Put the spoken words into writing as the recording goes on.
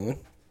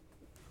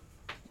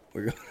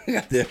We're going.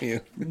 Goddamn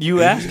you!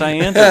 You asked, I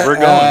answered. We're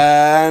going.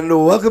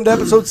 And welcome to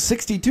episode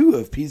 62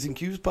 of P's and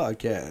Q's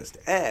podcast.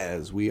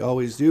 As we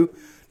always do,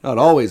 not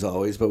always,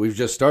 but we've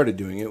just started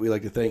doing it. We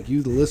like to thank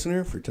you, the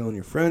listener, for telling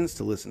your friends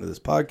to listen to this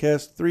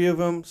podcast. 3 of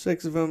them,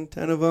 6 of them,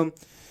 10 of them.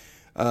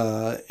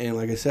 And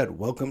like I said,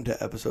 welcome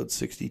to episode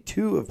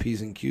 62 of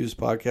P's and Q's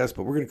podcast.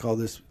 But we're going to call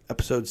this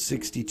episode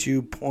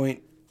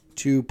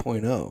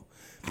 62.2.0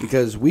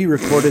 because we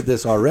recorded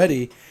this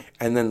already,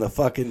 and then the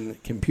fucking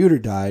computer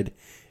died.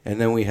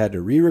 And then we had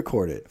to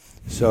re-record it.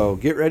 So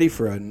get ready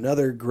for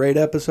another great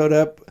episode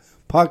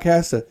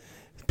podcast of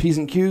P's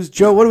and Q's.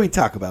 Joe, what do we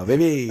talk about,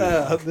 baby?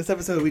 This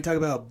episode we talk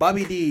about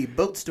Bobby D,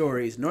 boat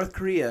stories, North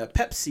Korea,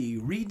 Pepsi,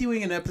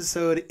 redoing an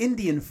episode,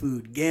 Indian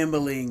food,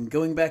 gambling,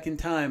 going back in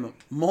time,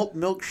 malt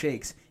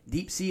milkshakes,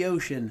 deep sea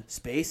ocean,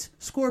 space,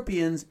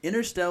 scorpions,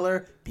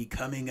 interstellar,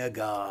 becoming a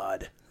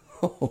god.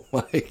 Oh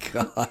my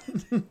God.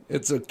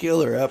 It's a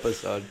killer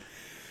episode.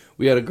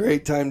 We had a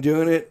great time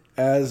doing it.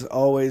 As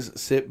always,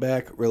 sit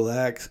back,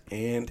 relax,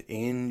 and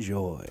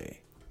enjoy.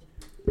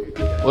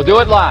 We'll do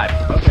it live.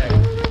 Okay.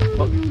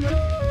 We'll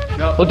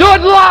do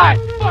it live.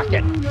 Fuck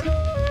it.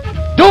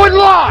 Do it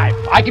live.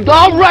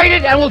 I'll write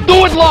it and we'll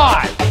do it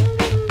live.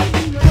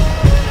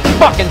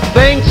 Fucking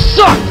thing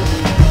sucks.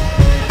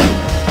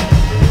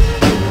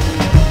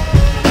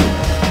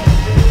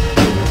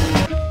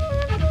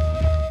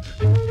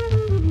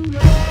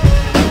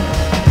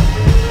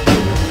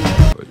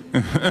 I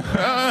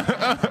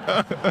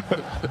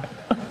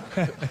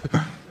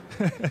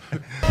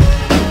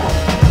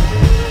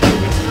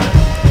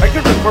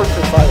could record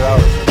for 5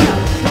 hours.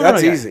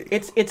 That's easy.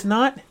 It's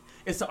not.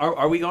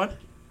 Are we going?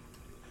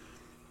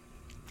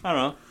 I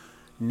don't know.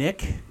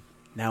 Nick,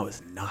 now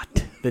is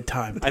not the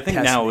time to I think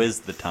test now me. is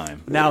the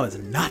time. Now is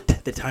not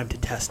the time to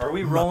test. Are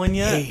we my rolling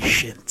yet?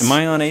 Patience. Am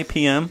I on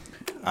APM?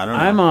 I don't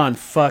know. I'm on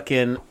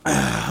fucking.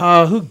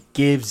 Oh, who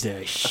gives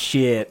a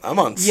shit? I'm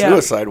on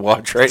suicide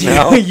watch right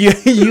now.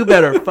 you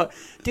better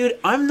dude,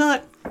 I'm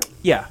not.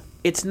 Yeah,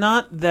 it's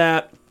not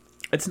that.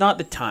 It's not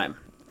the time.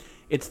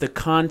 It's the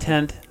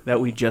content that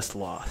we just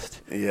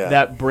lost. Yeah.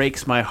 That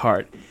breaks my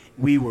heart.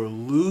 We were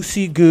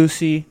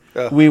loosey-goosey.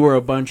 We were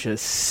a bunch of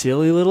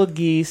silly little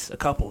geese, a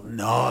couple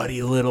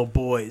naughty little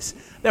boys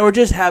that were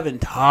just having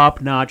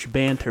top-notch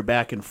banter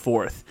back and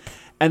forth.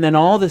 And then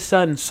all of a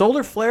sudden,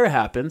 solar flare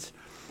happens.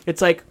 It's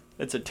like...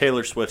 It's a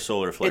Taylor Swift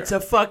solar flare. It's a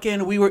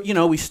fucking...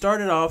 We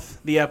started off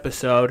the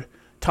episode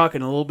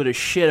talking a little bit of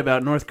shit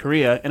about North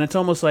Korea, and it's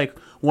almost like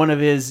one of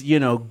his,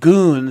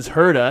 goons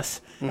heard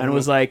us and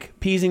was like,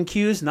 P's and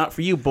Q's, not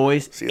for you,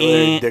 boys. See you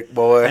later, dick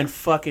boy. And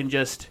fucking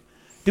just...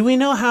 Do we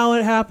know how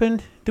it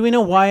happened? Do we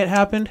know why it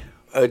happened?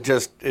 It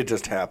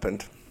just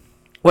happened.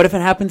 What if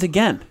it happens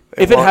again?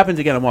 If it happens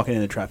again, I'm walking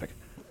into traffic.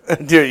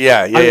 Dude,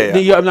 yeah.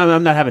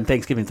 I'm not having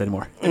Thanksgivings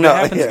anymore. If it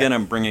happens again,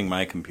 I'm bringing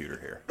my computer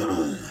here.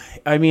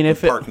 I mean,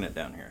 Parking it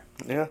down here.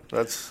 Yeah,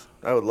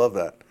 I would love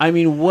that. I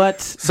mean,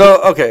 what? So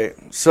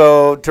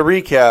to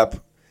recap.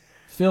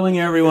 Filling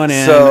everyone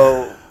in.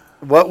 So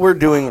what we're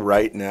doing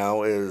right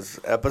now is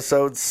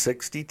episode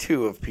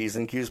 62 of P's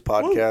and Q's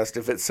podcast. Ooh.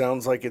 If it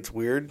sounds like it's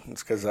weird,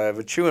 it's because I have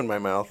a chew in my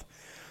mouth.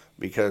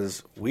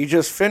 Because we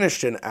just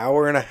finished an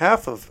hour and a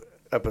half of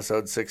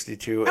episode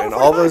 62. And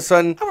all of a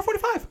sudden, hour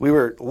 45. We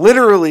were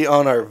literally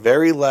on our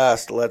very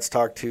last Let's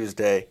Talk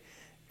Tuesday.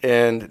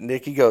 And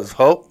Nikki goes,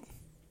 Hope,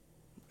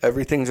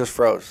 everything just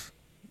froze.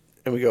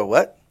 And we go,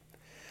 what?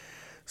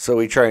 So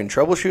we try and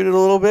troubleshoot it a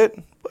little bit.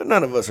 But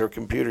none of us are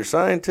computer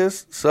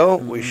scientists. So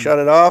we shut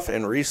it off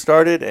and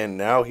restarted. And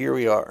now here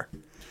we are.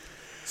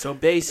 So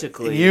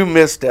basically, you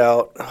missed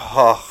out.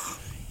 Oh.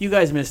 You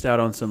guys missed out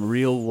on some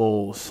real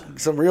lulls.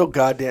 Some real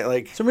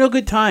goddamn, some real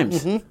good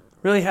times. Mm-hmm.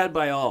 Really had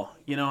by all.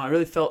 I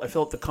really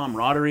felt the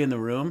camaraderie in the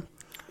room.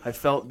 I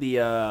felt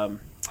the,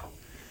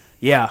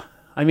 yeah.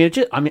 I mean,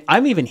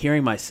 I'm even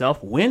hearing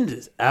myself. Wind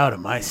is out of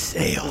my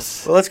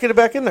sails. Well, let's get it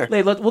back in there.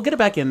 We'll get it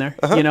back in there.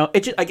 Uh-huh.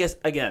 I guess,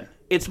 again,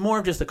 it's more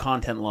of just a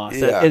content loss.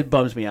 Yeah. It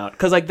bums me out.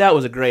 Because, that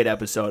was a great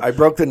episode. I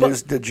broke the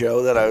news to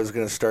Joe that I was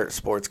going to start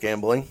sports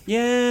gambling.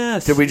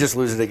 Yes. Did we just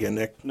lose it again,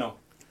 Nick? No.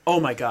 Oh,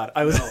 my God.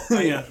 I was.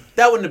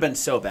 That wouldn't have been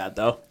so bad,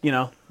 though.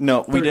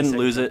 No, we didn't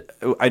lose it.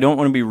 I don't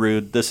want to be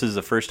rude. This is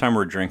the first time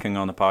we're drinking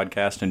on the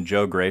podcast, and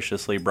Joe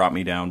graciously brought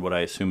me down what I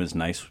assume is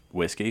nice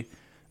whiskey.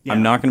 Yeah.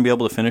 I'm not going to be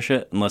able to finish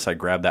it unless I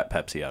grab that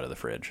Pepsi out of the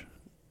fridge.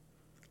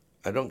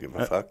 I don't give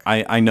a fuck.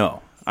 I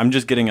know. I'm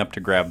just getting up to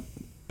grab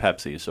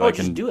Pepsi so I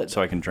can do it. So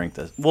I can drink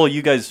this. Well,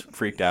 you guys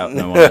freaked out.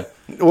 And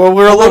well,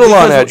 we're a little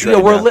on edge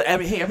right now.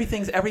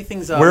 Everything's.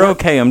 We're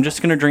okay. I'm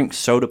just gonna drink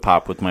soda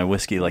pop with my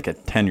whiskey like a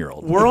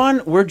 10-year-old.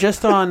 We're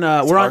just on.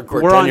 We're on.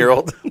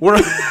 10-year-old.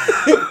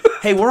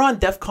 Hey, we're on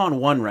DEFCON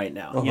 1 right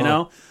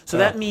now. So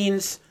that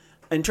means.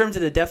 In terms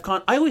of the DEF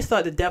CON, I always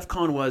thought the DEF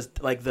CON was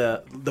like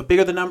the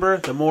bigger the number,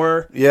 the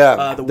more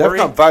the worry.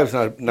 DEF CON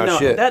 5's not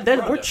shit.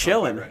 We're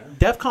chilling. Right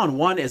DEF CON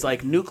 1 is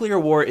like nuclear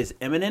war is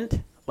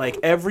imminent. Like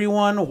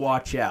everyone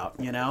watch out,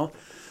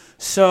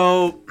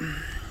 So,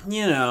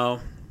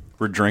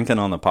 We're drinking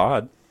on the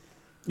pod.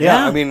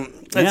 Yeah, I mean,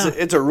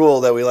 it's a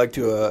rule that we like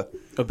to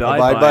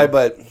Abide by.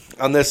 But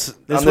on this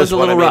was a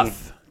one, little I mean,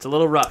 rough. It's a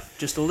little rough.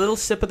 Just a little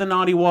sip of the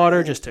naughty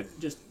water, just to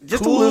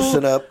to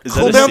loosen up, Is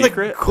cool that a down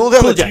secret? cool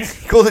down Cool the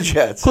jets. cool the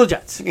jets. cool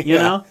jets. You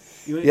know,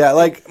 Yeah,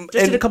 like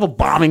just did a couple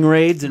bombing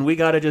raids, and we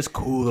got to just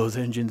cool those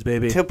engines,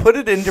 baby. to put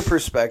it into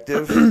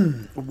perspective,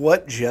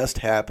 what just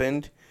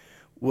happened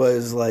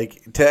was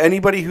like to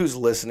anybody who's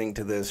listening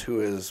to this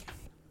who is,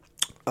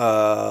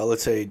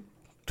 let's say,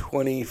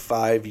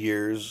 25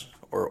 years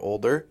or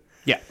older.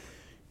 Yeah.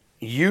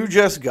 You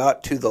just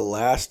got to the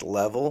last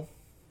level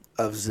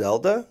of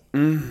Zelda,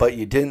 but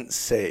you didn't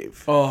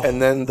save. Oh.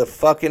 And then the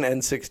fucking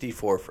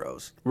N64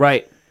 froze.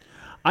 Right.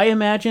 I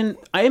imagine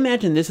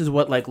this is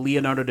what like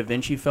Leonardo da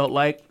Vinci felt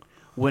like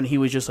when he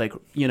was just like,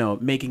 you know,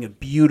 making a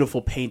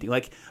beautiful painting.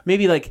 Like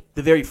maybe like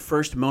the very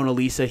first Mona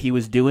Lisa he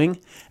was doing,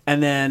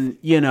 and then,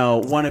 you know,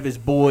 one of his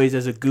boys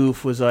as a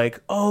goof was like,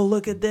 "Oh,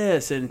 look at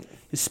this." And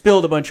he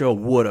spilled a bunch of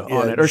wood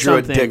on it or drew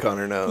something. a dick on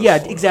her nose. Yeah,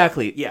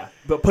 exactly. Yeah.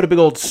 But put a big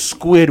old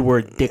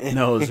Squidward dick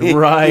nose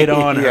right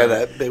on her. Yeah,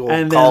 that big old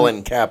And then-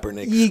 Colin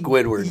Kaepernick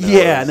Squidward nose.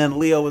 Yeah, and then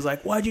Leo was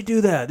like, "Why'd you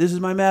do that? This is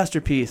my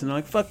masterpiece." And they're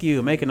like, "Fuck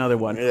you, make another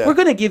one. Yeah. We're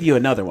gonna give you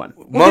another one."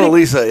 Mona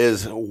Lisa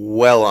is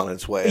well on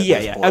its way. At Yeah,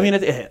 this yeah. point. I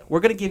mean, we're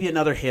gonna give you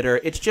another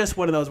hitter. It's just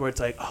one of those where it's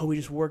like, "Oh, we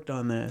just worked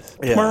on this."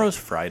 Yeah. Tomorrow's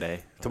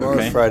Friday. Tomorrow's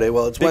Okay? Friday.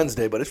 Well, it's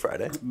Wednesday, but it's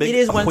Friday. Big It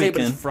is Wednesday, but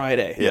weekend. it's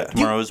Friday. Yeah, Do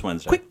you- tomorrow is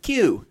Wednesday. Quick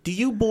cue: do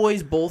you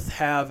boys both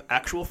have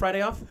actual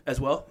Friday off as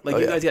well? Like Oh,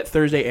 you yeah. guys get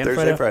Thursday and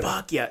Thursday, Friday. Friday.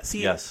 Fuck yeah!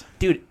 See, Yes.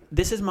 dude,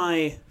 this is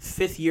my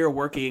 5th year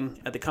working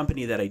at the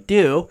company that I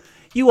do.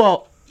 You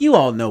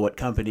all know what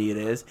company it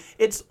is.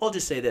 I'll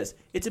just say this.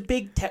 It's a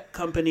big tech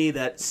company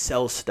that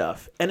sells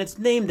stuff, and it's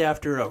named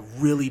after a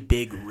really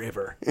big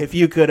river. If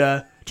you could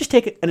just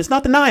take it, and it's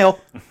not the Nile.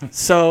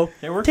 So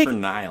They work take for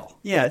Nile.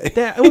 Yeah,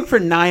 I work for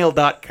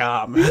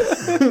Nile.com.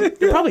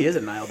 There probably is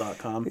a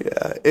Nile.com.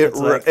 Yeah,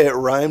 like- it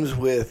rhymes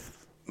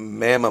with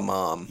Mama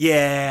Mom.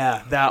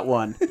 Yeah, that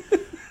one.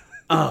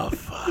 Oh,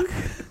 fuck.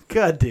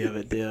 God damn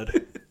it,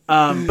 dude.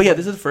 But yeah,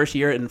 this is the first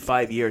year in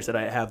 5 years that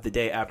I have the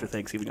day after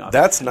Thanksgiving off.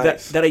 That's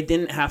nice. That I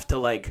didn't have to,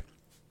 like,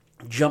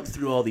 jump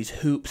through all these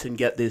hoops and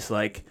get this,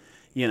 like,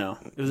 you know.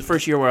 It was the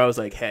first year where I was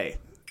like, hey,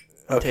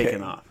 I'm Okay.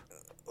 taking off.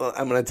 Well,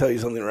 I'm going to tell you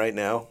something right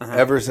now.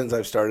 Ever since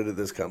I've started at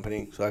this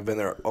company, so I've been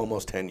there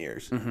almost 10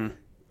 years,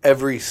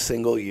 every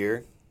single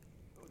year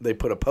they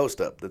put a post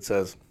up that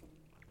says,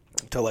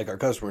 to like our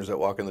customers that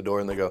walk in the door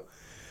and they go,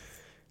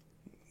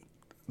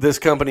 this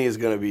company is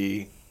going to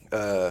be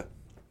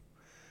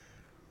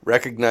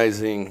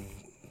recognizing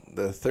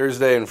the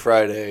Thursday and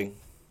Friday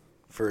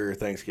for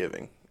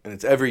Thanksgiving. And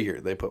it's every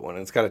year they put one.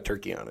 And it's got a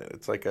turkey on it.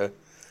 It's like a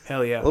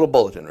Hell yeah. little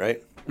bulletin,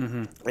 right?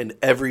 Mm-hmm. And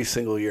every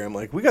single year I'm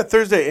like, we got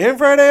Thursday and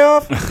Friday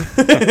off?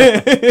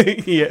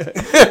 Yeah.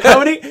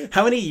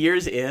 How many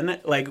years in,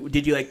 like,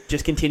 did you, like,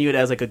 just continue it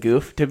as, like, a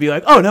goof to be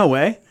like, oh, no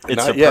way? It's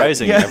Not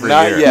surprising yet. every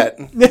Not year. yet.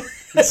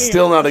 It's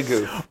still not a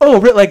goof. Oh,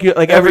 like,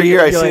 Every year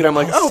I you're see it, I'm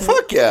like, oh, sick.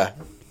 fuck yeah.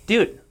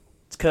 Dude,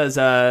 it's because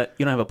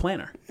you don't have a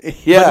planner.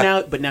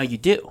 Yeah. But now you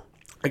do.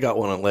 I got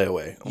one on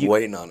layaway. I'm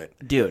waiting on it.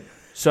 Dude.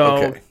 So,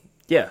 Okay.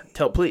 yeah,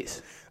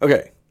 please.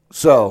 Okay,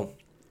 so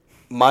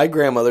my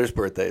grandmother's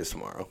birthday is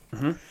tomorrow.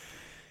 Mm-hmm.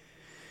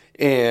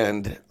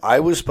 And I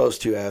was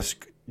supposed to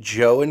ask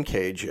Joe and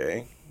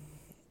KJ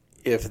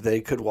if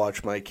they could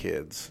watch my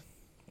kids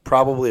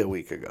probably a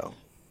week ago.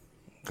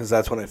 Because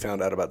that's when I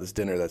found out about this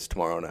dinner that's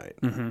tomorrow night.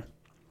 Mm-hmm.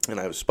 And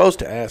I was supposed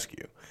to ask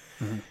you.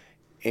 Mm-hmm.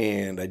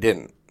 And I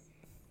didn't.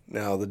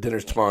 Now, the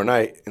dinner's tomorrow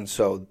night. And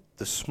so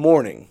this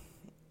morning,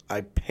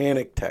 I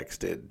panic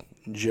texted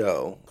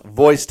Joe,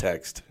 voice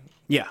text.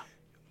 Yeah,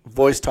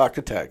 Voice talk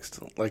to text,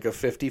 like a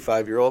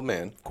 55-year-old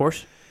man. of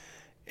course.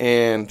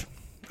 And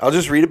I'll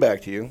just read it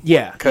back to you.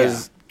 Yeah,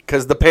 Because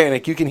the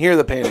panic, you can hear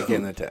the panic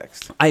in the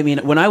text. I mean,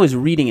 when I was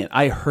reading it,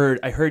 I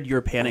heard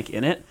your panic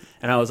in it,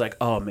 and I was like,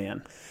 oh,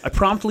 man. I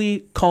promptly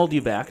called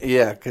you back.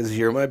 Yeah, because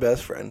you're my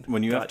best friend.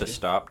 When you have to Gotcha.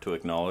 stop to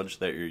acknowledge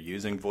that you're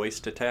using voice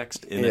to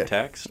text in Yeah. a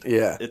text,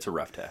 Yeah. it's a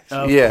rough text.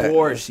 Of Yeah.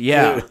 course,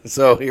 yeah.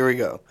 So here we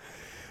go.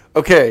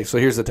 Okay, so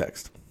here's the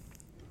text.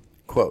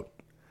 Quote.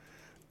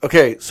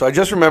 Okay, so I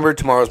just remembered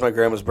tomorrow's my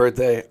grandma's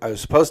birthday. I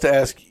was supposed to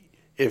ask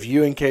if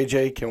you and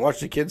KJ can watch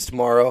the kids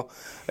tomorrow.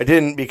 I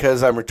didn't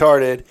because I'm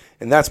retarded,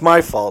 and that's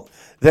my fault.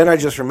 Then I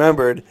just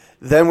remembered.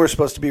 Then we're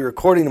supposed to be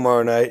recording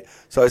tomorrow night.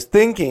 So I was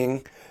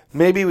thinking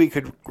maybe we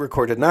could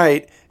record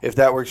tonight if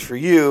that works for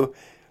you.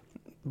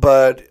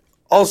 But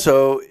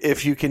also,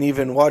 if you can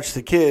even watch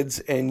the kids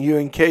and you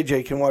and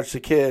KJ can watch the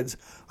kids.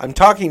 I'm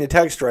talking to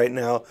text right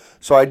now,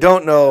 so I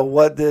don't know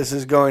what this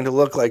is going to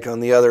look like on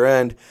the other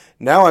end.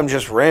 Now I'm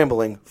just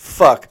rambling.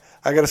 Fuck.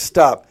 I gotta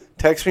stop.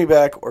 Text me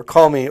back or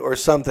call me or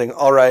something.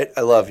 All right,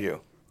 I love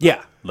you.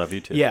 Yeah. Love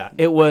you too. Yeah,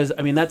 it was.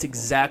 I mean, that's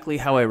exactly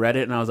how I read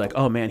it, and I was like,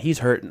 "Oh man, he's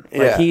hurting. Like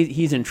Yeah.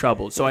 he's in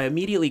trouble." So I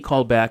immediately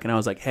called back, and I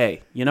was like,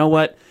 "Hey, you know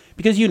what?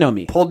 Because you know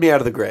me. Pulled me out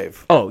of the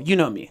grave. Oh, you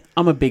know me.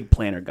 I'm a big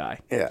planner guy.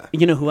 Yeah.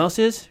 You know who else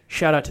is?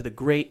 Shout out to the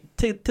great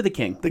to the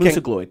king,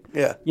 Lucic Lloyd.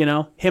 Yeah. You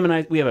know him and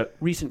I. We have a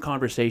recent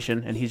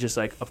conversation, and he's just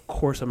like, "Of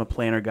course, I'm a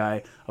planner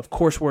guy. Of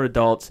course, we're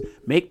adults.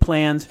 Make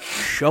plans.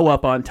 Show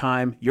up on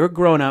time. You're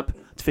grown up.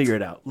 Let's figure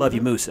it out. Love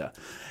you, Musa.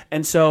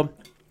 And so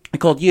I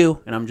called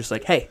you, and I'm just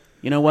like, hey,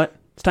 you know what?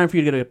 It's time for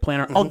you to get a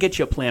planner. I'll get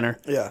you a planner.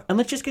 Yeah. And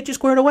let's just get you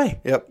squared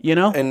away. Yep. You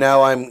know? And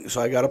now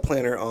I got a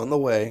planner on the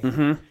way.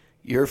 Mm-hmm.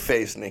 Your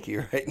face, Nikki,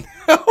 right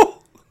now.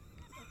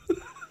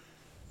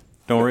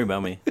 Don't worry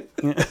about me.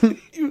 Yeah.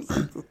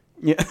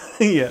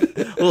 Yeah.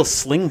 A little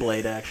sling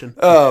blade action.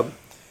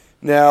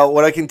 Now,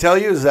 what I can tell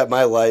you is that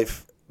my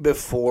life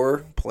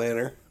before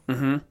planner,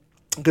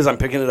 because I'm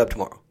picking it up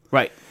tomorrow.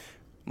 Right.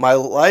 My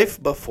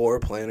life before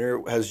planner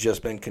has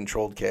just been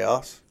controlled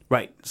chaos.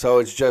 Right. So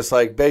it's just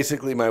like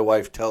basically my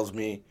wife tells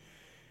me,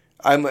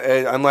 I'm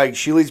like,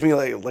 she leads me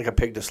like a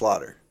pig to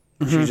slaughter.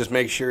 She just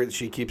makes sure that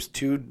she keeps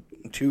two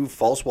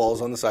false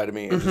walls on the side of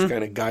me and just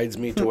kind of guides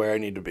me to where I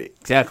need to be.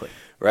 Exactly.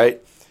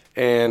 Right?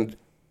 And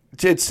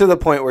it's to the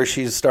point where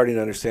she's starting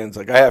to understand. It's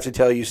like, I have to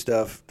tell you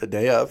stuff the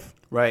day of.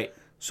 Right.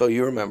 So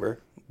you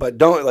remember. But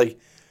don't, like,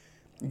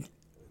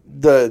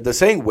 the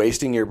saying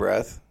wasting your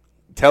breath,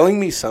 telling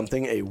me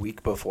something a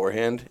week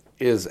beforehand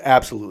is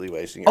absolutely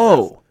wasting your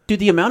breath. Dude,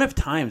 the amount of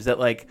times that,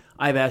 like,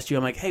 I've asked you,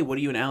 I'm like, hey, what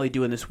are you and Allie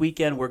doing this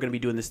weekend? We're going to be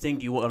doing this thing.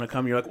 Do you want to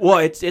come? You're like, well,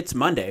 it's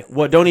Monday.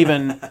 Well, don't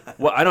even,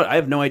 I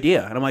have no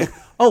idea. And I'm like,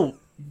 oh,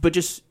 but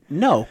just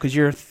no, because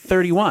you're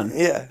 31.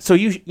 Yeah. So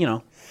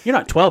you're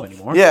not 12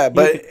 anymore. Yeah,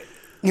 but,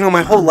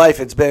 my whole life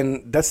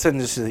that's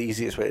just the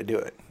easiest way to do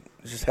it.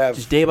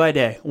 Just day by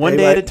day. One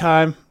day at a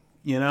time.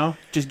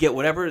 Just get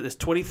whatever this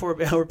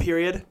 24-hour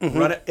period.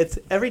 Run it. It's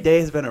every day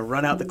has been a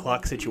run out the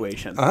clock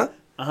situation.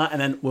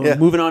 And then we're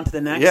moving on to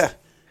the next. Yeah.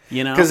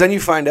 Because then you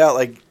find out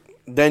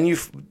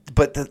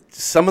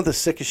some of the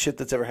sickest shit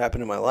that's ever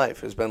happened in my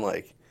life has been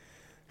like,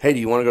 hey, do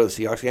you want to go to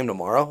the Seahawks game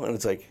tomorrow? And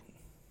it's like,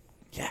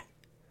 yeah.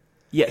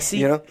 Yeah.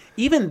 See,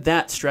 even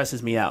that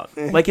stresses me out.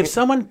 Like if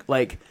someone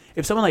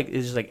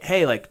is just like,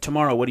 hey, like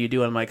tomorrow, what are you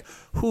doing? I'm like,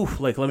 whew,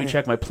 like let me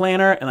check my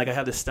planner, and like I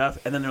have this stuff,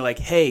 and then they're like,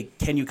 hey,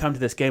 can you come to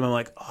this game? I'm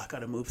like, oh, I got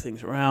to move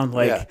things around,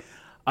 like,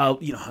 I'm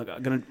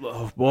gonna,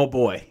 oh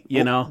boy,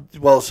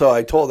 Well, so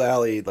I told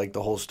Allie like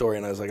the whole story,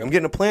 and I was like, I'm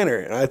getting a planner,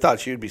 and I thought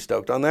she would be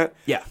stoked on that.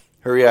 Yeah.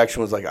 Her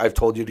reaction was like, I've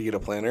told you to get a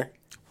planner.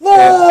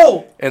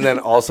 Whoa! And then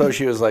also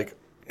she was like,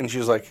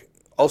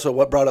 also,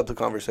 what brought up the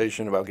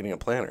conversation about getting a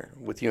planner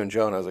with you and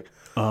Joe? And I was like,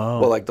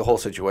 well, like the whole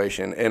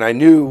situation. And I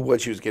knew what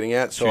she was getting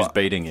at. So she was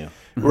baiting you.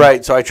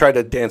 Right. So I tried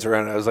to dance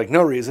around it. I was like,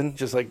 no reason,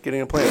 just like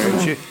getting a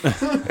planner.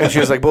 And she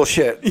was like,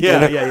 bullshit.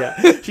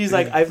 Yeah. She's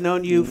like, I've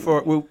known you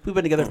we've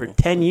been together for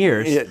 10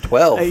 years. Yeah,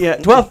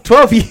 12.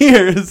 12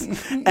 years.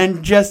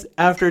 And just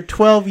after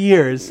 12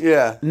 years,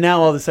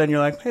 now all of a sudden you're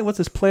like, hey, what's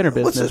this planner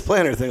business? What's this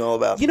planner thing all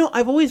about?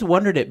 I've always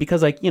wondered it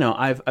because, like,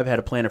 I've had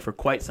a planner for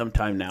quite some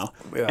time now.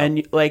 Yeah.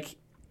 And, like,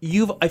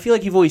 I feel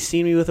like you've always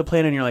seen me with a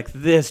planner, and you're like,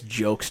 this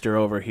jokester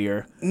over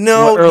here.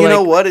 No,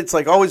 know what? It's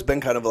like always been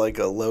kind of like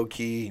a low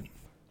key.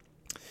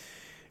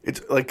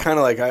 It's like kind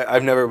of like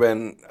I've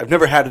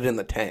never had it in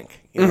the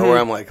tank, where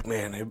I'm like,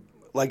 man,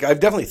 I've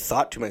definitely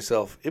thought to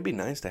myself, it'd be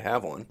nice to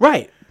have one.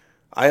 Right.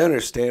 I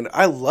understand.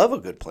 I love a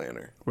good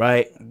planner.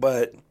 Right.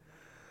 But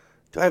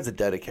do I have the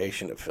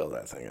dedication to fill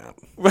that thing up?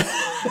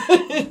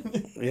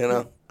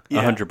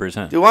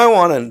 100%. Do I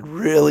want to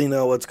really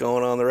know what's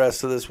going on the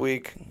rest of this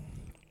week?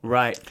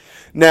 Right.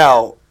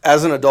 Now,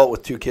 as an adult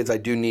with 2 kids, I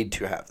do need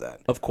to have that.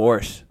 Of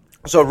course.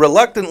 So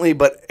reluctantly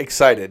but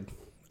excited.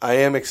 I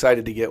am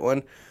excited to get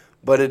one,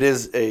 but it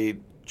is a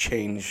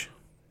change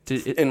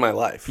in my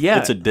life. Yeah.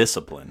 It's a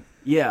discipline.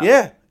 Yeah.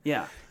 Yeah.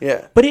 Yeah.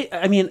 Yeah. But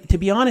to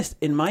be honest,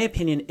 in my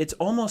opinion, it's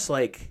almost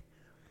like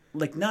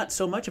not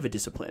so much of a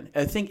discipline.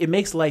 I think it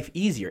makes life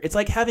easier. It's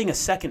like having a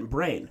second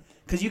brain.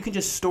 Because you can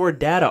just store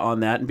data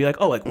on that and be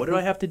like, oh, like, what do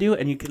I have to do?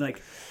 And you can, like,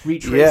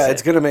 retrace it. Yeah,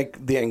 it's going to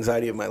make the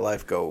anxiety of my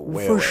life go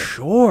way away. For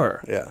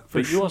sure. Yeah.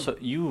 But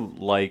you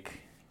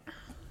like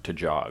to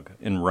jog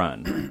and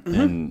run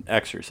and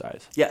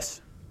exercise.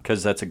 Yes.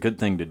 Because that's a good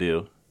thing to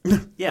do.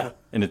 Yeah.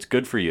 And it's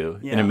good for you.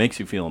 Yeah. And it makes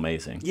you feel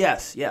amazing.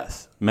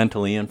 Yes.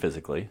 Mentally and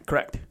physically.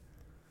 Correct.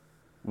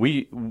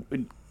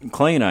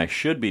 Clay and I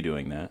should be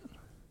doing that.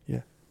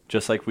 Yeah.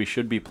 Just like we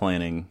should be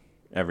planning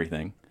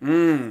everything.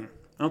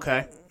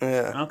 Okay.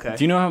 Yeah. Okay.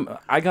 Do you know how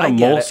I got a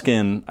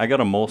moleskin? I got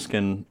a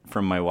moleskin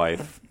from my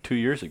wife 2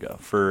 years ago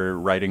for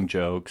writing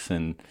jokes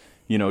and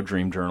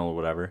dream journal or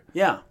whatever.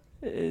 Yeah.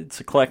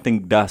 It's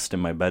collecting dust in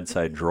my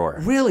bedside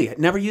drawer. Really?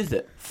 Never used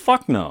it.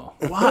 Fuck no.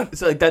 What?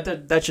 So like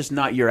that's just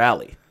not your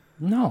alley.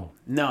 No.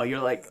 No, you're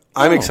like.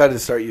 I'm excited to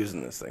start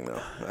using this thing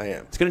though. I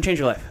am. It's gonna change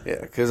your life. Yeah,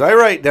 because I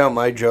write down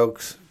my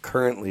jokes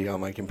currently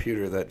on my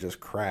computer that just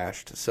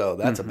crashed. So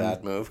that's a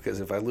bad move because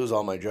if I lose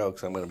all my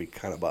jokes, I'm going to be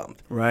kind of bummed.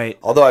 Right.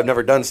 Although I've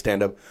never done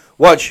stand-up.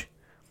 Watch,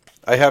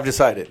 I have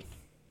decided.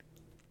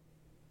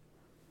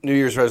 New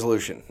Year's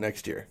resolution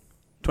next year.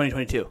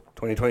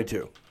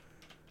 2022.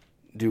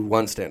 Do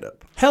one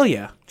stand-up. Hell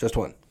yeah. Just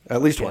one.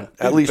 At least one.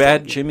 At least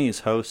Bad one. Jimmy's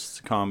hosts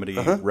comedy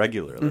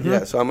regularly.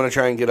 Yeah, so I'm going to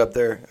try and get up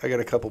there. I got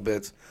a couple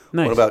bits.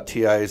 Nice. One about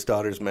T.I.'s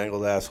daughter's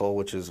mangled asshole,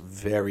 which is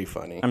very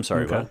funny. I'm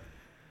sorry, what?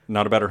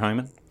 Not about her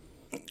hymen?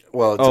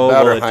 Well, it's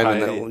about her it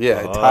hymen.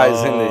 It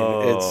ties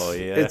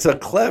into. It's a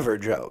clever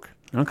joke.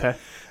 Okay.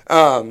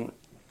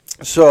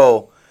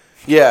 So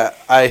Yeah,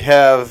 I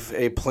have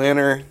a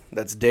planner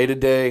that's day to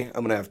day.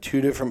 I'm gonna have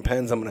 2 different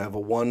pens. I'm gonna have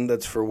one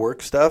that's for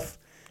work stuff,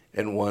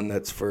 and one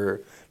that's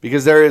for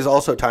because there is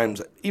also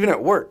times even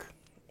at work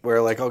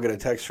where like I'll get a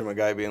text from a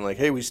guy being like,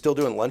 "Hey, we still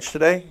doing lunch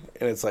today?"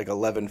 And it's like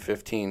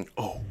 11:15.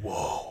 Oh,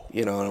 whoa!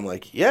 You know, and I'm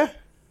like, "Yeah."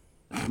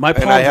 My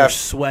palms are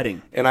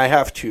sweating, and I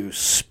have to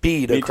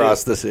speed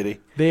across the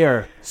city. They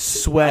are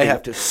sweating. I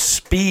have to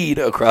speed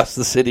across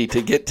the city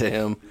to get to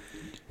him.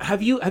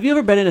 Have you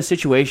ever been in a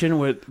situation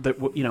where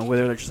where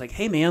they're just like,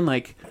 "Hey man,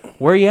 like,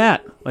 where are you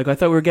at? Like, I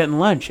thought we were getting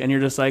lunch," and you're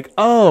just like,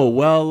 "Oh,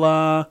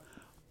 well,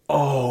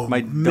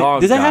 my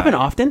dog." Does that happen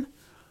often?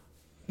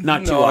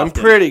 Not too often. I'm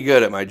pretty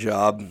good at my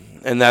job,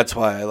 and that's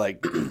why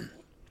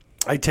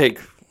I take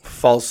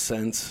false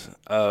sense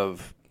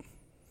of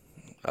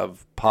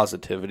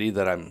positivity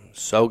that I'm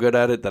so good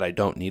at it that I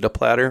don't need a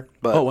platter.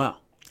 But oh wow,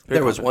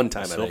 there was one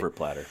time silver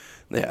platter.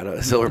 Yeah,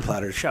 no, Silver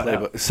Platter's Shout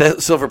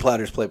playbook. Silver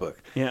Platter's playbook.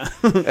 Yeah.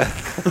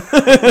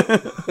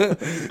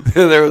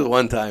 There was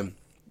one time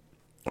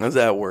I was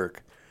at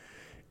work,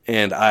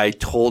 and I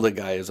told a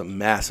guy it was a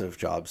massive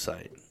job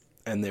site,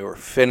 and they were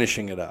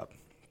finishing it up.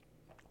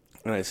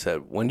 And I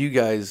said, "When do you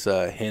guys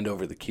hand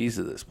over the keys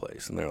to this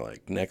place?" And they're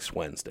like, "Next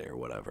Wednesday or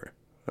whatever."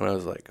 And I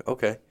was like,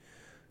 "Okay,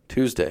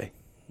 Tuesday,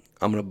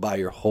 I'm going to buy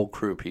your whole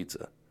crew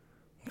pizza."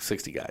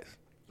 60 guys,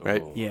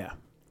 right? Oh. Yeah.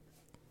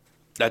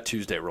 That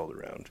Tuesday rolled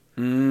around,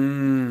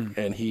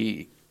 and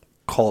he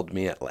called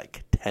me at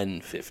like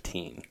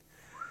 10:15.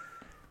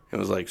 And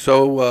was like,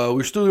 "So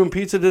we're still doing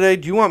pizza today.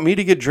 Do you want me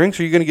to get drinks,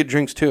 or are you going to get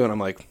drinks too?" And I'm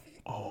like,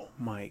 Oh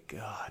my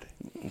god.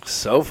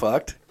 so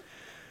fucked.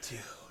 Dude.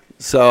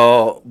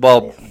 So,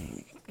 well,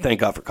 thank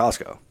God for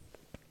Costco.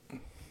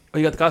 Oh,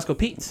 you got the Costco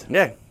Pete's.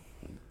 Yeah,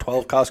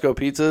 12 Costco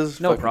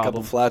pizzas, No fucking problem.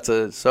 couple flats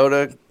of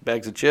soda,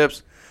 bags of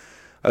chips.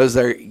 I was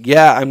there.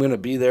 Yeah, I'm going to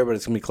be there, but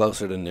it's going to be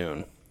closer to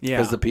noon. Yeah.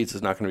 Because the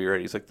pizza's not going to be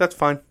ready. He's like, "That's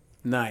fine."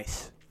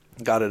 Nice.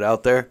 Got it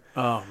out there.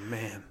 Oh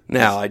man.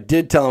 Now, I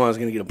did tell him I was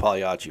going to get a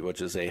Pagliacci,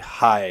 which is a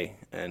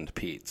high-end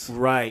pizza.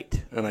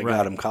 Right. And I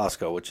got him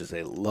Cosco, which is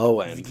a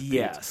low-end pizza.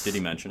 Yes. Did he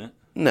mention it?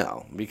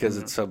 No, because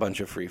it's a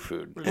bunch of free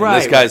food. And Right.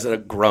 this guy's a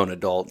grown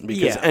adult.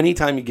 Because Yeah.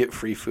 anytime you get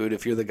free food,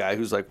 if you're the guy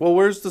who's like, "Well,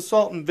 where's the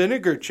salt and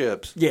vinegar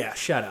chips?" Yeah.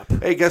 Shut up.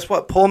 Hey, guess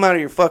what? Pull them out of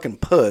your fucking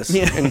puss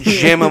Yeah. and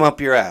jam them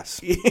up your ass.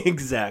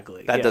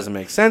 Exactly. That Yeah. doesn't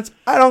make sense.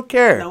 I don't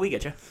care. No, we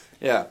get you.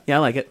 Yeah. Yeah, I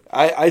like it.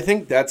 I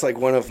think that's like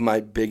one of my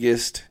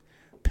biggest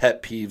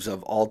pet peeves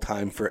of all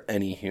time for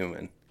any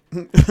human.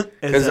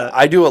 Because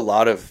I do a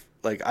lot of,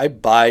 like, I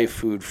buy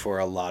food for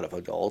a lot of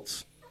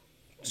adults.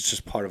 It's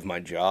just part of my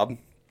job.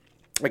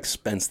 I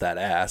expense that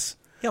ass.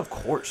 Yeah, of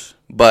course.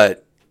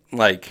 But,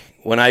 like,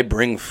 when I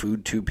bring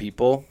food to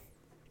people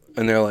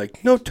and they're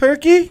like, "No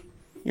turkey?"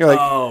 You're like,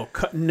 Oh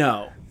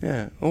no.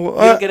 "Yeah. You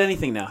don't get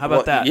anything now. How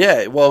about that?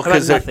 Yeah, well, How about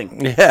because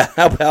nothing? Yeah,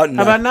 how about nothing?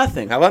 How about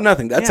nothing? How about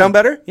nothing? That Yeah. sound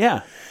better?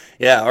 Yeah.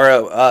 Yeah,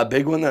 or a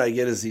big one that I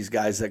get is these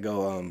guys that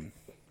go,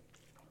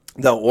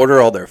 they'll order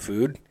all their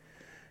food.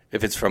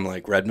 If it's from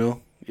like Red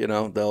Mill, you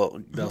know,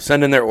 they'll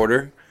send in their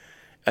order,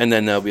 and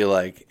then they'll be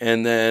like,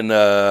 and then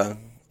a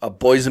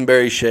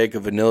boysenberry shake, a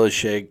vanilla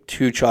shake,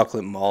 2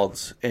 chocolate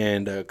malts,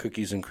 and a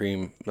cookies and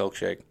cream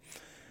milkshake.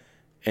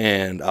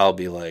 And I'll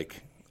be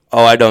like,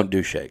 "Oh, I don't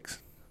do shakes.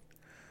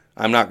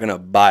 I'm not gonna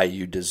buy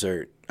you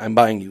dessert. I'm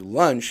buying you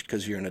lunch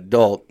because you're an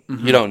adult.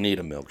 You don't need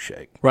a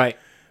milkshake." Right.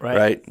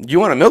 Right?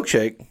 You want a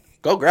milkshake?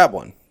 Go grab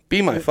one.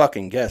 Be my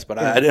fucking guest. But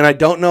I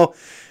don't know.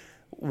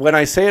 When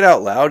I say it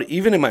out loud,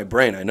 even in my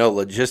brain, I know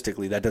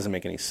logistically that doesn't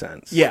make any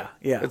sense. Yeah.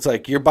 Yeah. It's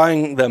like you're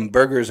buying them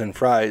burgers and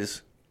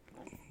fries.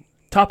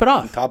 Top it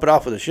off. Top it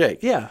off with a shake.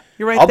 Yeah.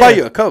 You're right. I'll there. buy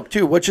you a Coke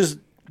too, which is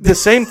the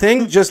same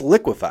thing, just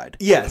liquified.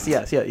 Yes.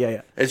 Yes. Yeah. Yeah.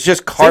 Yeah. It's just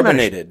Same amount of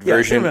carbonated yeah,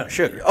 version. same amount of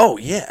sugar. Oh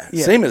yeah.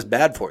 Yeah. Same as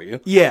bad for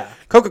you. Yeah.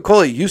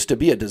 Coca-Cola used to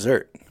be a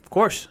dessert. Of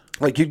course.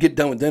 Like you'd get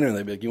done with dinner and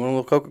they'd be like, "You want a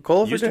little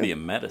Coca-Cola?" It used for to be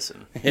dinner?" a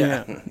medicine.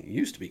 Yeah. It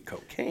used to be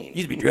cocaine.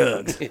 Used to be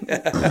drugs. Used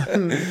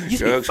to be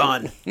Drugs.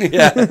 fun.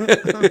 Yeah.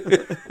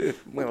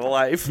 My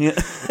life.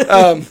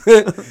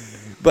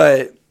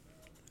 But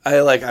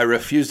I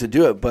refuse to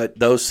do it. But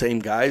those same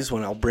guys,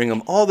 when I'll bring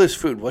them all this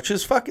food, which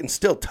is fucking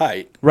still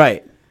tight,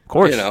 Right. Of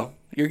course. you know,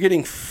 you're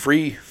getting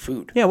free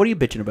food. Yeah. What are you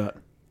bitching about?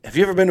 Have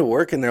you ever been to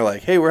work and they're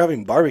like, "Hey, we're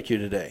having barbecue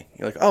today"?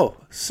 You're like, "Oh,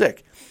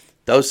 sick."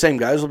 Those same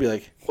guys will be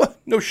like, "What?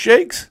 No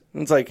shakes?"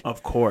 And it's like,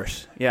 Of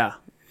course. Yeah.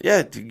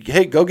 yeah,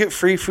 hey, go get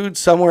free food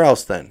somewhere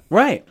else then.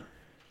 Right.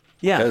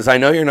 Yeah. Because I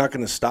know you're not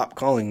going to stop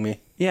calling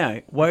me. Yeah.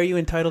 Why are you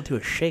entitled to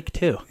a shake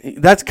too?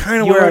 That's kind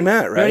of where I'm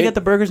at, You already right? got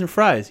the burgers and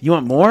fries. You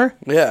want more?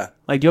 Yeah.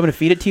 Like, do you want me to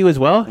feed it to you as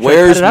well? Should I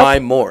Where's cut it up? my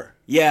more?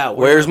 Yeah.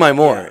 Where's my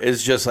more? Yeah.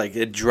 It's just like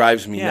it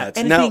drives me Yeah. nuts.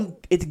 And Now,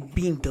 it's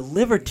being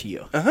delivered to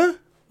you. uh-huh.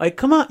 Like,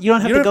 come on. You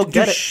don't have You to don't go have to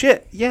get do it.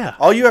 shit. Yeah.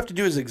 All you have to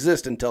do is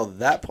exist until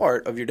that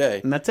part of your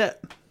day, And that's it.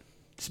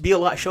 Just be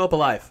alive. Show up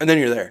alive. and then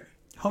you're there.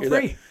 Home You're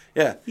there. free.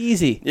 Yeah.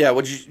 Easy. Yeah,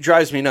 which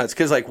drives me nuts.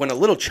 Because, like, when a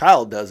little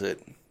child does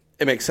it,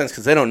 it makes sense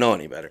because they don't know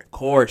any better. Of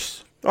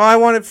course. Oh, I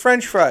wanted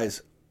French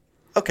fries.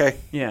 Okay.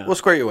 Yeah. We'll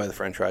square you away the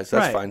French fries.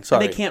 That's Right. fine.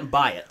 Sorry. And they can't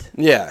buy it.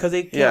 Yeah. Because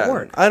they can't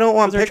work. I don't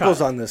want 'Cause they're a pickles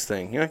child. on this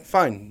thing. You're like,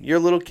 fine. You're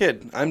a little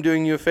kid. I'm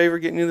doing you a favor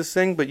getting you this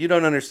thing, but you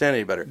don't understand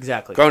any better.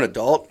 Exactly. Grown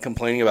adult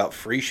complaining about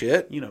free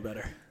shit. You know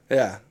better.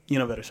 Yeah. You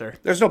know better, sir.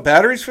 There's no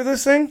batteries for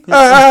this thing?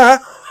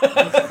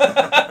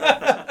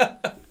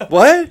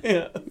 What?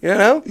 Yeah. You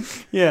know?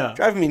 Yeah.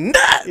 Driving me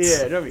nuts.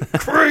 Yeah, that'd be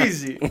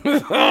crazy.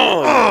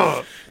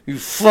 You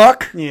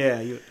fuck.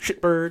 Yeah, you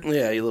shitbird.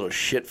 Yeah, you little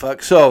shit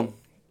fuck. So,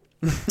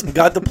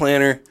 got the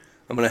planner.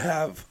 I'm going to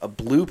have a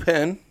blue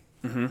pen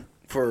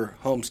for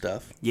home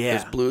stuff. Yeah.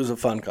 Because blue is a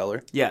fun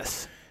color.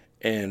 Yes.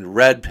 And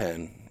red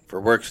pen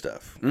for work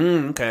stuff.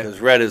 Okay. Because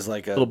red is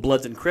like a... Little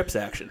Bloods and Crips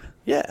action.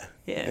 Yeah.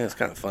 Yeah. It's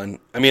kind of fun.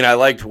 I mean, I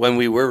liked when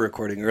we were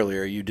recording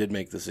earlier, you did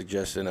make the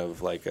suggestion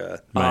of like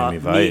a Miami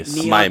Vice.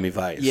 neon- Miami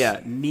Vice. Yeah,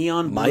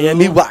 neon blue.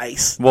 Miami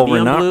Vice. Well,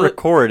 we're Neon not blue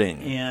recording.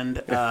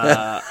 And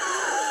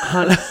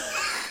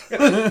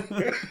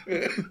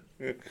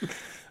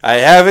I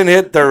haven't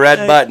hit the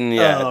red button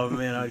yet. oh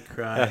man, I'd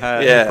cry.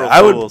 Yeah, April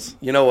I would. Fools.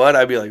 You know what?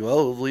 I'd be like, well,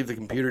 we'll leave the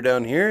computer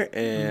down here,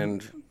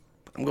 and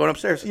I'm going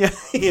upstairs. yeah,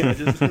 yeah.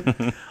 Just,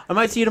 I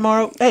might see you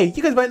tomorrow. Hey,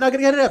 you guys might not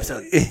get an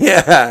episode.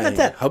 Yeah. That's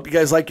it. Hope you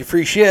guys like your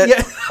free shit.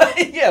 Yeah,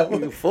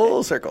 yeah.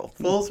 Full circle.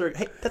 Full circle.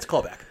 Hey, that's a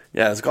callback.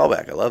 Yeah, it's a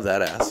callback. I love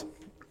that ass.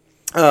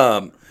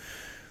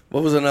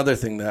 What was another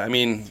thing that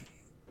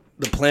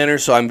the planner?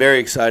 So I'm very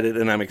excited,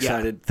 and I'm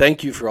excited. Yeah.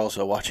 Thank you for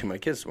also watching my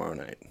kids tomorrow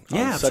night.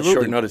 Yeah, on such absolutely.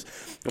 short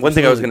notice. One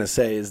thing I was going to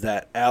say is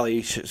that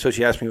Allie. So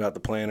she asked me about the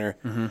planner.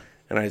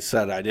 And I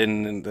said I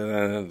didn't,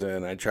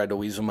 and I tried to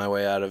weasel my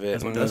way out of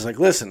it. And I was like,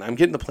 listen, I'm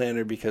getting the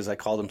planner because I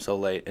called him so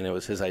late, and it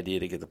was his idea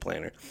to get the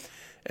planner.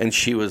 And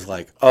she was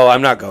like, oh,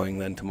 I'm not going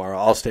then tomorrow.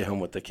 I'll stay home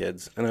with the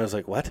kids. And I was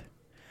like, what?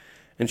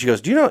 And she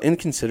goes, do you know how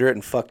inconsiderate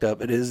and fucked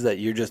up it is that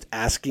you're just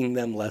asking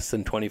them less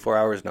than 24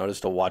 hours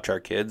notice to watch our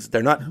kids?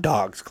 They're not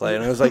dogs, Clay.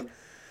 And I was like,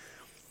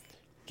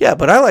 yeah,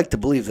 but I like to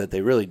believe that they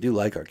really do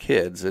like our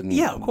kids. And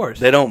Yeah, of course.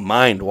 they don't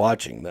mind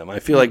watching them. I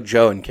feel like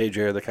Joe and KJ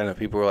are the kind of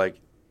people who are like,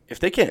 if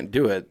they can't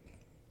do it,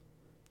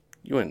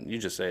 you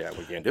just say, yeah,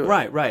 we can't do it.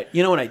 Right, right.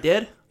 You know what I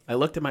did? I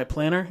looked at my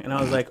planner and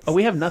I was like, oh,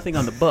 we have nothing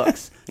on the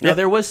books. Now,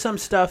 there was some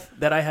stuff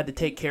that I had to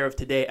take care of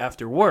today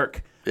after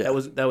work that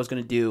was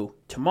going to do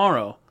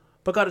tomorrow,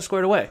 but got it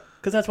squared away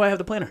because that's why I have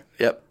the planner.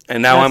 Yep.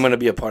 And now I'm going to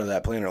be a part of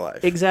that planner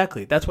life.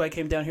 Exactly. That's why I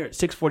came down here at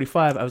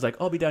 6:45. I was like,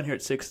 I'll be down here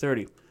at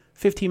 6:30.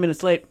 15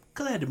 minutes late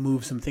because I had to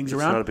move some things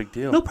around. not a big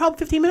deal. No problem.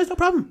 15 minutes, no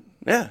problem.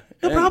 Yeah.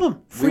 No And problem.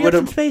 we Free up would've-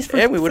 some space for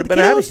and we for would have the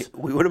been out of kiddos. here.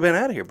 We would have been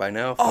out of here by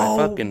now if Oh.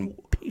 my fucking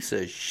piece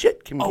of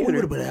shit computer. Oh, we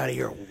would have been out of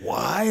here a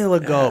while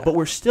ago. But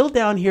we're still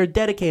down here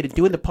dedicated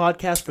doing the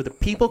podcast for the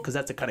people because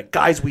that's the kind of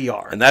guys we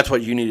are. And that's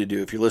what you need to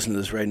do. If you're listening to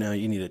this right now,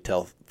 you need to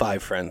tell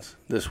 5 friends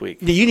this week.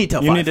 You need to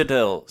tell You five. need to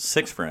tell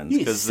 6 friends You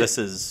need because 6. this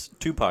is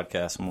 2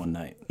 podcasts in one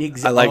night.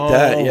 Exa- I like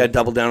that. Oh. Yeah,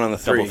 double down on the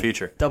 3. Double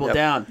feature. Double Yep.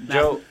 down.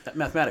 Joe-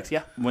 Mathematics,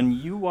 yeah. When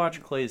you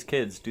watch Clay's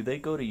kids, do they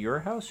go to your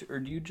house or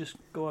do you just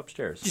go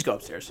upstairs? Just go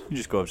upstairs. You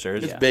just go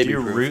upstairs. It's baby Do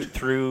you proofed. root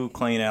through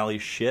Clay and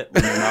Allie's shit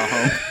when you're not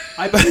home?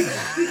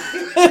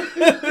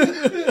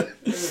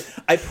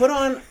 I put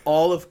on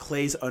all of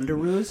Clay's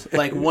underoos,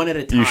 like one at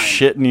a time. You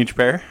shit in each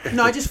pair?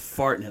 No, I just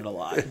fart in it a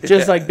lot.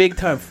 Just like big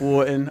time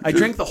farting. I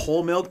drink the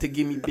whole milk to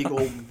give me big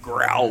old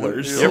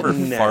growlers. You ever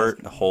Nasty. fart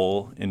a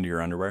hole into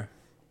your underwear?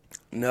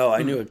 No,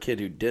 I knew a kid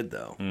who did,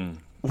 though.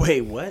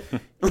 Wait, what?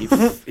 He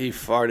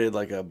farted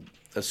like a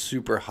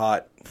super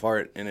hot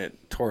fart, and it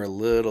tore a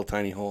little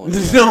tiny hole in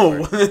his No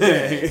underwear.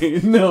 way.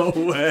 No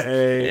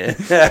way.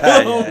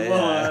 Come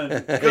on.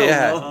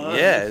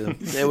 Yeah.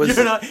 It was.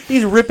 You're not,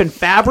 he's ripping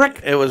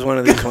fabric? It was one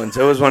of these ones.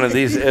 It was one of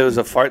these. It was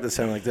a fart that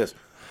sounded like this.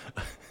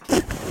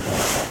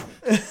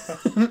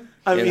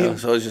 I You mean, know,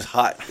 so it was just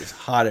hot. Just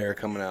hot air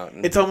coming out.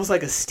 And, it's almost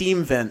like a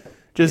steam vent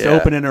just Yeah.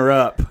 opening her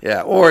up.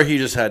 yeah, or he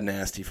just had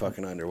nasty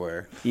fucking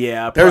underwear.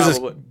 Yeah, There was this-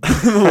 probably.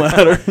 The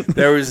latter.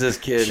 There was this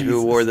kid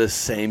who wore the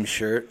same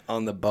shirt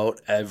on the boat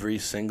every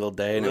single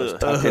day, and it was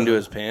tucked into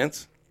his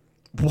pants.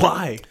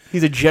 Why?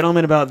 He's a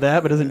gentleman about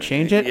that, but doesn't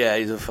change it? Yeah,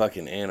 he's a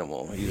fucking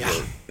animal.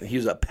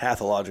 He's a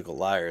pathological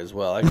liar as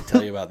well. I can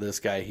tell you about this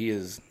guy.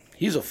 He's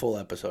a full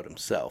episode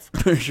himself.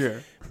 For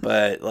sure.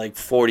 But like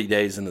 40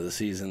 days into the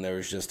season, there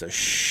was just a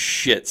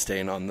shit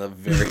stain on the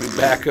very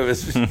back of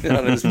his.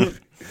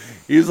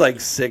 He was like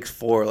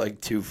 6'4", like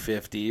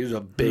 250. He was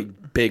a big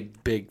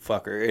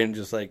fucker, and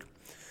just like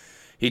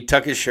he'd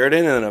tuck his shirt in,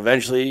 and then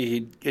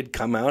eventually it'd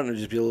come out, and it'd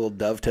just be a little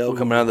dovetail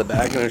coming out of the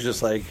back, and it was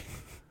just like,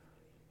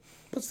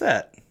 what's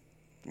that?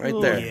 Right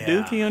there. Yeah.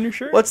 Dookie on your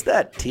shirt? What's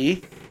that,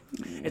 T?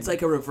 It's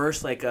like a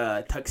reverse, like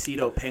a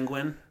tuxedo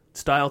penguin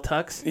style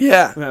tux.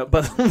 Yeah.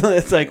 But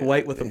it's like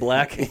white with the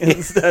black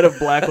instead of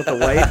black with the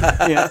white.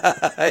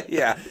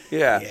 Yeah.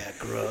 Yeah. Yeah,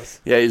 gross.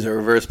 Yeah, he's a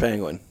reverse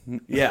penguin.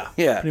 Yeah.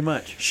 Yeah. Pretty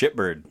much.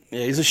 Shitbird.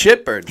 Yeah, he's a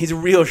shitbird. He's a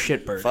real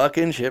shitbird.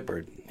 Fucking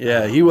shitbird.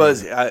 Yeah, he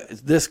was.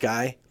 This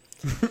guy,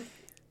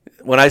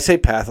 when I say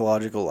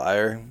pathological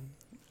liar,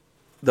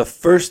 the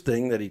first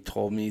thing that he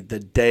told me the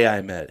day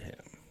I met him,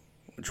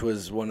 which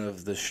was one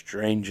of the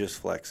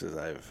strangest flexes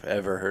I've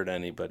ever heard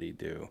anybody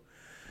do,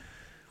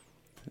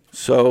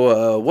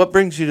 So, what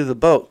brings you to the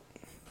boat?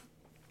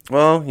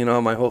 Well,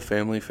 my whole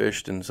family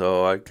fished, and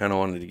so I kind of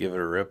wanted to give it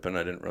a rip, and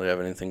I didn't really have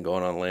anything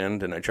going on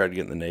land, and I tried to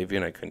get in the Navy,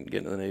 and I couldn't get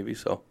into the Navy,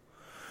 so,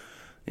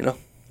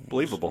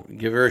 Believable.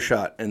 give her a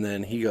shot. And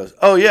then he goes,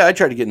 oh, yeah, I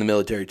tried to get in the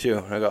military, too.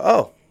 And I go,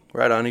 oh,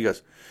 right on. He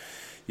goes,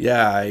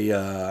 yeah,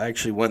 I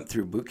actually went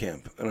through boot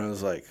camp. And I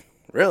was like,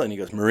 really? And he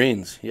goes,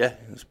 Marines. Yeah,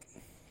 it's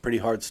pretty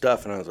hard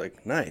stuff. And I was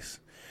like, nice.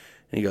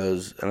 And he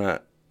goes, and I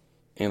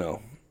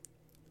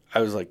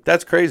was like,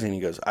 that's crazy. And he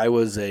goes, I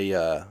was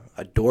a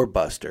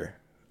doorbuster.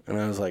 And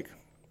I was like,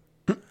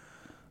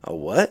 a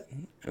what?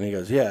 And he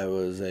goes, yeah, it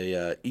was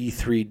a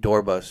E3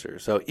 doorbuster.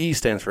 So E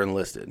stands for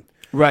enlisted.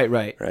 Right.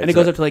 And it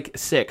goes up to like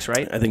 6,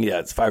 right? I think,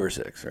 it's 5 or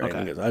 6, right? Okay.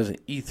 And he goes, I was an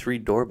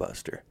E3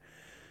 doorbuster.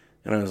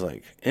 And I was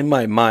like, in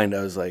my mind,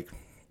 I was like,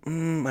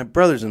 my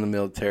brother's in the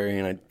military,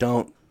 and I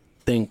don't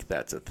think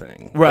that's a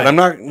thing. Right. But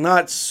I'm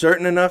not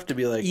certain enough to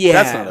be like,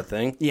 that's not a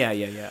thing.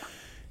 Yeah.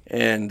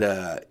 And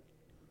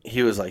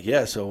he was like,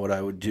 yeah, so what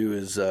I would do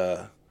is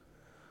I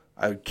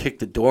would kick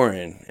the door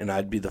in, and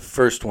I'd be the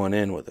first one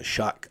in with a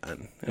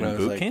shotgun. And I was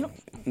boot like, camp?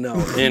 No,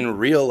 in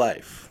real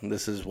life.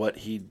 This is what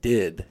he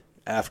did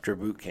after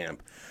boot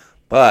camp.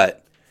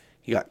 But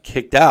he got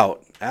kicked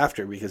out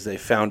after because they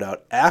found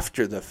out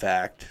after the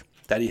fact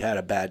that he had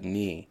a bad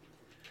knee.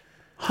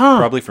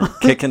 Probably from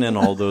kicking in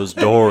all those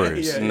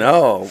doors.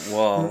 No,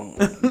 well,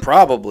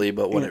 probably,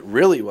 but what it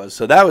really was.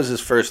 So that was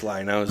his first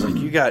line. I was like,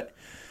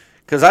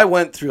 because I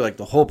went through like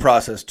the whole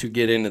process to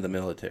get into the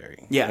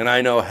military. Yeah. And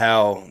I know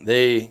how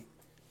they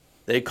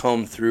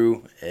comb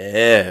through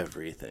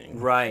everything.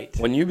 Right.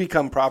 When you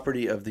become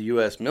property of the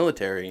U.S.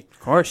 military, Of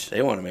course.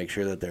 they want to make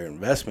sure that their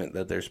investment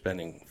that they're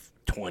spending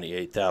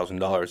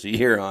 $28,000 a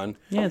year on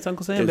Yeah, it's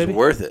Uncle Sam, is baby.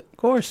 worth it. Of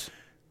course.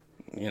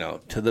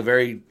 To the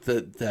very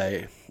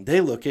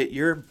they look at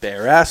your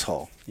bare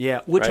asshole.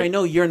 Yeah, which Right. I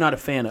know you're not a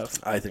fan of.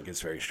 I think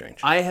it's very strange.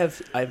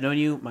 I've known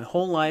you my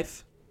whole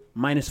life,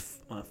 minus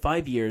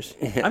 5 years.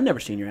 I've never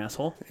seen your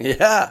asshole.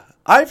 Yeah,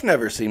 I've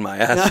never seen my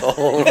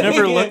asshole.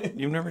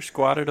 You've never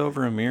squatted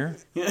over a mirror?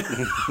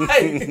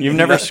 You've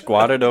never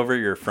squatted over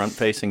your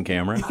front-facing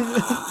camera?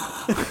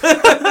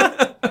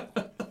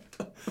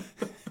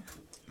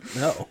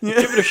 No. Give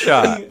it a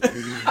shot.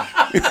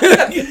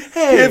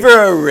 Give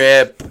her a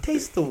rip.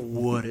 Taste the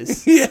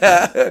waters.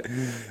 Yeah.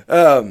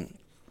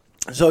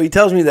 So he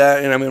tells me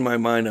that, and I'm in my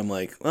mind. I'm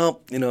like, well,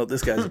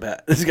 this guy's a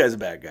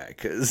bad guy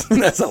because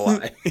that's a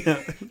lie.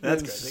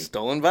 That's crazy.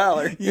 Stolen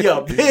valor. Yeah,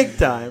 big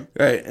time.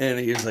 Right. And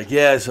he was like,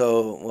 yeah.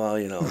 So, well,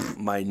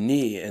 my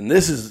knee, and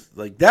this is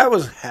like that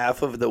was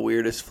half of the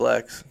weirdest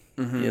flex.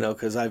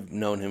 Because I've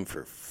known him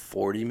for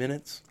 40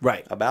 minutes.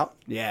 Right. About.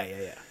 Yeah.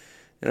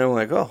 And I'm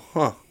like, oh,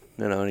 huh.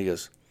 And he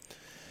goes,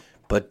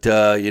 but,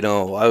 I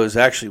was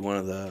actually one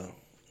of the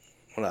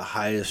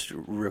highest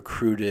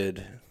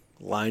recruited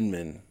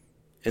linemen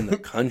in the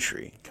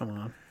country. Come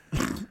on.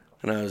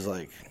 And I was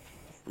like,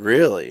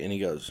 really? And he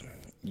goes,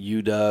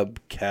 UW,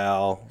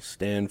 Cal,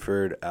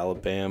 Stanford,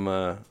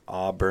 Alabama,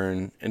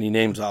 Auburn. And he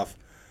names off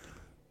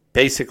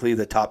basically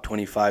the top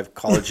 25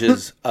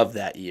 colleges of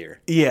that year.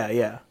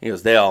 Yeah. He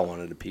goes, they all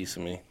wanted a piece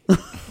of me.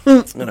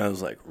 And I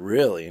was like,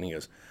 really? And he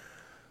goes,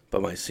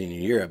 but my senior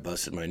year, I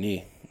busted my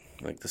knee,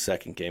 like the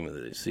second game of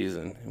the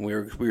season. And we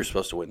were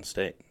supposed to win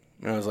state.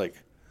 And I was like,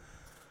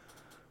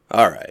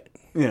 all right.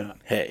 Yeah.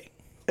 Hey,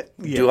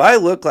 do I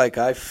look like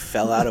I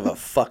fell out of a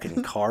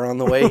fucking car on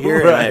the way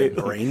here and I had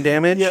brain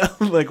damage? Yeah,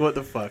 like what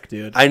the fuck,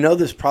 dude? I know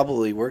this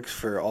probably works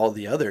for all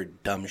the other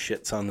dumb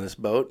shits on this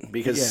boat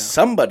because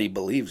somebody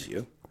believes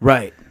you.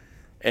 Right.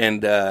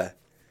 And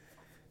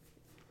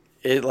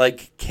it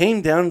like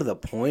came down to the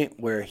point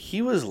where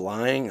he was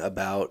lying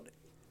about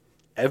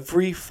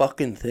every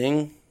fucking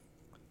thing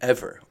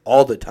ever,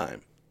 all the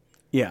time.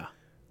 Yeah.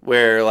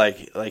 Where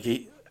like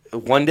he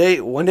one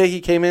day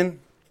he came in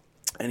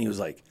and he was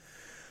like,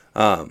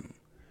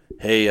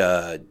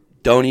 hey,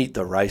 don't eat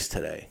the rice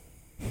today.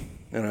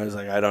 And I was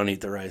like, I don't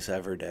eat the rice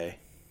every day.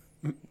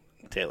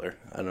 Taylor,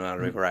 I don't know how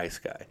to make a rice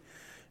guy.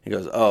 He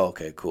goes, oh,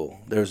 okay, cool.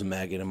 There was a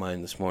maggot of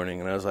mine this morning.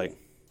 And I was like,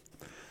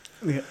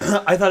 yeah.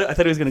 I thought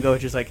he was gonna go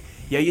with just like,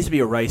 yeah, I used to be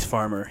a rice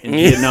farmer in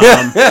Vietnam,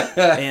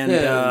 and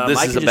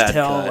I could just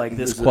tell like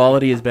this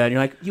quality is bad. And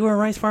you're like, you were a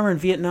rice farmer in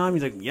Vietnam?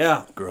 He's like,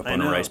 yeah, grew up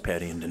on a rice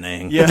paddy in Da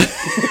Nang. Yeah,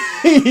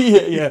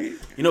 yeah.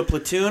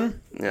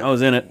 Platoon. Yeah. I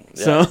was in it.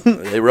 Yeah. So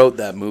they wrote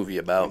that movie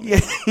about. Yeah.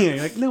 You're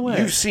like, no way.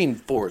 You've seen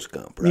Forrest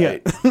Gump,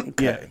 right? Yeah.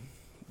 Okay. Yeah.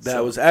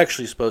 That was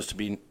actually supposed to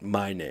be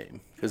my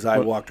name because I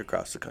walked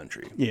across the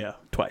country. Yeah,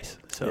 twice.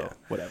 So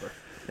whatever.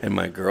 And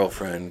my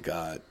girlfriend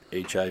got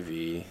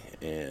HIV,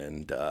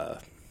 and I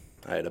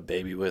had a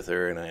baby with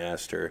her, and I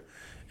asked her,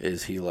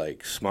 is he,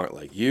 like, smart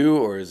like you,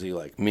 or is he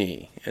like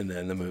me? And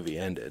then the movie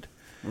ended.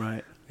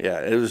 Right. Yeah,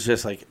 it was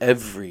just, like,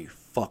 every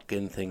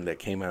fucking thing that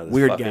came out of this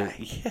weird fucking... guy.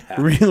 Yeah.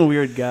 Real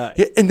weird guy.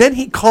 Yeah, and then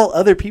he'd call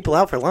other people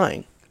out for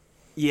lying.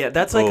 Yeah,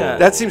 that's like a...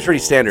 That seems pretty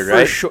standard, for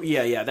right? Sure,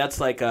 yeah, that's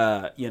like,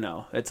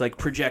 it's like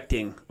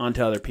projecting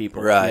onto other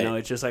people. Right.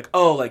 It's just like,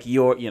 oh, like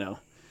you're,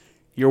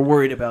 You're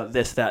worried about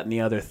this, that, and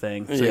the other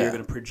thing, so Yeah. you're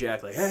going to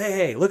project like,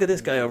 hey, look at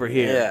this guy over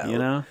here. Yeah. You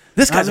know,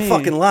 This guy's Not a me.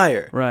 fucking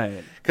liar.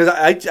 Right. Because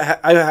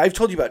I've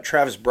told you about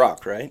Travis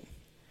Brock, right?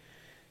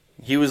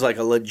 He was like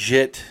a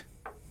legit,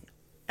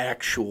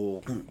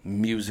 actual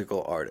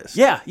musical artist.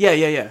 Yeah.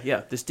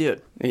 This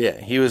dude. Yeah,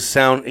 he was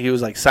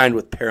like signed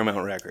with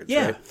Paramount Records.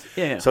 Yeah. Right?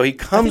 Yeah. So he I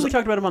think comes. we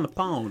talked about him on the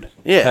phone.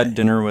 Yeah, Had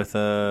dinner with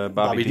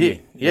Bobby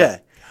D. Yeah.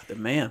 The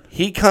man.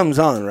 He comes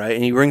on, right,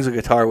 and he brings a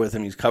guitar with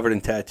him. He's covered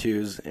in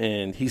tattoos,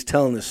 and he's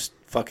telling this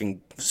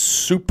fucking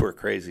super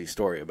crazy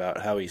story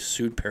about how he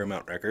sued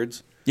Paramount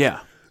Records. Yeah.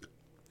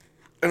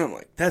 And I'm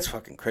like, that's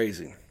fucking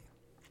crazy.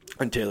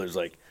 And Taylor's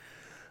like,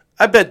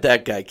 I bet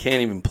that guy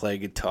can't even play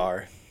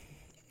guitar.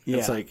 Yeah.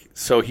 It's like,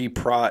 so he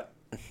brought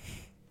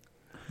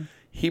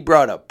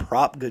a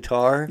prop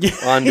guitar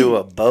onto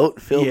a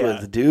boat filled Yeah.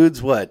 with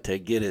dudes, to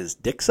get his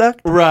dick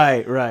sucked?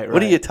 Right.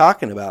 What are you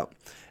talking about?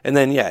 And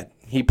then,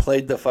 he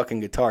played the fucking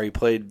guitar. He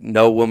played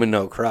No Woman,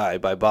 No Cry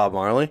by Bob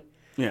Marley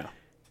Yeah.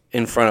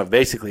 in front of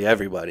basically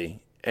everybody.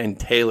 And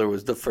Taylor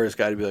was the first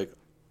guy to be like,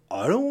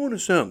 I don't want to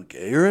sound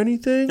gay or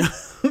anything,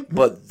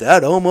 but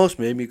that almost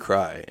made me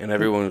cry. And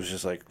everyone was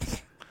just like,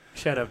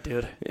 Shut up,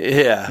 dude.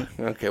 yeah,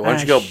 okay, why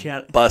don't you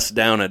go bust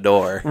down a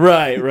door?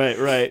 Right.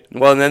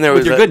 Well, and then there was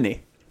With your good knee.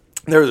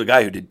 there was a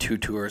guy who did 2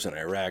 tours in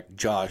Iraq,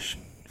 Josh,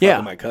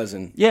 Yeah. my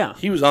cousin. Yeah.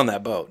 He was on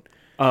that boat.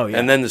 Oh, yeah.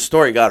 And then the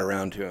story got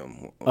around to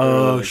him.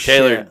 Oh,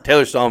 shit.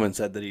 Taylor Stallman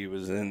said that he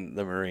was in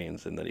the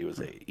Marines and that he was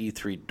a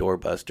E3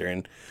 doorbuster.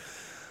 And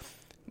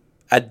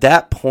at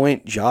that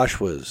point, Josh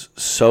was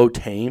so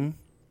tame,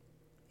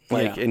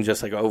 and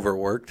just like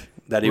overworked,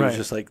 that he was Right.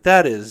 just like,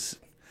 that is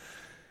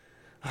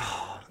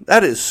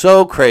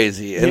so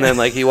crazy. And then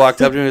like he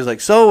walked up to me and he was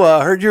like, so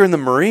I heard you're in the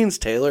Marines,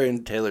 Taylor.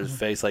 And Taylor's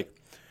face, like,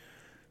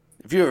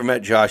 if you ever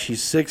met Josh,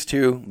 he's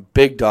 6'2",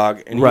 big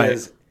dog, and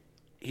Right.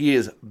 he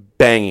is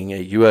banging a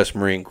U.S.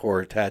 Marine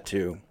Corps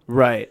tattoo.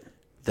 Right.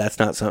 That's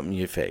not something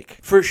you fake.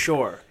 For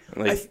sure.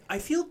 Like- I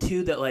feel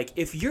too that like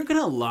if you're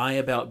gonna lie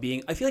about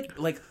being, I feel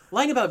like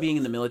lying about being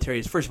in the military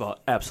is first of all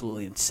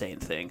absolutely insane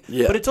thing.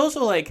 Yeah. But it's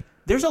also like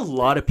there's a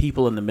lot of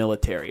people in the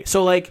military,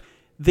 so like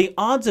the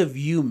odds of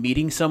you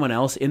meeting someone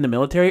else in the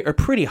military are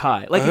pretty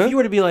high. Like if you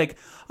were to be like,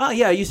 oh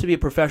yeah, I used to be a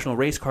professional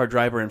race car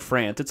driver in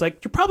France, it's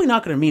like you're probably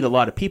not going to meet a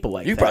lot of people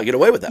like You that. probably get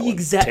away with that one,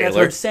 Exactly. That's what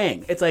Taylor. I'm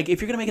saying. It's like if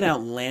you're going to make an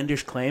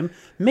outlandish claim,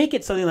 make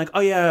it something like, oh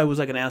yeah, I was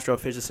like an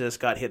astrophysicist,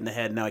 got hit in the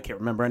head, now I can't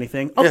remember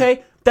anything.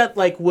 Okay, that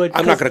like would.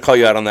 I'm not going to call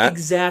you out on that.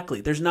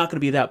 Exactly. There's not going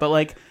to be that. But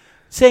like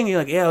saying you're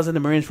like, yeah, I was in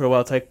the Marines for a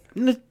while. It's like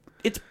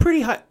it's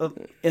pretty high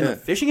in the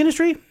fishing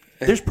industry.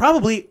 There's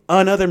probably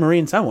another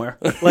Marine somewhere.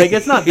 Like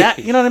it's not that.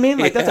 You know what I mean?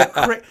 Like that's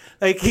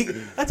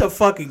that's a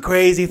fucking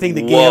crazy thing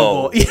to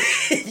Whoa.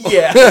 gamble.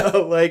 Yeah.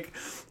 Like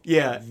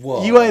yeah.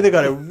 Whoa. You either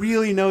got to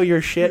really know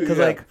your shit because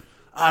like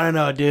I don't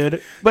know,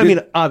 dude. But I mean,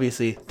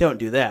 obviously, don't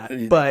do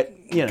that. But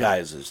you know,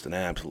 Guy's just an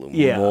absolute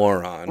yeah.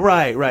 moron.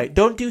 Right.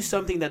 Don't do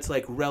something that's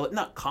like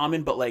not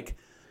common, but like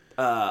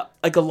a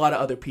lot of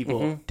other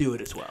people do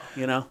it as well.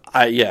 You know?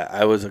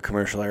 I was a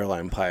commercial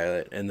airline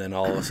pilot, and then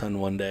all of a sudden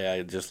one day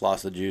I just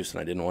lost the juice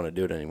and I didn't want to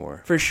do it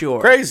anymore. For sure.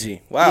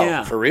 Crazy. Wow.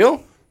 Yeah. For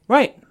real?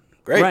 Right.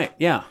 Great. Right.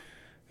 Yeah.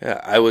 Yeah,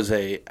 I was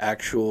a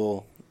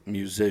actual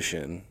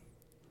musician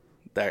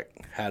that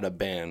had a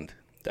band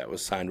that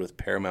was signed with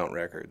Paramount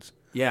Records.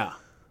 Yeah.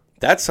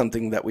 That's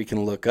something that we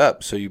can look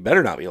up, so you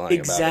better not be lying about it.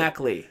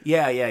 Exactly.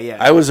 Yeah.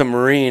 I was a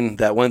Marine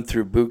that went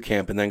through boot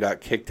camp and then got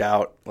kicked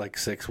out like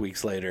 6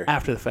 weeks later.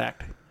 After the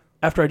fact.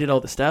 After I did all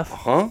the stuff.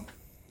 Huh?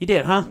 You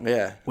did, huh?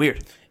 Yeah.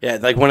 Weird. Yeah,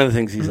 like one of the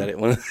things he said,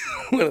 one of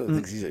the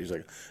things he said, he's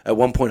like, at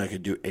one point I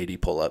could do 80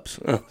 pull-ups.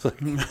 I was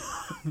like,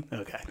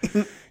 Okay.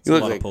 you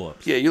look lot of like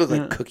pull-ups. Yeah, you look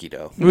like cookie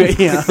dough.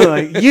 Yeah.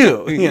 Like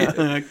you. Yeah.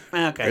 Like,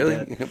 okay. Really?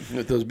 Dad.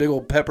 With those big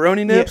old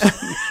pepperoni nips?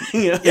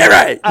 Yeah. Yeah,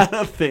 right. I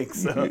don't think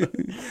so.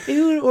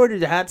 You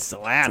ordered hot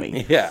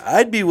salami. Yeah,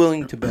 I'd be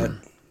willing to bet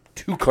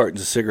 2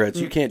 cartons of cigarettes.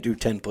 You can't do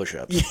 10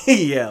 push-ups.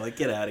 Yeah. Like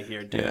get out of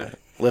here, dude. Yeah.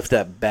 Lift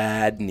that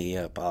bad knee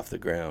up off the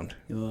ground.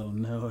 You little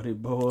naughty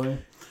boy.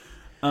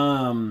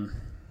 And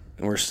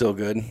we're still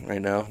good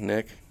right now,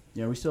 Nick.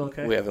 Yeah, are we still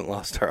okay? We haven't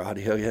lost our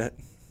audio yet.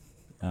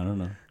 I don't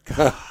know.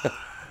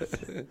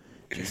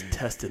 Just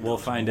tested. We'll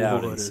those find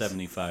out in waters.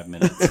 75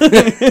 minutes.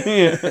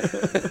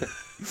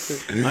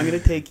 I'm gonna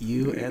take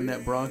you and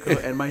that Bronco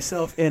and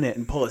myself in it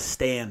and pull a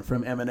stand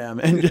from Eminem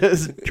and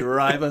just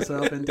drive us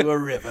off into a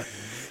river.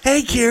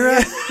 Hey, Kira,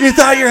 you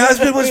thought your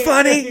husband was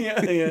funny?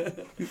 Yeah.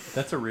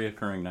 That's a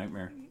reoccurring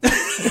nightmare.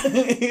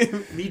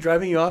 Me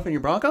driving you off in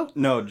your Bronco?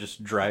 No,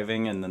 just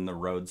driving and then the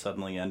road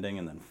suddenly ending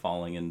and then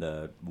falling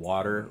into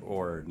water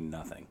or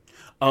nothing.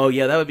 Oh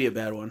yeah, that would be a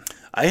bad one.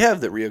 I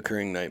have the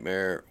reoccurring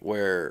nightmare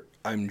where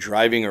I'm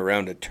driving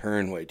around a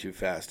turn way too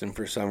fast, and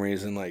for some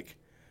reason, like,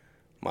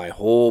 my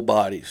whole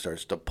body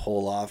starts to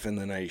pull off, and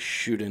then I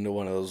shoot into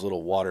one of those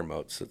little water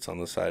moats that's on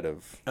the side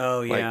of,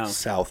 Oh yeah, like,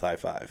 South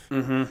I-5.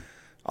 Mm-hmm.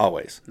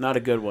 Always. not a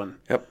good one.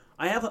 Yep.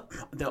 I have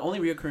the only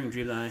reoccurring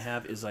dream that I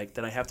have is like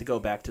that I have to go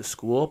back to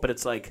school, but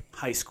it's like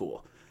high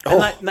school.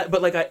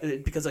 But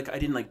like because like I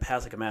didn't like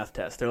pass like a math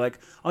test. They're like,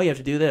 oh, you have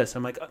to do this.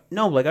 I'm like,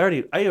 no, like I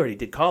already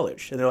did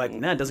college. And they're like,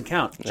 nah, it doesn't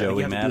count. Joey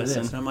you have Madison. to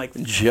do this. And I'm like,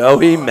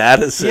 Joey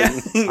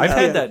Madison. yeah. I've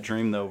had that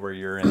dream though, where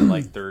you're in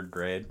like 3rd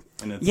grade,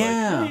 and it's like,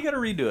 oh, you got to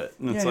redo it,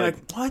 and it's you're like,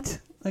 what?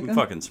 Like, I'm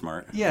fucking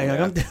smart. Yeah,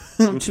 like,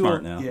 I'm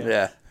smart now.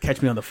 Yeah.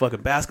 Catch me on the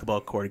fucking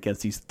basketball court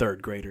against these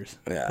 3rd graders.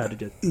 Yeah. Had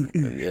to just,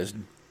 Just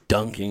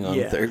dunking on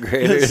Yeah. 3rd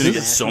graders. Gonna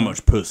get so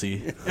much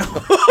pussy.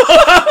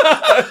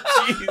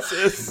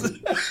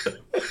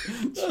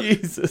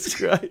 Jesus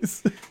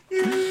Christ.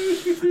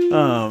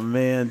 Oh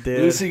man, dude.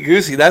 Loosey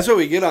goosey. That's what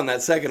we get on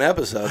that second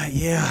episode.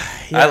 Yeah.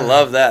 I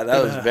love that.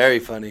 That was very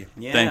funny.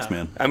 Yeah. Thanks,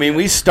 man. I mean,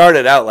 we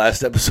started out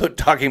last episode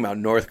talking about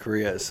North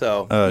Korea.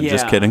 So,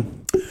 Just Yeah.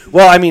 kidding.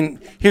 well, I mean,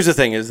 here's the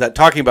thing: is that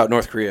talking about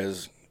North Korea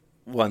is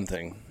one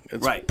thing.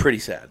 It's Right. pretty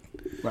sad.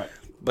 Right.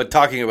 But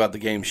talking about the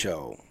game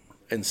show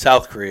in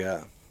South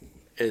Korea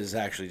is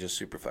actually just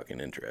super fucking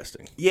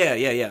interesting.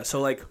 Yeah.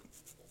 So like,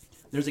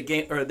 there's a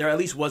game, or there at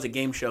least was a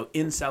game show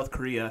in South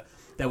Korea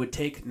that would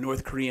take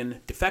North Korean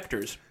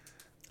defectors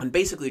and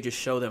basically just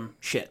show them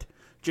shit.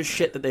 Just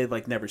shit that they've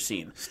like never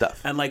seen.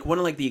 Stuff. And like one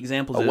of like the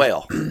examples A is,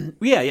 whale.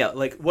 Yeah.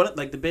 Like one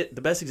like the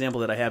best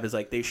example that I have is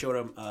like they showed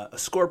them a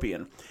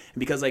scorpion, and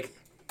because like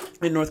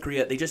in North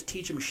Korea they just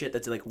teach them shit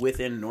that's like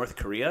within North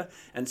Korea,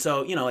 and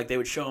so you know like they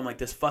would show them like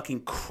this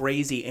fucking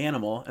crazy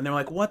animal, and they're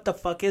like, what the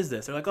fuck is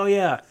this? They're like, oh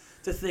yeah,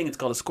 it's a thing. It's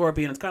called a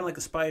scorpion. It's kind of like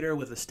a spider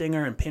with a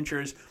stinger and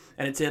pinchers,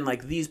 and it's in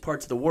like these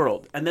parts of the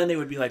world. And then they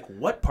would be like,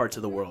 what parts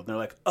of the world? And they're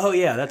like, oh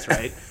yeah, that's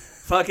right.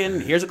 Fucking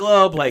here's a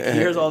globe, like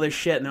here's all this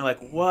shit, and they're like,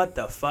 what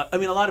the fuck? I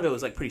mean, a lot of it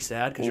was like pretty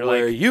sad because you're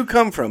Where like, you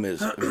come from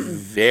is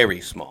very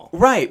small.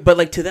 right, but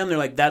like to them, they're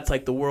like, that's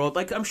like the world.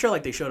 Like I'm sure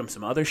like they showed them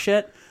some other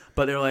shit,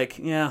 but they're like,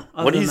 yeah.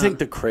 What do you think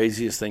the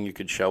craziest thing you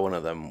could show one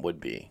of them would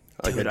be?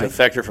 Like Dude, a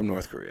defector from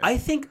North Korea. I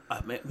think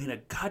I mean a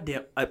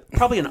goddamn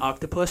probably an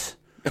octopus.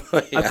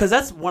 Yeah. Because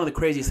that's one of the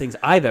craziest things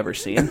I've ever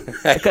seen,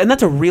 and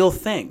that's a real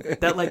thing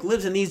that like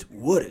lives in these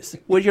woods.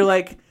 Where you're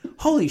like,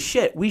 holy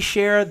shit, we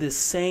share the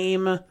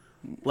same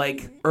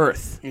like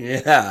Earth.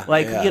 Yeah.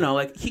 Like yeah. you know,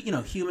 like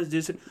humans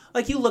do.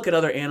 Like you look at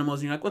other animals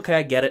and you're like, okay,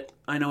 I get it.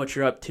 I know what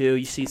you're up to.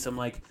 You see some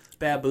like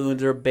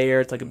baboons or a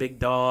bear. It's like a big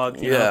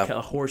dog. You Yeah.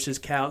 know, horses,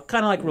 cow,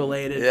 kind of like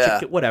related. Yeah.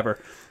 Chicken, whatever.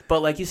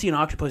 But like you see an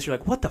octopus, you're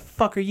like, what the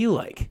fuck are you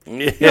like?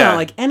 Yeah. You know,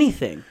 like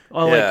anything.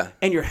 Or, Yeah. like,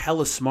 and you're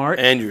hella smart.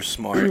 And you're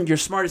smart. You're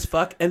smart as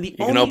fuck. And the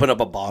You can open up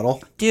a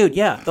bottle. Dude,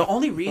 yeah. The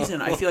only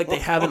reason I feel like they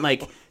haven't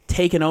like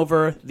taken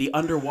over the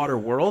underwater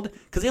world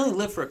because they only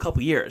live for a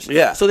couple years.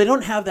 Yeah. So they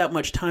don't have that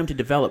much time to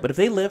develop. But if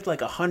they lived like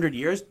 100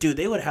 years, dude,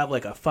 they would have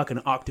like a fucking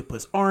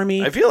octopus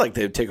army. I feel like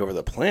they'd take over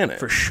the planet.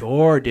 For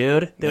sure,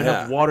 dude. They would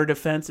Yeah. have water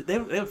defense. They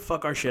would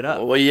fuck our shit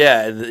up. Well,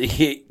 yeah.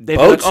 be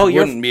Boats like, oh,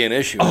 you're- wouldn't be an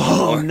issue.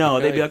 Oh anymore. no,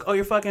 they'd be like, "Oh,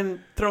 you're fucking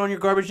throwing your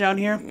garbage down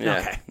here." Yeah.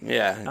 Okay.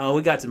 Yeah. Oh,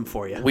 we got some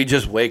for you. We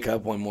just wake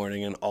up one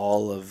morning and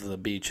all of the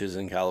beaches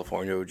in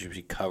California would just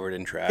be covered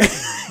in trash.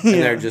 And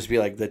there'd just be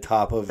like the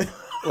top of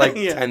like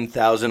Yeah.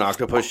 10,000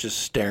 octopus just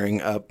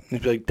staring up.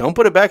 He'd be like, don't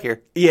put it back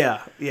here.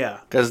 Yeah.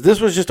 Because this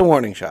was just a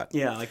warning shot.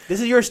 Yeah. Like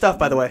this is your stuff,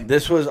 by the way.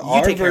 This was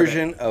our take care of it.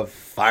 version of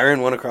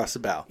firing one across the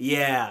bow.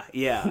 Yeah.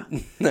 Yeah.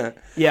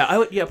 I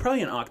would. Yeah,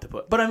 probably an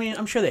octopus. But I mean,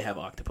 I'm sure they have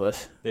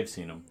octopus. They've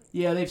seen them.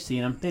 Yeah, they've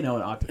seen them. They know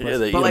an octopus. Yeah,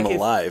 they but eat like them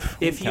alive.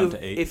 If Count you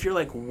to 8. if you're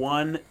like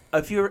one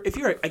if you're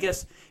I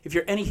guess if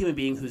you're any human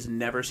being who's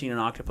never seen an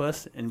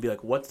octopus and be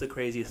like, what's the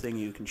craziest thing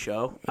you can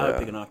show? I would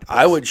pick an octopus.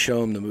 I would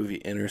show him the movie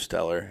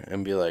Interstellar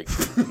and be like,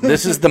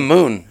 this is the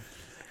moon.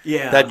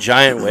 Yeah. That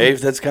giant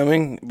wave that's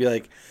coming. Be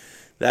like,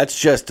 that's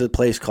just a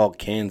place called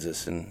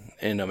Kansas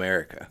in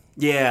America.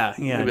 Yeah.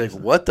 You'd be like,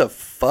 what the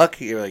fuck?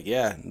 You're like,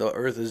 yeah, the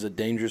Earth is a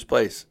dangerous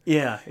place.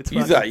 Yeah. It's You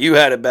fucking- thought you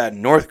had it bad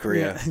in North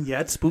Korea. Yeah,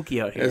 it's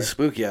spooky out here. It's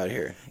spooky out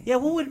here. Yeah,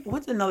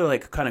 what's another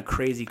like kind of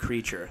crazy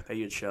creature that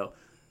you'd show?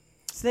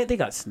 They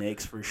got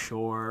snakes for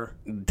sure.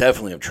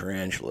 Definitely have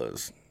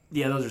tarantulas.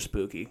 Yeah, those are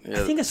spooky. I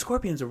think a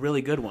scorpion's a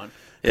really good one.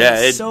 Yeah,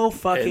 it's so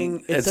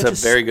fucking. It's a such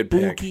very good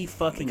pick. spooky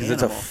fucking Because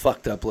animal. it's a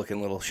fucked up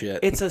looking little shit.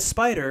 It's a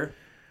spider,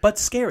 but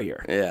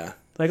scarier. Yeah.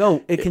 Like,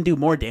 oh, it can do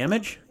more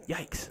damage.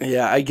 Yikes.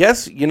 Yeah, I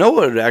guess, you know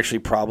what would actually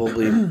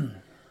probably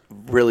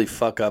really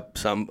fuck up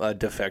some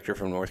defector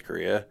from North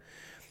Korea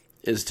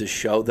is to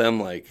show them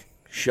a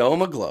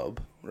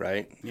globe,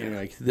 right? Yeah. And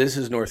you're like, this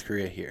is North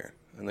Korea here.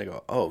 And they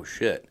go, oh,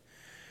 shit.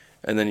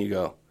 And then you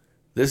go,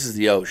 this is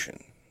the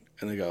ocean.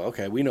 And they go,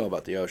 okay, we know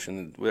about the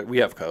ocean. We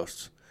have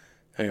coasts.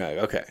 And you're like,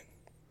 okay,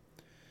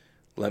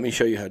 let me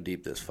show you how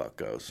deep this fuck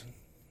goes.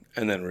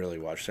 And then really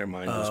watch their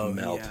mind just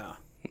melt. Yeah.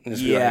 And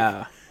just be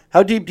like,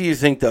 how deep do you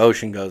think the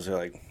ocean goes? They're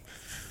like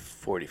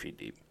 40 feet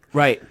deep.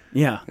 Right.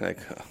 Yeah. You're like,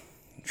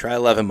 try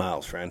 11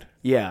 miles, friend.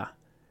 Yeah.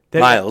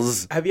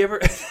 Miles. Have you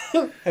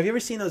ever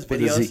seen those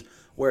With a Z. videos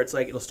where it's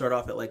like it'll start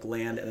off at like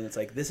land and then it's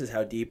like this is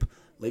how deep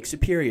Lake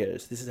Superior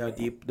is. This is how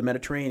deep the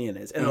Mediterranean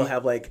is, and it'll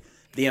have like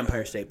the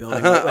Empire State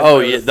Building. like, Oh,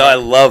 where yeah, the I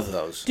love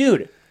those.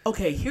 dude.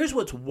 Okay, here's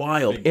what's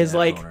wild Big is cat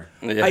like owner.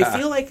 Yeah. I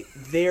feel like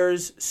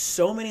there's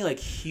so many like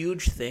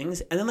huge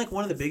things, and then like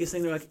one of the biggest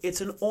things they're like it's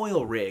an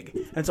oil rig,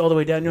 and it's all the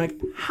way down. And you're like,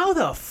 how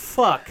the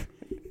fuck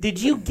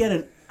did you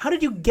get how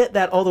did you get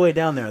that all the way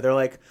down there? They're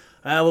like,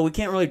 well, we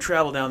can't really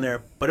travel down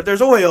there, but if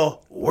there's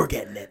oil, we're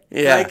getting it.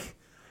 Yeah. Like,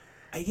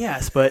 I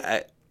guess,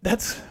 but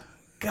that's,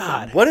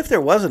 God. What if there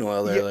wasn't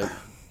oil there? Like,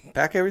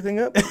 pack everything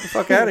up, get the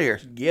fuck out of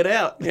here. Get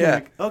out. Yeah.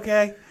 Like,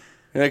 okay.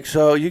 Like,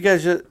 so you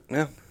guys just,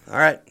 yeah, all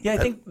right. Yeah, I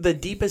think the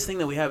deepest thing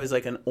that we have is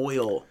like an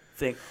oil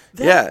thing.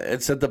 Yeah,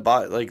 it's at the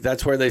bottom. Like,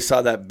 that's where they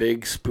saw that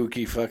big,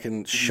 spooky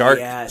fucking shark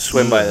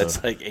swim by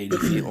that's like 80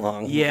 feet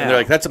long. Yeah. And they're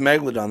like, that's a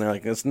megalodon. They're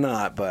like, it's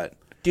not, but.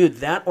 Dude,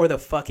 that or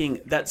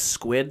that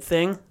squid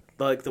thing,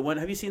 like the one,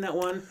 have you seen that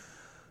one?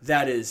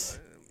 That is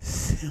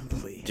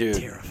simply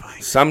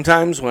terrifying.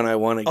 Sometimes when I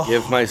want to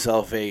give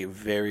myself a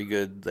very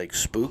good, like,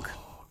 spook,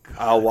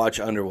 I'll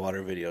watch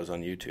underwater videos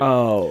on YouTube.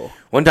 Oh.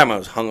 One time I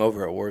was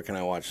hungover at work and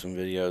I watched some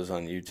videos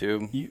on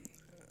YouTube.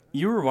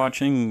 You were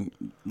watching,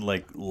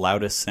 like,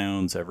 loudest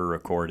sounds ever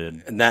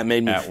recorded. And that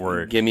made me at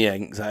work. Give me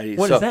anxiety.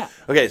 What is that?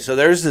 Okay, so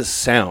there's this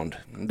sound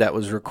that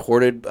was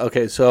recorded.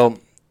 Okay, so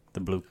The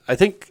blue. I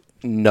think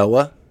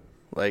NOAA,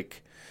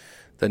 like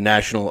the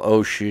National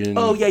Ocean.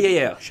 Oh,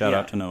 yeah. Shout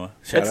out to Noah.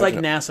 It's like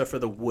NASA for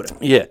the water.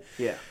 Yeah.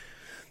 Yeah.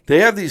 They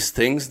have these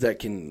things that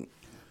can.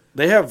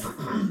 They have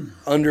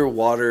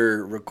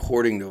underwater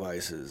recording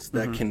devices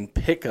that can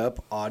pick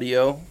up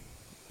audio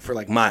for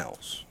like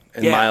miles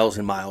and miles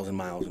and miles and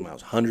miles and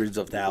miles, hundreds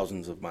of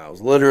thousands of miles.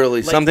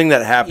 Literally, Like something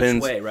that happens.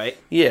 Each way, right?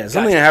 Yeah,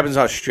 something that happens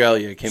in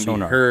Australia can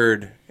Sonar. be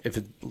heard if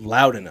it's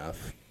loud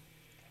enough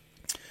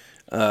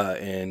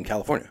in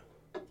California,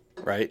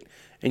 right?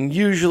 And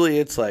usually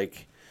it's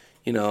like,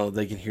 you know,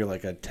 they can hear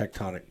like a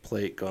tectonic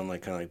plate going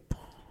like kind of like,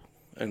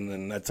 and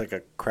then that's like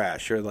a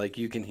crash, or like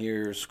you can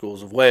hear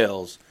schools of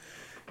whales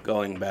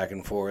going back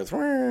and forth.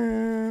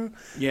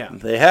 Yeah.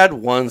 They had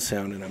one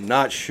sound, and I'm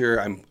not sure.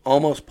 I'm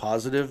almost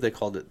positive they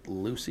called it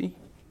Lucy,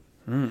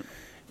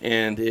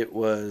 and it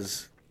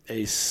was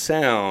a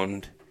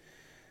sound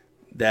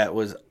that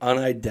was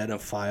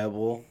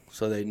unidentifiable,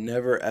 so they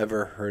never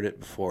ever heard it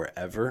before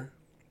ever,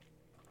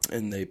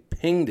 and they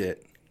pinged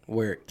it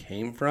where it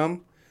came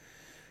from,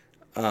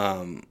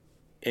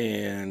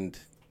 and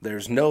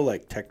there's no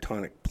like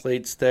tectonic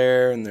plates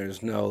there, and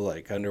there's no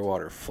like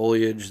underwater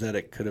foliage that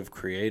it could have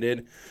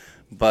created,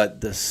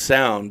 but the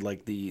sound,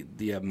 like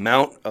the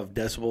amount of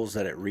decibels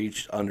that it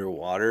reached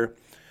underwater,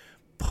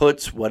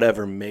 puts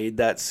whatever made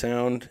that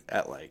sound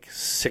at like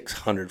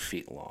 600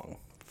 feet long.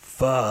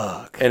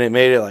 Fuck. And it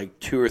made it like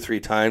 2 or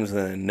 3 times, and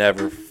then it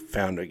never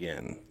found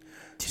again.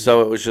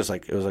 So it was just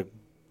like, it was like,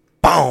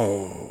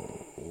 boom.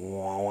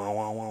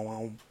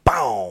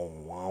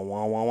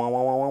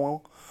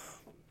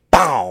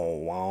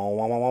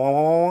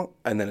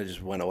 And then it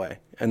just went away.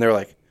 And they're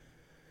like,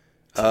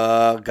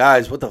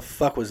 guys, what the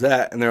fuck was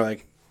that? And they're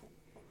like,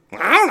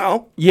 I don't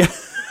know. Yeah.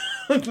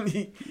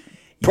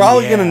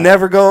 Probably gonna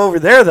never go over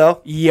there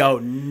though. Yo,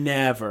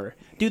 never.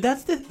 Dude,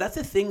 that's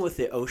the thing with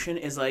the ocean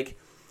is like,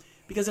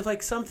 because if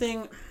like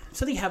something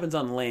happens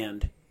on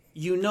land,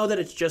 you know that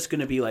it's just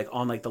going to be like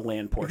on like the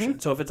land portion.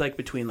 So if it's like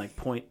between like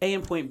point A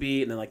and point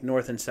B and then like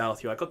north and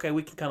south, you're like, okay,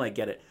 we can kind of like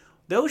get it.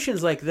 The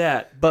ocean's like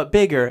that, but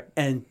bigger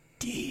and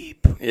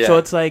deep. Yeah. So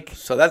it's like,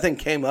 So that thing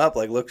came up,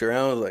 like looked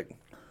around, was like,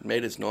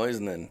 made its noise,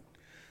 and then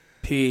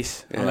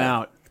peace, I'm Yeah.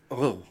 out.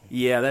 oh.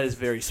 Yeah, that is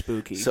very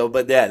spooky. So,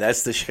 but yeah,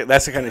 that's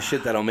the kind of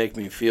shit that'll make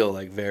me feel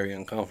like very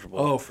uncomfortable.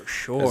 oh, for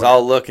sure. Because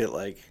I'll look at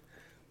like,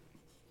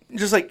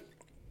 just like,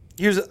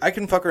 I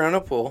can fuck around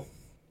a pool.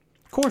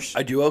 Of course.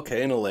 I do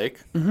okay in a lake.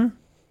 Mm-hmm.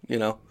 You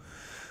know,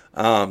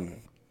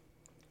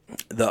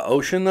 the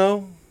ocean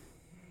though,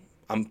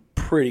 I'm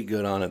pretty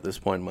good on at this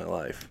point in my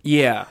life.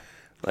 Yeah.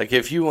 Like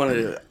if you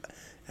wanted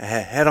to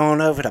head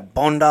on over to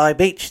Bondi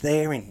Beach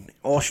there in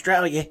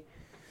Australia,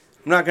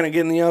 I'm not going to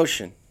get in the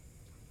ocean.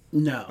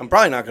 No. I'm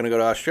probably not going to go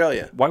to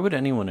Australia. Why would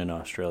anyone in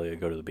Australia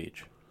go to the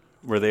beach?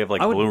 Where they have like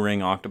blue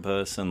ring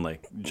octopus and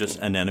like just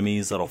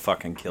anemones that'll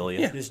fucking kill you.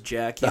 Yeah. Just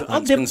jack you. The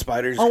huntsman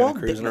spiders kind of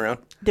cruising around.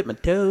 Dip my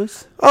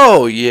toes.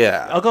 Oh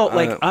yeah, I'll go,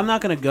 like, I'm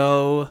not going to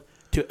go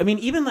to, I mean,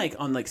 even, like,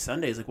 on, like,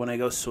 Sundays, like, when I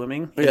go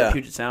swimming in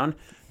Puget Sound,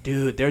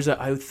 dude,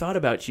 I thought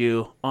about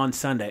you on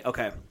Sunday.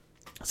 Okay.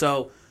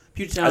 So,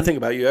 Puget Sound. I think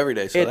about you every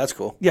day, so that's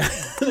cool. Yeah.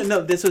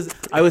 No,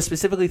 I was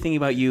specifically thinking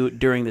about you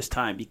during this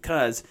time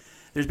because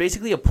there's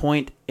basically a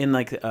point in,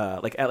 like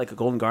at, like, a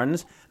Golden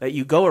Gardens that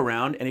you go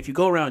around, and if you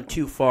go around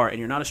too far and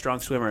you're not a strong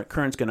swimmer,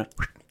 current's going to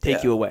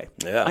take you away.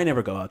 Yeah. I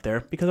never go out there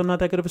because I'm not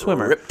that good of a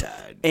swimmer.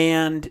 Riptide.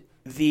 And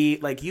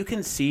you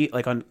can see,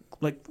 like, on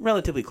like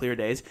relatively clear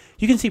days,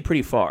 you can see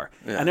pretty far.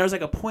 Yeah. And there's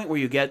like a point where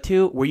you get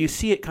to where you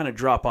see it kind of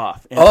drop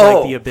off into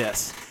like the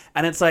abyss.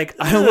 And it's like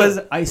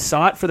I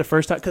saw it for the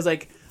first time because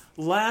like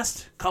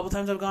last couple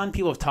times I've gone,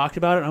 people have talked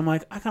about it. And I'm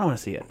like, I kind of want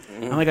to see it.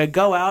 Mm-hmm. And like I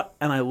go out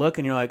and I look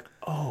and you're like,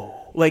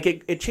 oh, like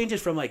it changes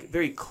from like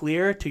very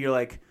clear to you're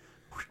like,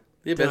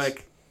 the abyss.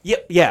 Like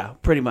yeah,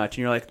 pretty much.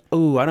 And you're like,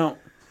 oh, I don't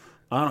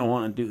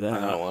want to do that.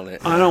 I don't want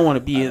it. I don't want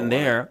to be in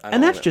there.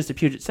 And that's just a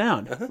Puget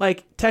Sound. Uh-huh.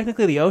 Like,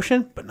 technically the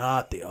ocean, but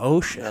not the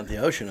ocean. Not the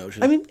ocean.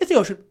 I mean, it's the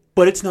ocean,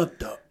 but it's not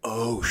the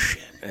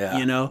ocean. Yeah.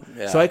 You know?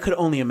 Yeah. So I could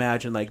only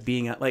imagine, like,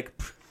 being at, like,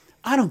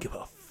 I don't give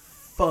a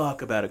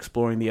fuck about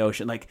exploring the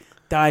ocean. Like,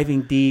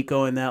 diving deep,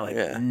 going that. Like,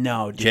 Yeah.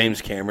 no, dude.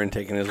 James Cameron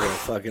taking his little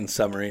fucking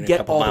submarine a Get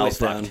couple all the way miles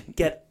down. fucked.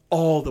 Get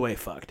all the way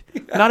fucked.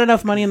 Not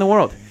enough money in the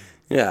world.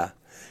 Yeah.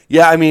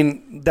 Yeah, I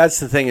mean, that's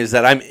the thing is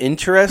that I'm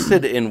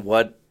interested in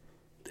what...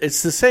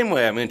 It's the same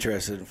way I'm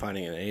interested in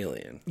finding an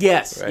alien.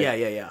 Yes. Right.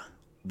 Yeah.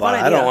 But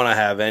Fun I don't idea. want to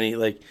have any,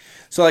 like...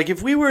 So, like,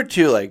 if we were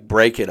to, like,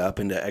 break it up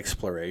into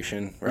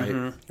exploration,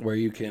 right, where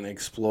you can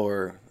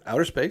explore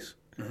outer space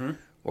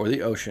or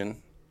the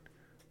ocean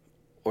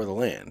or the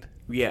land,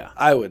 Yeah.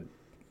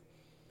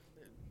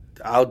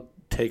 I'll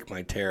take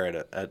my tear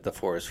at the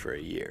forest for a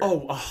year.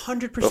 Oh,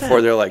 100%.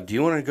 Before they're like, do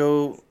you want to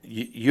go...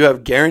 You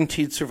have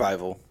guaranteed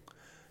survival.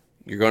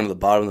 You're going to the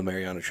bottom of the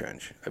Mariana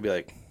Trench. I'd be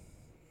like,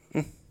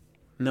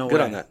 no good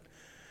way. on that.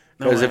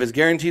 No Because way. if it's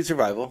guaranteed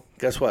survival,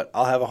 guess what?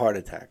 I'll have a heart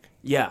attack.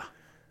 Yeah.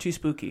 Too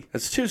spooky.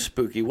 That's too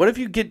spooky. What if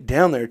you get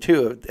down there,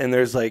 too, and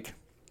there's like...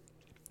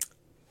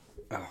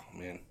 Oh,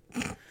 man.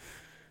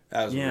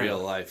 That was Yeah. real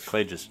life.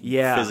 Clay just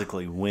Yeah.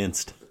 physically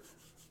winced.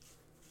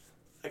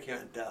 I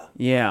can't...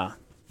 Yeah.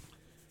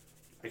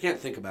 I can't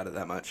think about it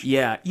that much.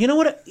 Yeah. You know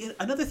what?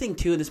 Another thing,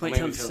 too, and this might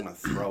Maybe sound... I'm going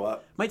to throw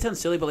up. Might sound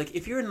silly, but like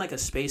if you're in like a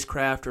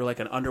spacecraft or like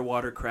an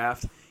underwater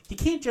craft, you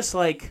can't just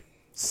like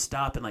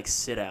stop and like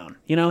sit down.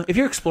 You know, if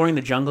you're exploring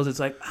the jungles, it's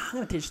like I'm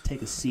gonna just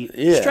take a seat,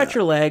 Yeah. stretch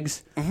your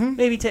legs,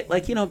 maybe take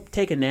like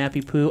take a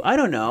nappy poo. I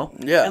don't know.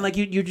 Yeah. and like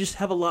you just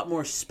have a lot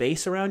more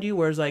space around you.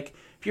 Whereas like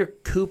if you're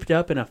cooped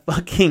up in a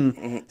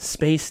fucking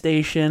space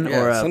station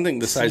Yeah, or a something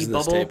the size sea of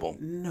this bubble, table.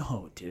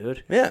 no,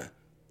 dude. Yeah.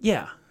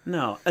 Yeah,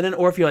 no. And then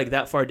or if you're like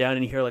that far down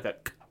and you hear like a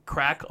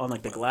crack on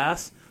like the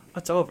glass,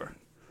 that's over.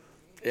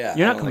 Yeah.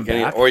 You're I not don't coming like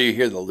any- back. Or you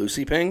hear the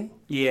Lucy ping.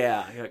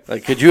 Yeah. You're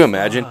Like, could you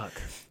imagine? fuck.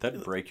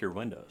 That'd break your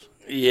windows.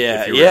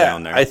 Yeah, if you were yeah,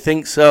 down there. I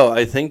think so.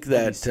 I think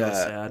that, so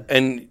sad.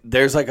 and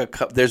there's like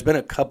there's been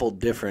a couple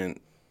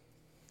different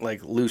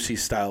like Lucy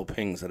style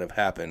pings that have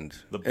happened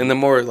in the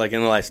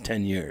last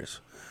 10 years,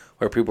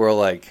 where people are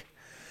like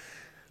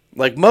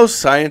most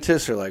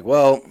scientists are like,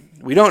 well,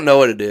 we don't know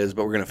what it is,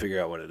 but we're gonna figure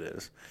out what it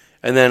is,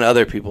 and then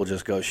other people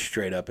just go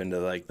straight up into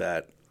like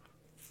that,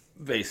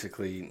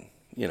 basically.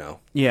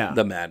 Yeah.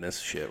 The madness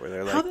shit where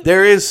they're How like, the-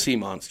 there is sea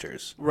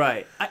monsters.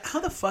 Right. How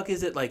the fuck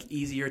is it like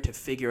easier to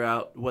figure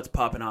out what's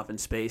popping off in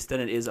space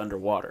than it is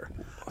underwater?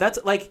 That's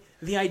like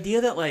the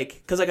idea that like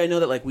because like I know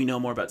that like we know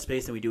more about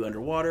space than we do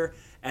underwater,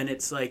 and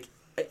it's like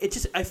it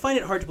just I find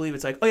it hard to believe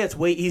it's like oh yeah it's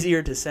way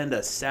easier to send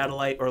a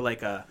satellite or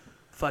like a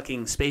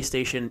fucking space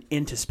station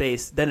into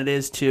space than it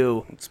is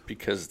to. It's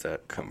because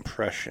that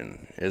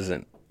compression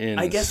isn't in.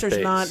 I guess there's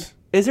space. not.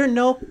 Is there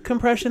no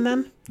compression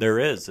then? There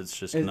is. It's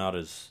just not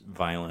as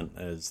violent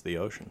as the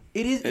ocean.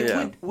 It is.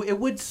 Yeah. It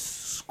would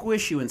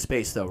squish you in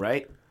space though,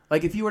 right?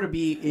 Like if you were to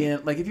be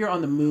in, like if you're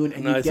on the moon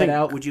and No, you I get think-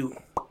 out, would you?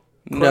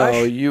 No,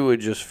 Crush? you would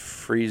just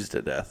freeze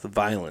to death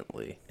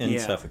violently And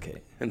Yeah. suffocate.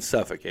 and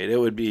suffocate. It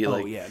would be Oh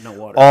like yeah, no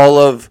water. all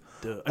of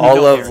Duh. I mean,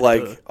 no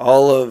air, duh.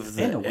 all of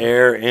the And no water.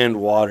 air and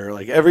water,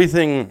 like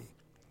everything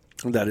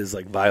that is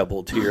like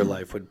viable to your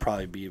life would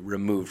probably be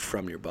removed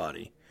from your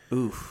body.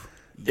 Oof.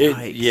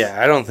 Yikes.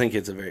 Yeah, I don't think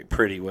it's a very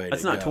pretty way.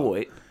 That's to not go.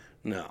 toy.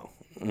 No.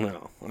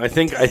 I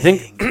think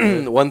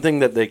one thing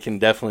that they can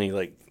definitely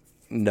like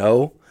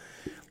know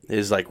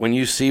is like when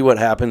you see what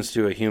happens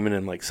to a human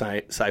in like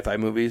sci-fi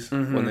movies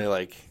when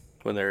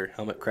their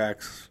helmet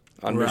cracks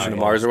on Mission to Right.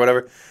 Mars or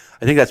whatever.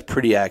 I think that's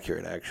pretty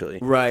accurate actually.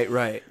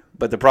 Right.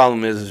 But the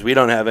problem is we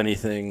don't have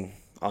anything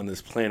on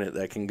this planet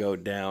that can go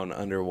down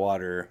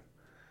underwater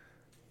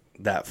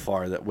that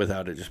far that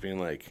without it just being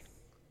like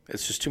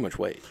it's just too much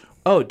weight.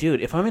 Oh, dude,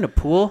 if I'm in a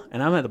pool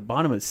and I'm at the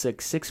bottom of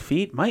 6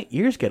 feet, my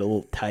ears get a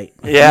little tight.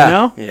 Yeah, You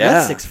know? yeah.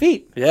 That's 6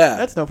 feet. Yeah.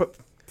 That's no problem.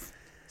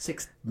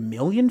 6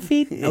 million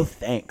feet? No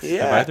thanks.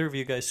 Yeah. Have either of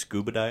you guys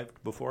scuba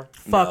dived before?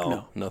 Fuck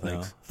no. No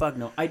thanks. Fuck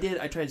no. I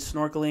tried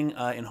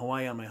snorkeling in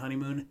Hawaii on my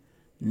honeymoon.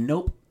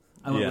 Nope.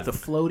 I went Yeah. with the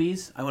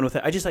floaties.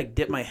 I just like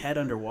dipped my head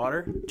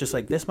underwater, just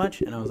like this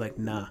much, and I was like,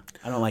 nah,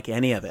 I don't like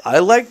any of it. I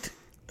liked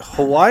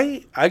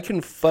Hawaii. I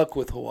can fuck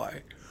with Hawaii.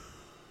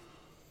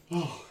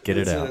 Get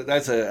it out.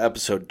 That's an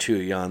episode 2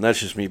 yawn. That's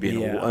just me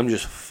being. Yeah. I'm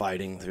just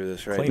fighting through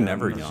this right Clay now.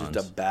 never It's yawns.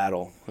 just a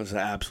battle. It's an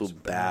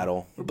absolute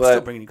battle. Still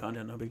But bringing you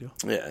content, no big deal.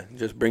 yeah,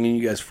 just bringing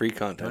you guys free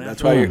content. Don't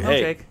That's have why to- you're. No,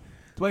 Hey, Jake.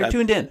 That's why you're that-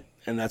 tuned in.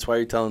 and that's why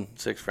you're telling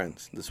 6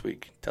 friends this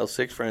week. Tell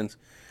 6 friends.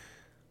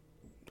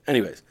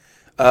 Anyways,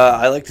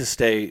 I like to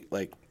stay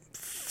like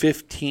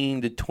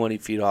 15 to 20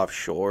 feet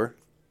offshore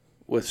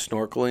with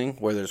snorkeling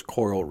where there's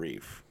coral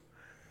reef.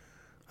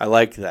 I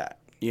like that.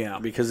 Yeah.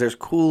 Because there's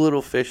cool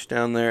little fish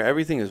down there.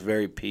 Everything is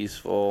very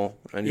peaceful,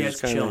 and Yeah, you're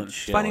it's just kind chilling. of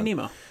Finding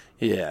Nemo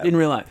Yeah, in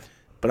real life.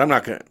 but I'm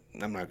not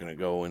gonna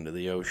go into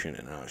the ocean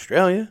in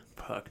Australia.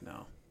 Fuck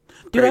no.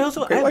 Dude, Great- I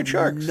also great I white have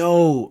sharks.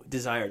 no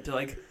desire to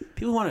like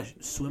people want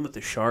to swim with the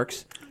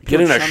sharks. Get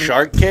People in a chum-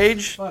 shark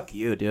cage. Fuck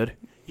you, dude.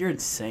 You're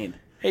insane.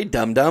 Hey,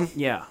 dum dum.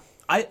 Yeah.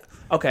 I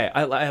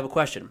have a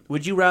question.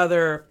 Would you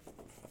rather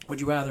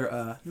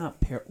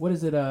what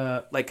is it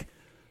like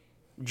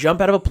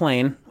jump out of a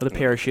plane with a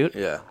parachute?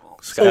 Yeah, Or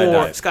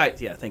skydive.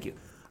 yeah, thank you.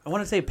 I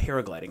want to say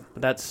paragliding,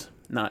 but that's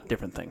not a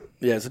different thing.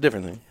 Yeah, it's a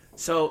different thing.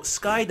 So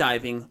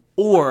skydiving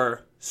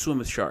or swim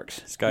with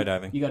sharks.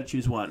 Skydiving. You got to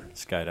choose one.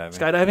 Skydiving.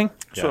 Skydiving?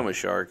 Yeah. Swim with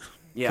sharks.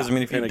 Yeah. Because, I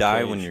mean, if In you a die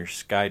cage. when you're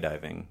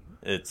skydiving,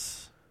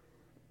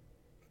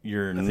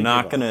 you're think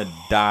not of a going to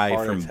die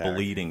heart from attack.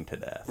 bleeding to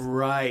death.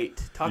 Right.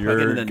 Talk You're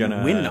about getting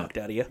the wind knocked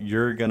out of you.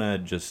 You're going to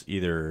just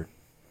either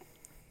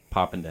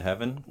pop into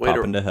heaven, Wait,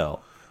 pop into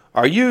hell.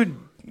 Are you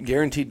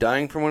guaranteed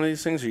dying from one of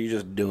these things, or are you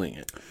just doing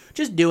it?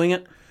 Just doing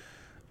it.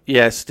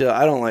 Yeah, still,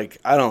 I don't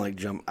like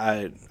jump.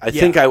 I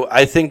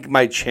think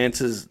my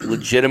chances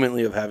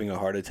legitimately of having a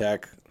heart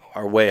attack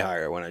are way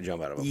higher when I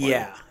jump out of a plane.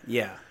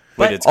 Yeah. Wait,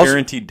 But it's also-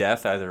 guaranteed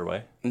death either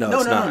way? No,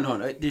 it's not.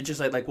 No. It's just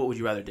like what would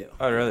you rather do?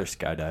 I'd rather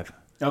skydive.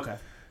 Okay.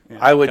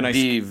 I would Can I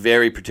be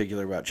very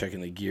particular about checking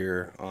the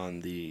gear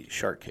on the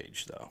shark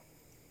cage, though.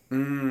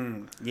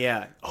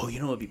 Yeah. Oh, you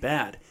know what would be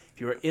bad?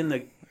 If you were in the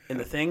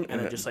thing and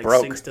it just like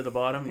broke. sinks to the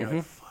bottom, you're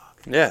like, fuck.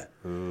 Yeah,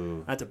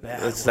 That's a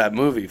bad that's one. that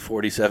movie,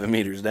 47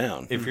 meters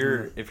down. If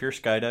you're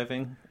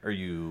skydiving, are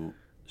you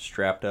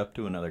strapped up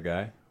to another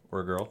guy or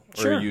a girl?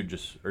 Sure. Or are you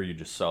just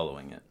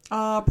soloing it?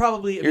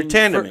 Probably. I You're mean,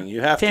 tandeming.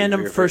 You have to. tandem.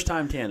 You're First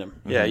time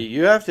tandem. Yeah,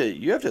 you have to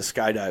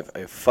skydive a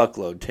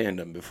fuckload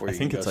tandem before I you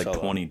think can it's go like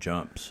solo. 20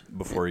 jumps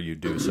before you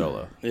do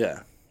solo. Yeah,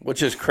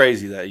 which is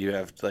crazy that you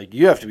have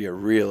to be a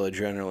real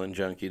adrenaline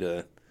junkie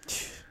to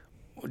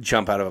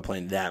jump out of a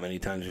plane that many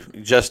times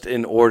just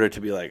in order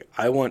to be like,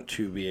 I want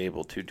to be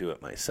able to do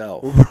it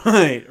myself.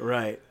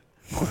 Right.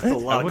 That's a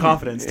lot of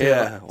confidence too.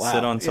 Yeah, wow.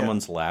 Sit on Yeah.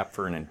 someone's lap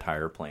for an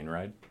entire plane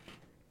ride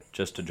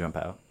just to jump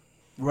out.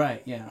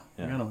 Right. Yeah.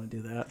 Yeah. I don't want to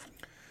do that.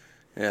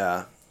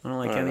 Yeah, I don't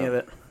like any of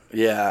it.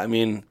 yeah. I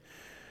mean,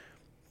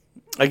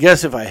 I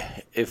guess if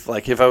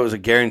I was a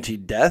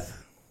guaranteed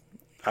death,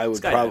 I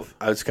would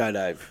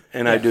skydive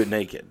and I'd do it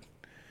naked.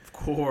 Of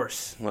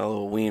course. My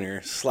little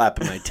wiener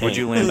slapping my taint. Would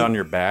you land on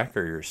your back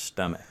or your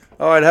stomach?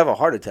 Oh, I'd have a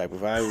heart attack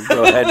if I would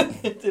go head.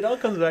 It all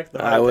comes back to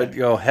the I would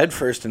go head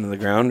first into the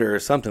ground or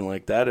something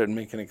like that. It'd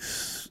make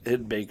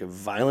it'd make a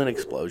violent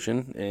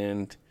explosion,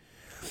 and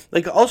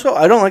like also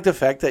I don't like the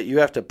fact that you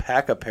have to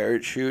pack a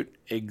parachute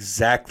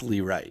exactly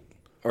right,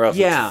 or else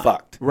it's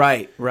fucked.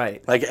 Right.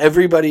 Like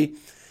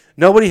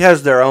nobody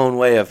has their own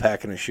way of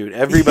packing a chute.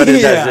 Everybody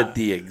does Yeah. it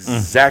the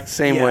exact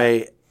same Yeah.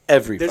 way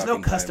every. There's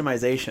no fucking time.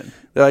 customization.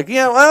 They're like,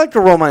 yeah, well, I like to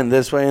roll mine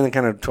this way, and then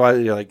kind of twice.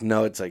 You're like,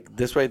 no, it's like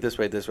this way, this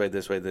way, this way,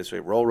 this way, this way.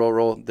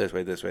 Roll, this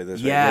way, this way,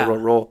 this Yeah. way.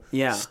 Roll.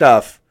 Yeah.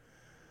 Stuff.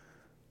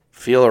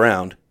 Feel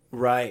around,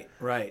 Right.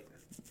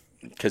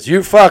 because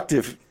you fucked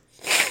if.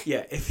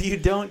 Yeah. If you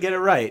don't get it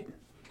right,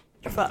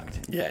 you're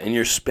fucked. Yeah, and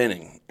you're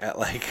spinning at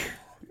like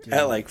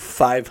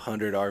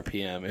 500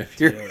 RPM. If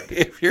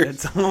you're,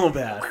 It's all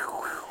bad.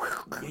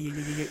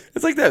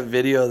 it's like that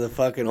video of the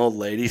fucking old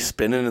lady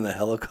spinning in the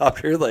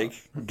helicopter, like.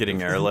 Getting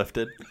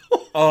airlifted?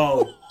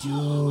 Oh,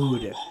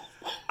 dude.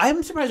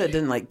 I'm surprised that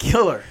didn't like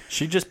kill her.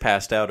 She just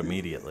passed out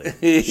immediately.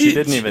 She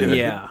didn't even.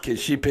 Yeah. Because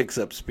she picks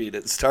up speed.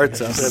 It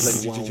starts up and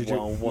it's like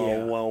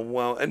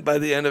wow, and by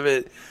the end of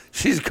it,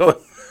 she's going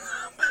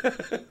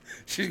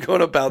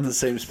about the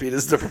same speed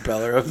as the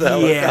propeller of the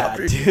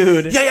helicopter.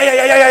 Dude.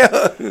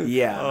 Yeah.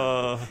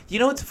 Yeah. You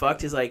know what's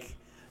fucked is like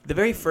the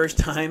very first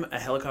time a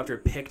helicopter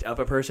picked up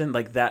a person,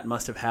 like that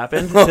must have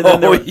happened. So then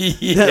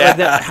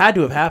that had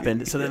to have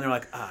happened. So then they're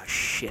like, ah,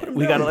 shit,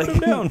 we gotta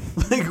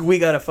like we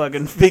gotta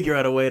fucking figure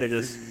out a way to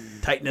just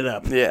tighten it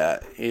up.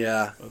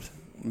 Yeah.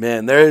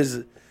 Man,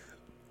 there's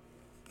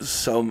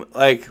so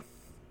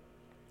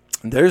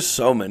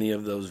many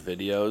of those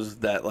videos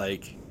that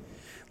like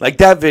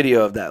that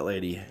video of that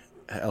lady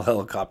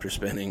helicopter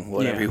spinning,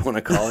 whatever you want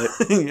to call it.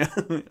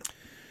 Yeah.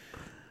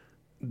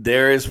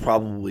 There is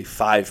probably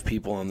 5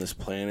 people on this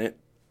planet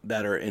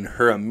that are in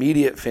her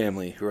immediate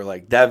family who are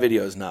like, that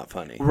video is not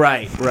funny.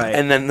 Right.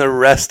 And then the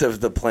rest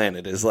of the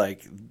planet is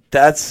like,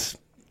 that's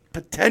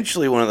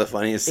potentially one of the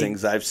funniest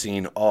things I've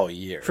seen all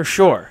year. For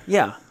sure.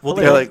 Yeah. Well,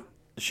 They're like,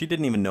 she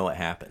didn't even know it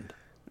happened.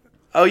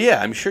 oh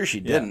yeah, I'm sure she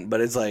didn't,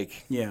 but it's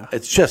like, Yeah.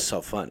 it's just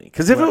so funny.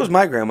 Because if it was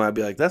my grandma, I'd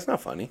be like, that's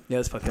not funny. Yeah,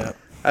 that's fucked up.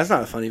 That's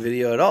not a funny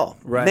video at all.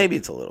 Right. Maybe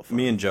it's a little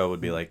funny. Me and Joe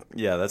would be like,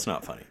 yeah, that's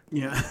not funny.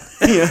 Yeah.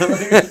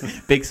 Yeah.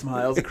 Big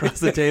smiles across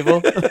the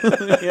table.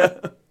 Yeah.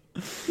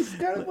 It's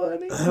kind of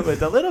funny.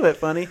 But a little bit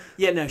funny.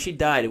 Yeah, no, she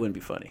died. It wouldn't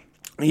be funny.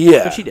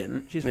 Yeah. But she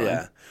didn't. She's fine.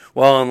 Yeah.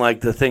 Well, and like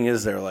the thing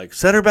is, they're like,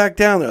 set her back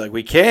down. They're like,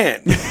 we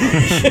can't.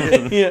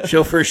 Yeah.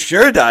 She'll for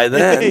sure die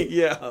then.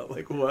 Yeah.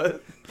 Like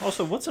what?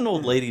 Also, what's an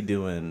old lady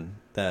doing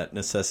that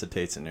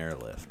necessitates an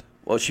airlift?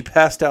 Well, she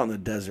passed out in the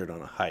desert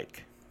on a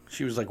hike.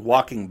 She was like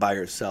walking by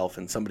herself,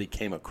 and somebody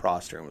came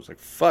across her and was like,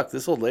 fuck,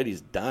 this old lady's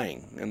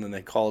dying. And then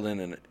they called in,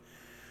 and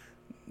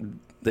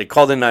they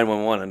called in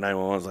 911, and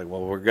 911 was like,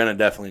 well, we're going to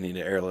definitely need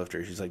to airlift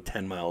her. She's like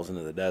 10 miles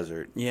into the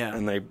desert. Yeah.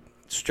 And they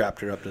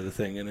strapped her up to the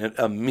thing, and it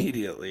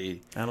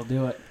immediately, That'll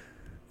do it.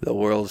 the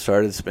world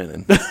started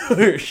spinning.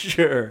 For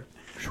sure.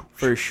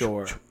 For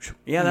sure.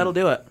 Yeah, that'll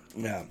do it.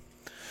 Yeah.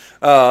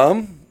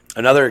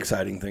 Another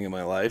exciting thing in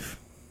my life,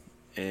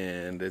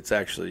 and it's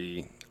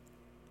actually,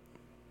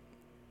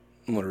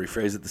 I'm going to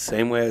rephrase it the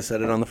same way I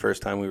said it on the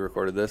first time we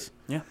recorded this.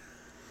 Yeah.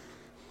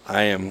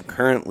 I am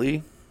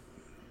currently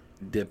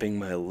dipping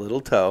my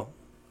little toe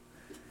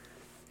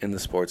in the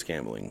sports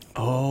gambling.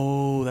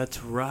 Oh,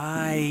 that's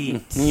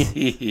right.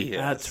 Yes.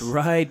 That's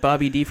right.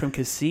 Bobby D from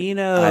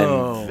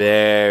Casino. I'm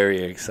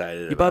very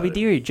excited. You about Bobby it.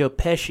 D or you Joe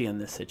Pesci in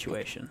this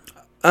situation?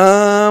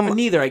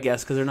 Neither, I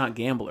guess, because they're not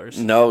gamblers.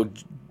 No,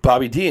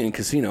 Bobby D in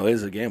Casino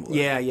is a gambler.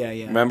 Yeah.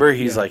 Remember,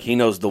 he's like, he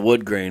knows the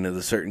wood grain of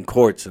the certain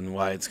courts and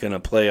why it's going to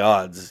play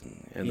odds,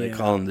 and they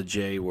call him the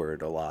J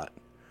word a lot.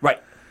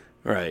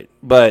 Right.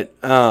 But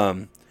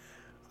I'm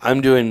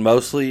doing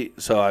mostly,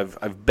 so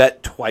I've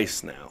bet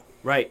twice now.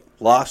 Right.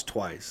 Lost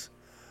twice,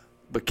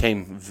 but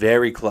came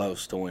very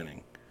close to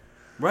winning.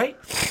 Right.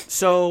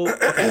 So,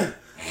 okay.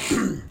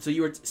 So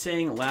you were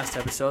saying last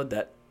episode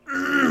that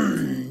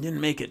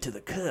didn't make it to the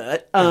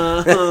cut.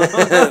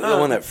 The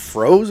one that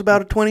froze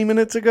about 20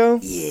 minutes ago?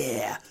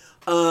 Yeah.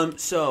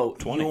 So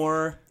 20.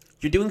 you're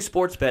doing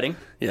sports betting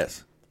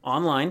Yes.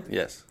 online.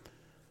 Yes.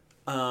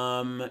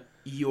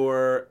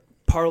 You're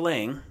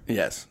parlaying,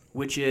 Yes.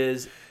 which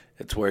is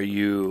It's where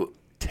you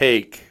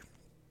take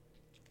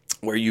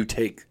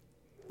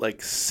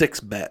like 6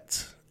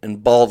 bets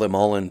and ball them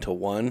all into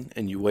one,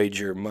 and you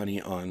wager money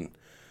on.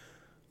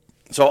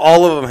 So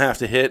all of them have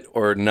to hit,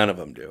 or none of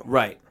them do.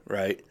 right.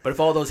 Right? But if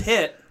all those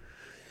hit,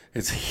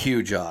 It's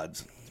huge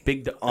odds it's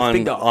big. It's on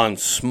big dog. on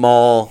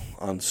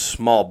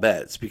small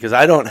bets, because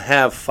I don't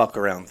have fuck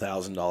around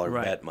 $1,000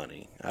 Right. bet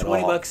money at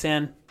 $20 all.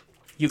 in,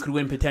 you could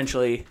win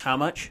potentially how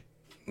much?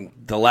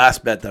 The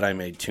last bet that I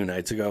made 2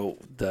 nights ago,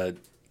 the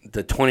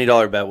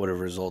 $20 bet would have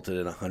resulted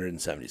in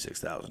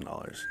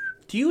 $176,000.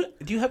 Do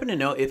you happen to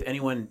know if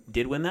anyone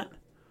did win that?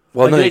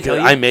 Well, Like, no, did they tell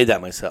you? I made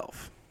that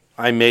myself.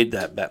 I made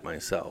that bet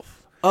myself.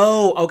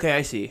 Oh, okay,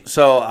 I see.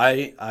 So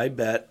I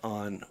bet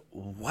on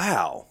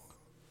wow.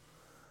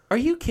 Are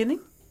you kidding?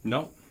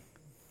 No.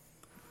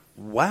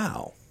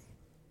 Wow.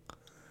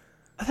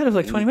 I thought it was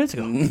like 20 minutes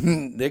ago.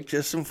 Nick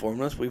just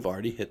informed us we've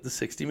already hit the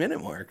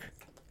 60-minute mark.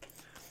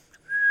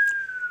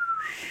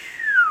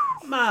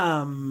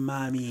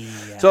 Mamma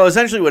mia. So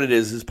essentially what it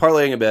is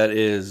parlaying a bet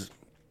is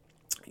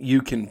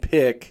you can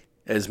pick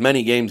as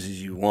many games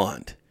as you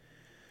want,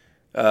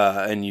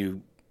 and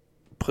you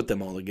put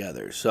them all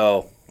together.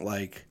 So,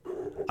 like,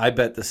 I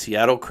bet the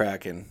Seattle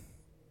Kraken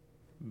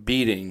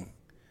beating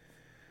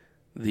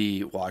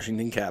the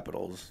Washington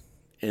Capitals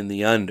in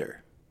the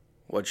under,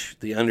 which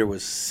the under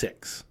was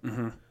 6.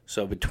 Mm-hmm.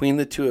 So between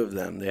the two of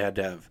them, they had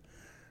to have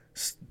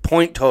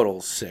point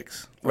total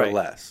 6 or Right.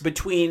 less.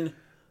 Between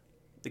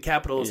the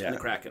Capitals and the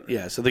Kraken.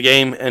 Yeah, so the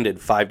game ended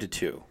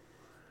 5-2.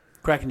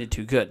 Kraken did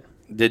too good.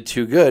 Did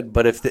too good,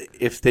 but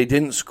if they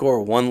didn't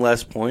score one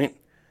less point,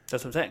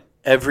 That's what I'm saying.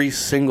 every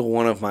single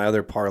one of my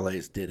other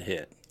parlays did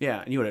hit.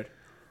 Yeah, and you would have.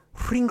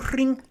 Ring,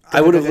 ring.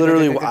 I would have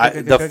literally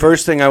the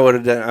first thing I would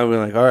have done, I would be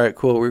like, all right,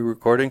 cool, we're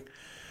recording.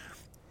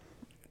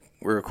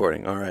 We're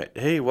recording. All right.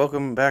 Hey,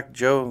 welcome back,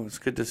 Joe. It's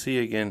good to see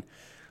you again.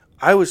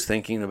 I was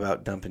thinking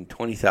about dumping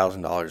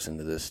 $20,000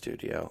 into this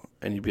studio,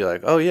 and you'd be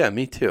like, oh yeah,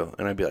 me too.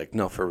 And I'd be like,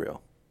 no, for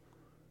real.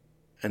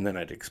 And then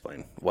I'd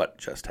explain what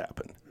just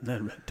happened.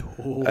 And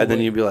then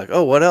you'd be like,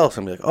 oh, what else?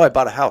 And I'd be like, oh, I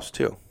bought a house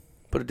too.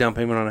 Put a down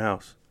payment on a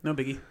house. No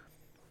biggie.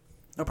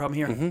 No problem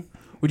here.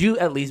 Would you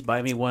at least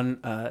buy me one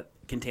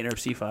container of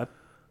C5?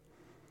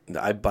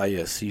 I'd buy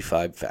you a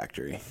C5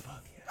 factory.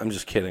 I'm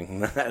just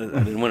kidding. I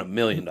didn't win $1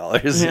 million.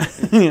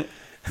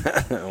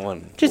 I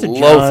won Just a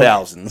low jug.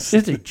 thousands.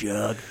 Just a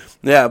jug.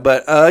 Yeah,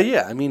 but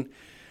yeah, I mean,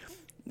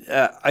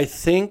 I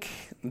think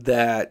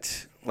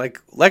that like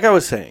I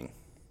was saying,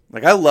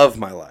 like I love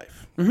my life.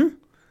 Mm-hmm.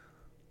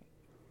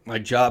 My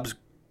job's,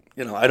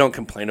 I don't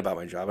complain about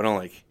my job.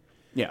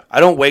 I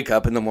don't wake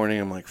up in the morning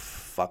and I'm like,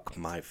 fuck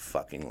my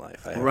fucking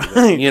life.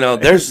 Right.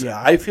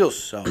 I feel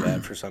so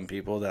bad for some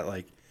people that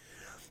like,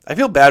 I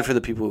feel bad for the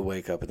people who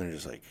wake up and they're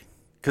just like,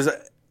 because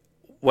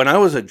when I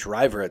was a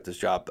driver at this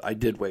job, I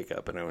did wake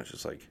up and I was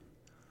just like,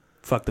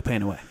 fuck the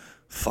pain away.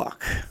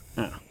 fuck.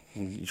 Oh.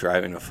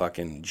 Driving a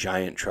fucking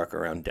giant truck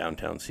around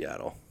downtown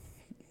Seattle.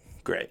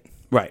 Great.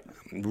 Right.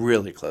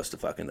 Really close to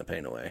fucking the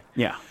pain away.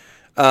 Yeah.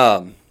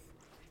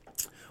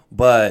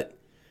 But,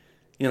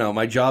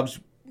 my job's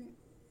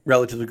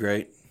relatively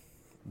great.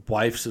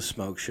 Wife's a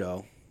smoke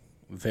show.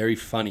 Very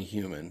funny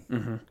human.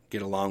 Mm-hmm.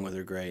 Get along with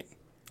her great.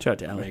 Shout out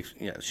to Allie.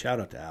 Shout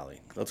out to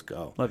Allie. Let's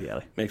go. Love you,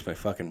 Allie. Makes my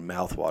fucking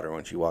mouth water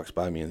when she walks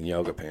by me in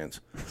yoga pants.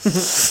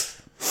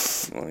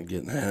 I want to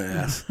get in that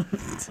ass.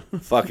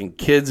 Fucking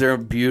kids are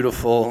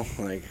beautiful.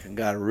 Like,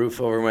 got a roof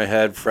over my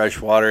head,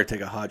 fresh water, take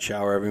a hot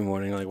shower every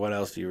morning. Like, what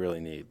else do you really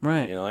need?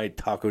 Right. I ate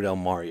Taco Del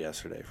Mar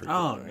yesterday.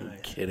 Are you nice.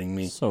 kidding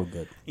me? So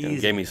good. It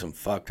gave me some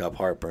fucked up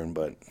heartburn,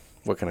 but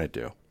what can I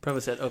do?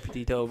 Probably said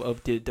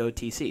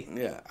OPT-TC.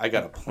 Yeah, I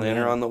got a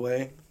planner on the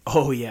way,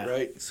 Oh, yeah.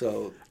 right?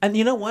 So And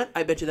you know what?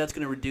 I bet you that's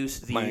going to reduce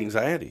the... my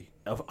anxiety,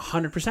 Of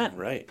 100%.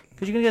 right?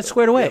 Because you're going to get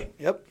squared away.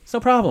 Yep. It's no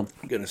problem.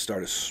 I'm going to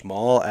start a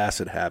small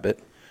acid habit.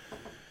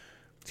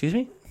 Excuse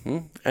me?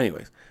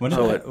 Anyways, What?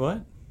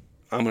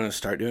 I'm going to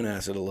start doing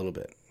acid a little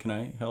bit. Can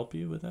I help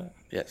you with that?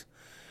 Yes.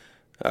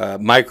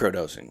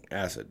 Microdosing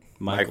acid.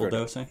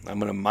 Microdosing? I'm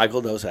going to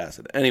microdose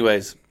acid.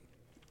 Anyways,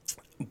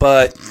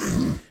 but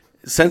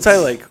since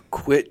I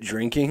quit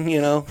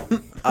drinking,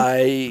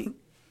 I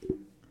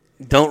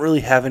don't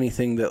really have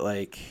anything that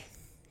like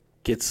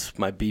gets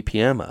my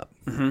BPM up.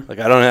 Mm-hmm. Like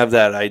I don't have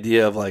that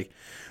idea of like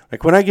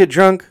when I get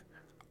drunk,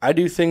 I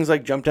do things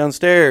like jump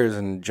downstairs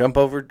and jump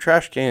over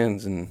trash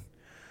cans and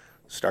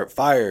start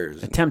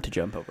fires. Attempt to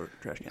jump over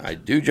trash cans. I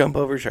do jump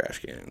over trash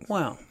cans.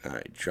 Wow.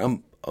 I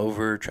jump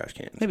over trash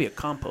cans. Maybe a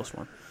compost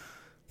one.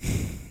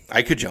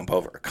 I could jump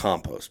over a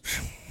compost.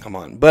 Come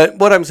on. But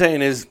what I'm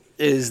saying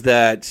is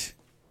that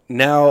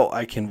now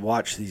I can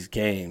watch these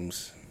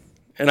games,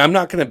 and I'm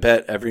not going to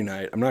bet every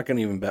night. I'm not going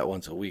to even bet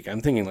once a week.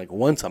 I'm thinking like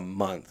once a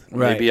month.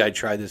 Right. Maybe I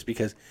try this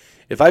because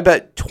if I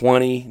bet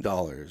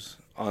 $20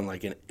 on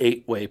like an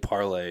 8-way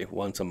parlay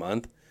once a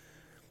month,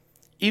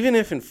 even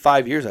if in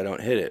 5 years I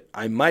don't hit it,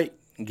 I might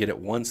get it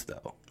once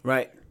though.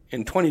 Right.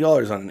 And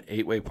 $20 on an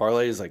 8-way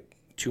parlay is like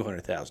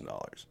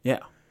 $200,000. Yeah.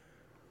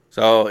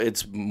 So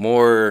it's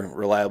more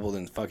reliable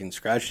than fucking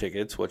scratch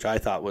tickets, which I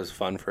thought was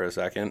fun for a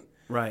second.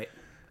 Right.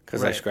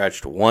 Because I Right.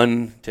 scratched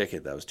one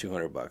ticket that was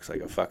 $200,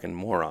 like a fucking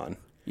moron.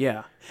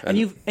 Yeah. And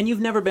you've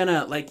never been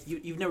a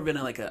you've never been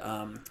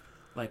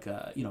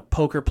a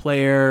poker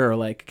player or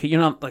like you're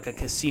not like a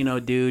casino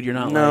dude. You're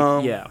not No,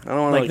 like yeah. I don't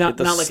wanna, like like, not hit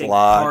the not like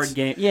slots. a card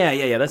game.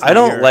 Yeah. That's I not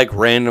don't your- like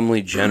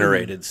randomly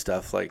generated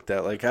stuff like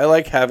that. Like I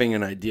like having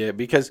an idea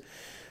because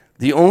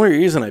the only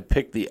reason I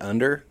picked the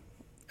under,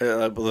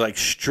 like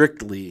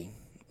strictly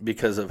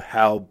because of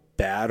how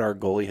bad our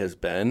goalie has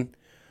been,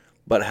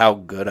 but how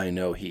good I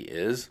know he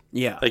is.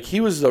 Yeah. Like he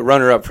was the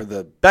runner-up for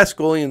the best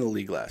goalie in the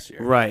league last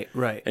year. Right.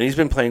 And he's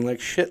been playing like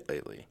shit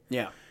lately.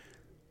 Yeah.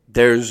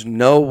 There's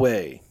no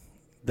way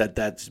that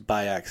that's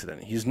by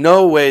accident. He's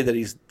no way that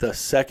he's the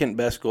second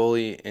best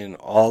goalie in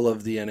all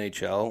of the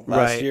NHL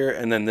last Right. year,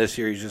 and then this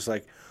year he's just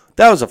like,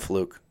 that was a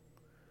fluke.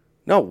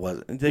 No, it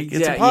wasn't. It's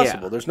Yeah,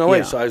 impossible. yeah. There's no way.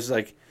 Yeah. So I was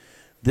like,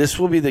 this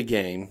will be the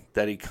game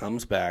that he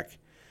comes back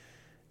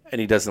and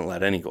he doesn't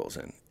let any goals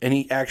in. And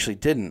he actually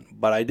didn't,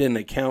 but I didn't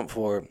account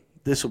for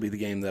this will be the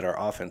game that our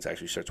offense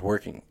actually starts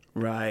working.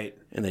 Right.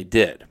 And they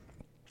did.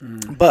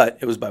 But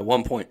it was by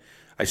 1 point.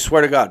 I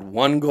swear to God,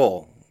 one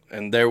goal,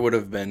 and there would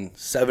have been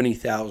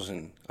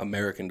 70,000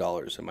 American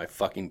dollars in my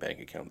fucking bank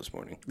account this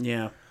morning.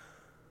 Yeah.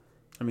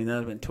 I mean, that would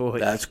have been toy.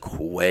 That's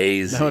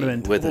crazy. That would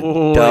have been with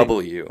toy. a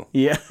W.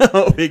 Yeah.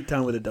 Big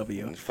time with a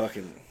W. And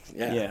fucking,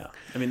 yeah. Yeah.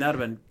 I mean, that would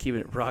have been keeping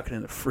it rocking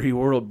in the free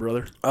world,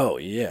 brother. Oh,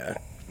 yeah.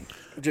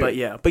 Dude. But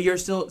yeah, but you're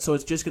still, so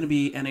it's just going to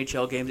be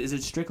NHL games. Is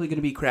it strictly going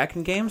to be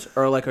Kraken games,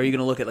 or like are you going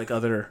to look at like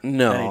other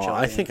No, NHL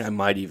I games? think I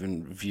might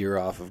even veer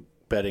off of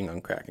betting on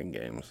Kraken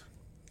games.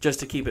 Just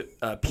to keep it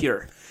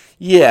pure.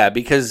 Yeah,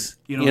 because,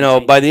 You you don't know,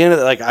 think- by the end of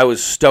it, like, I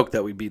was stoked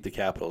that we beat the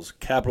Capitals.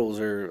 Capitals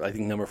are, I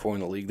think, number 4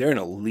 in the league. They're an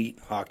elite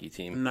hockey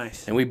team.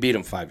 Nice. And we beat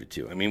them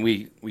 5-2. I mean,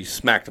 we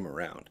smacked them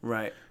around.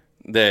 Right.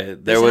 There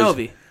Missing was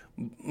Ovi.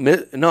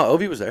 No,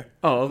 Ovi was there.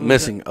 Oh, Ovi was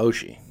missing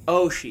Oshie.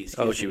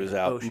 Oshie Was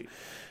out. Oshie.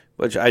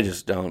 Which I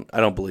just don't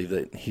believe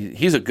that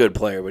he's a good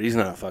player, but he's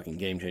not a fucking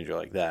game changer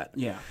like that.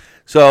 Yeah.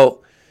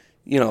 So,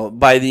 you know,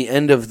 by the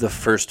end of the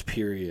first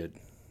period,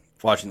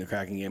 watching the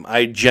Kraken game,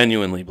 I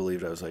genuinely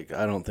believed, I was like,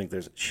 I don't think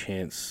there's a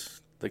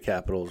chance the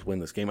Capitals win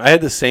this game. I had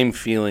the same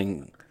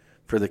feeling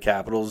for the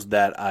Capitals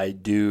that I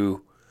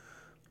do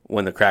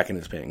when the Kraken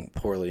is playing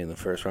poorly in the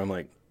first round. I'm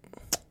like,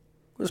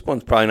 this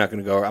one's probably not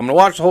going to go. I'm going to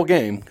watch the whole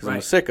game because I'm a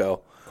Right.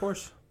 sicko, Of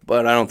course.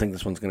 but I don't think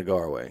this one's going to go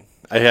our way.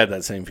 I had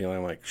that same feeling.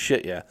 I'm like,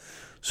 shit, yeah.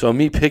 So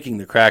me picking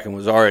the Kraken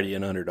was already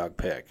an underdog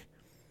pick.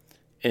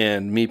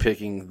 And me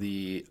picking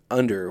the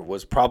under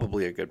was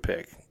probably a good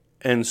pick.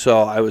 And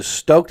so I was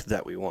stoked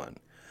that we won.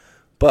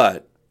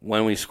 But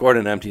when we scored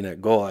an empty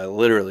net goal, I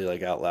literally,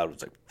 like, out loud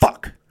was like,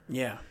 fuck.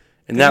 Yeah.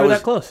 And You that were was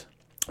that close.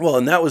 well,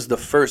 and that was the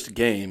first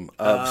game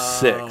of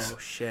 6. Oh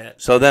shit.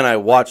 So then I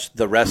watched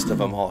the rest of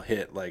them all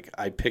hit. Like,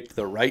 I picked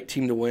the right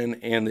team to win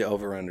and the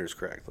over-unders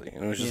correctly.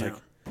 And it was just Yeah.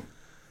 like,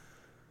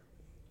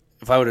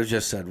 if I would have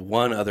just said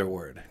one other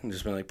word and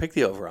just been like, pick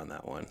the over on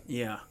that one.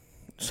 Yeah.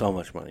 So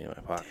much money in my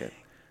pocket.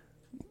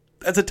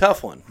 That's a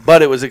tough one,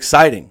 but it was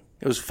exciting.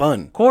 It was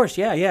fun. Of course.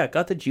 Yeah.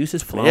 Got the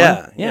juices flowing.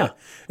 Yeah. Yeah. And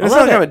I it's love not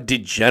like it. I'm a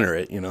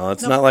degenerate, you know.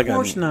 It's No, not like of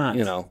course I'm, not.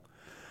 you know.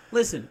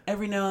 Listen,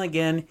 every now and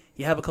again,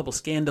 you have a couple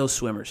Scando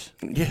swimmers.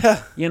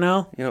 Yeah. You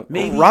know.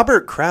 Maybe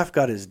Robert Kraft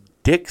got his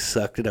dick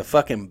sucked at a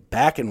fucking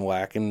back and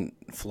whack in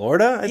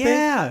Florida, I think.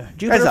 Yeah, Guy's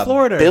Jupiter, a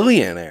Florida.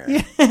 billionaire.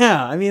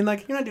 Yeah. I mean,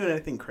 like you're not doing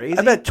anything crazy.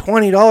 I bet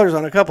 $20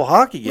 on a couple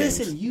hockey games.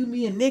 Listen, you,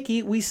 me, and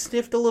Nikki, we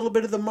sniffed a little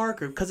bit of the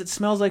marker because it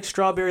smells like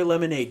strawberry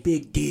lemonade.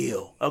 Big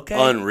deal. Okay.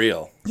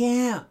 Unreal.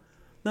 Yeah.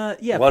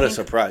 Yeah. What a pink-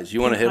 surprise. You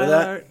want a pink hit of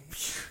that?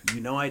 highlighter.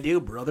 You know I do,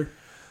 brother.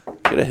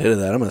 Get a hit of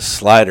that. I'm a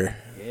slider.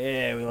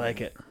 Yeah, we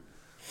like it.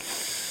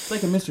 It's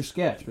like a Mr.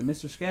 Sketch, but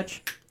Mr.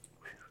 Sketch,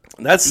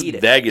 That's Eat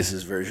it.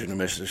 Vegas's version of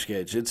Mr.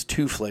 Sketch. It's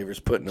 2 flavors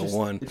put into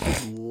one. it's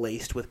just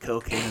laced with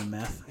cocaine and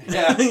meth.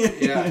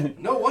 Yeah.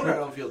 No wonder I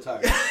don't feel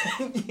tired.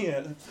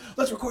 Yeah.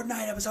 Let's record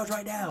 9 episodes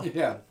right now.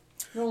 Yeah.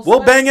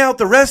 We'll bang out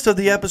the rest of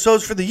the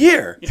episodes for the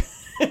year.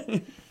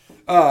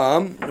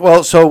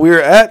 Well, so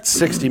we're at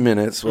 60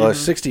 minutes. Well,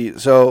 60.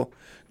 So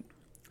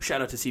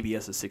Shout out to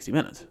CBS's 60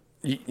 Minutes.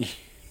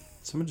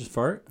 Someone just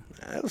fart?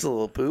 That was a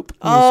little poop.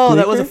 Oh,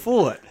 that was a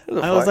foot. was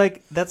a I was fart.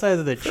 like, that's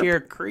either the chair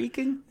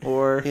creaking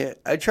or Yeah,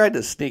 I tried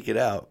to sneak it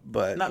out,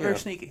 but not you very know.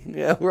 sneaky.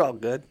 Yeah, we're all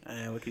good.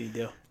 What can you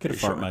do? Get a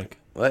fart mic.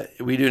 What?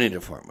 We do need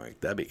a fart mic.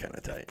 That'd be kind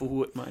of tight.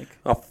 Foot, Mike.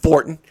 Oh,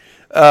 Fortin.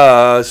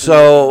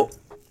 So,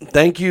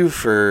 thank you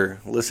for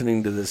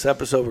listening to this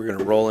episode. We're going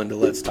to roll into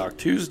Let's Talk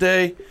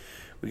Tuesday.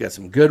 We got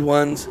some good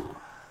ones.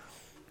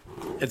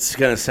 It's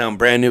going to sound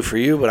brand new for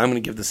you, but I'm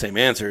going to give the same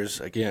answers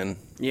again.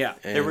 Yeah.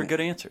 And, They were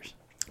good answers.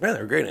 Yeah, they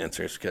were great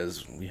answers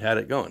because we had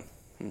it going.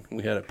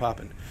 We had it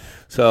popping.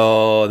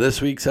 So,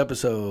 this week's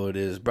episode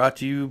is brought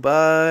to you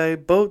by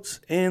Boats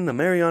in the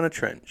Mariana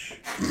Trench.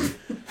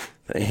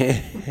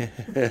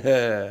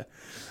 Okay,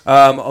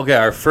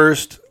 our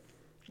first...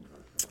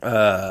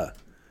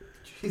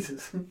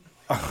 Jesus.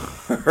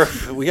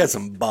 we got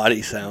some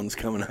body sounds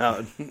coming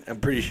out. I'm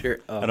pretty sure.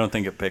 I don't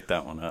think it picked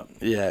that one up.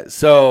 Yeah.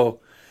 So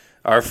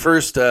our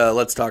first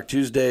Let's Talk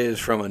Tuesday is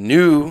from a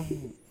new,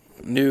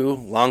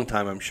 long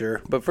time, I'm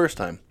sure, but first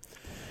time.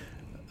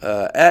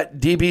 At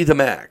DB the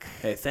Mac.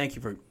 Hey, thank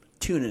you for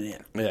tuning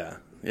in.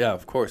 Yeah,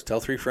 of course. Tell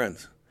 3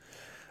 friends.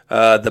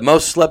 The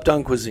most slept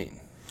on cuisine,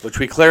 which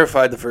we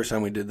clarified the first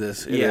time we did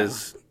this. It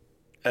is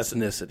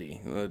ethnicity,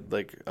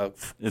 like a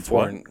It's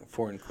foreign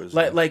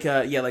cuisine. Like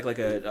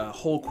a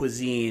whole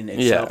cuisine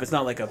itself. Yeah. It's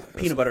not like a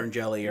peanut butter and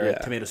jelly or Yeah.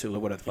 a tomato soup or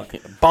whatever the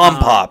fuck. Bomb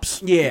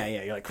pops. Yeah,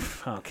 you're like,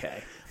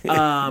 okay.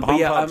 Bomb But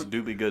yeah, pops I'm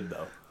do be good,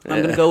 though.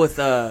 going to go with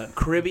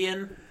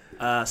Caribbean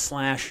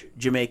 /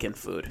 Jamaican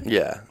food.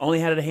 Yeah.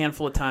 Only had it a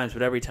handful of times,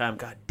 but every time,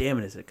 god damn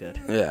it, is it good.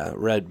 Yeah,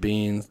 red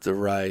beans, the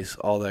rice,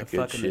 all that good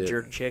Fucking shit. the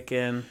jerk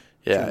chicken.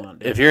 Yeah, Come on,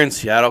 dude. if you're in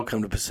Seattle,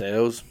 come to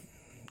Paseos.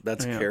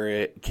 That's Yeah.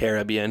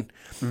 Caribbean.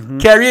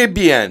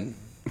 Caribbean.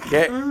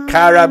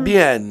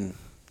 Caribbean.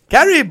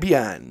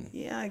 Caribbean.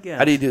 Yeah, I guess.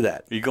 How do you do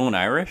that? Are you going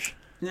Irish?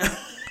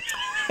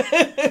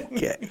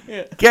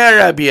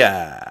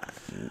 Caribbean.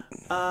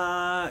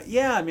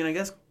 Yeah, I mean, I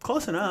guess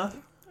close enough.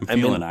 I'm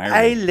feeling Irish.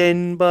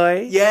 Island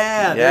boy.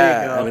 Yeah,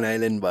 there you go. I'm an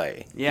island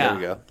boy. Yeah, There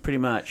we go. pretty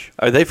much.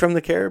 Are they from the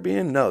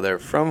Caribbean? No, they're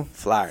from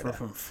Florida.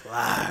 From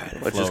Florida.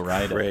 Which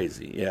Florida. is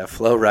crazy. Yeah,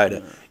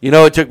 Florida. You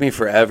know, it took me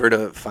forever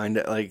to find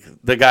it. Like,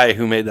 the guy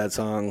who made that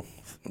song,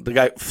 the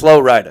guy,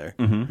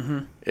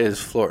 Flowrider,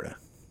 is Florida.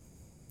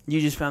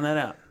 You just found that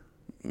out.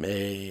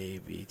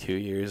 Maybe 2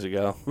 years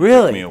ago.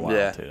 Really? Took me a while,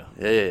 Yeah. too.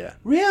 Yeah.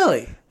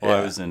 Really? Well, Yeah.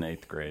 I was in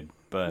 8th grade.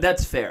 But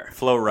That's fair.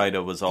 Flo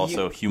Rida was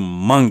also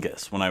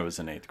humongous when I was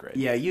in 8th grade.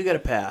 Yeah, you got to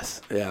pass.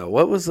 Yeah,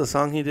 what was the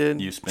song he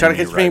did? You Spin Try to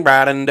Me catch me Right.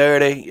 bright and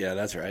dirty. Yeah,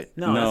 that's right.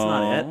 No, that's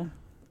not it.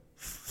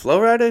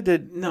 Flowrider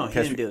did. No, he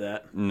Catch didn't Me- do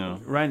that. No.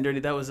 Ryan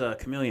Dirty, that was a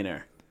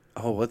Chameleonaire.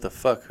 Oh, what the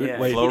fuck? Who, Yeah,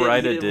 wait, Flo he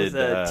Rida did it with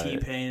did,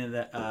 T-Pain and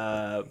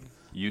that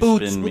You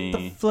Boots Spin with the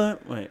Me. flood.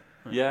 Wait.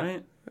 Yeah.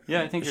 Right?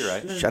 Yeah, I think you're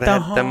right. Should The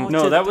have had them. whole-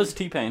 No, that was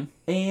T-Pain.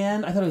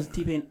 And I thought it was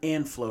T-Pain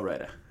and Flo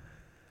Rida.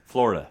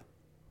 Florida.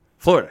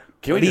 Florida.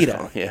 Can we just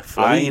Florida. call- yeah, I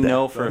Florida.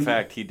 know for a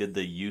fact he did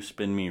the You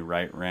Spin Me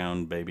Right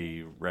Round,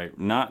 Baby, right.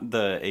 Not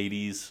the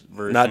 80s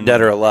version. Not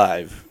Dead or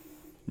Alive.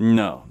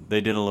 No, they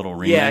did a little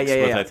remix Yeah.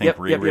 with, I think,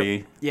 Yep, yep.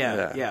 Riri.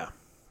 Yeah.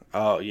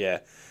 Oh, yeah.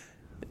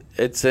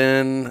 It's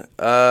in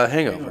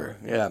Hangover.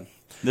 Yeah.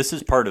 This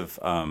is part of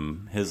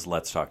his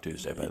Let's Talk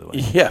Tuesday, by the way.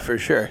 Yeah, for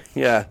sure.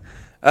 Yeah.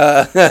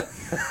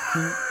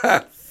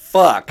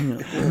 Fuck.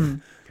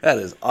 That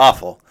is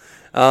awful.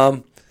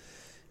 What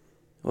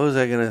was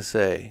I going to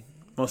say?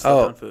 Most slept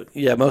on food.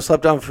 Yeah, most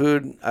slept on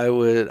food. I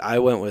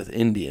went with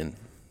Indian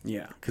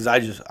Yeah. because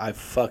I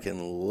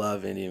fucking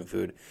love Indian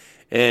food,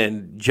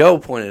 and Joe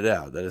pointed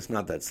out that it's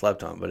not that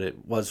slept on, but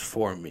it was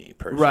for me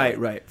personally.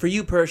 Right. For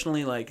you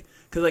personally, like,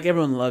 because like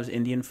everyone loves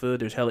Indian food.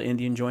 There's hella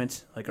Indian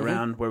joints like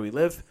around where we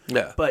live.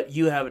 Yeah. But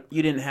you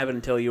didn't have it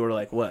until you were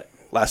like what?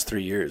 Last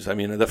 3 years. I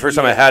mean, the first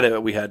time I had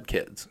it, we had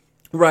kids.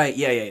 Right.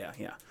 Yeah.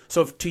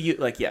 So to you,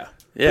 like, yeah.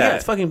 But Yeah.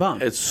 it's fucking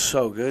bomb. It's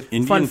so good.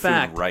 Indian Fun food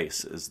fact.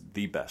 rice is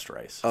the best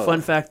rice.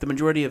 Fun fact: the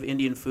majority of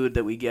Indian food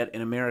that we get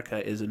in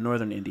America is in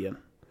Northern Indian.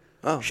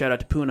 Oh. Shout out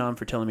to Poonam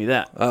for telling me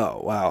that.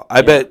 Oh wow!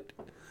 I bet.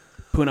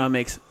 Poonam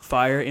makes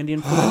fire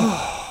Indian food.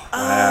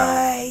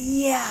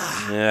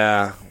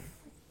 Yeah.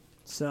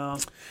 So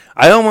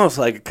I almost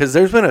like because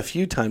there's been a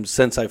few times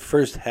since I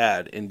first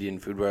had Indian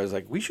food where I was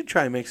like, we should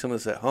try and make some of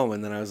this at home,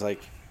 and then I was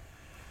like,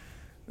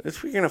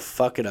 we're gonna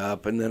fuck it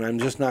up, and then I'm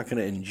just not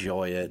gonna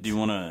enjoy it. Do you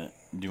want to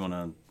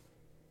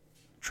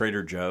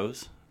Trader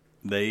Joe's?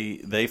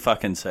 They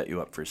fucking set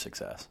you up for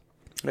success.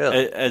 Yeah.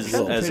 As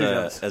Trader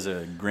Joe's. as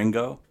a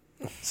gringo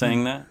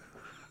saying that,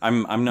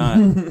 I'm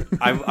not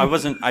I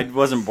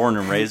wasn't born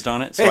and raised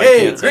on it, so I Hey,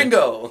 can't say.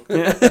 gringo!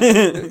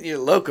 You're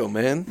loco,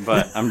 man.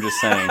 But I'm just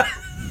saying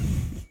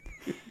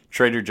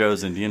Trader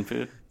Joe's Indian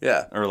food,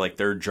 Yeah. or like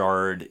their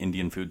jarred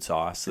Indian food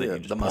sauce that Yeah, you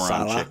just the pour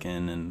on masala.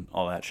 chicken and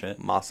all that shit.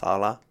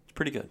 Masala. It's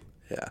pretty good.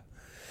 Yeah.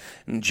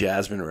 And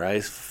jasmine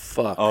rice.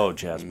 Fuck. Oh,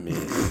 jasmine.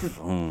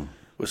 Mm.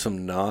 With some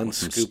naan,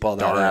 some scoop all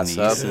that star ass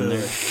up. anise in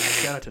there.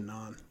 shout out to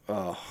Nan.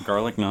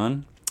 Garlic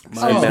naan.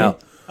 My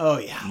mouth. Oh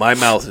yeah. My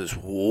mouth is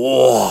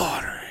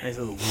watering. Nice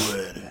little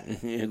wood.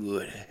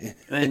 Good.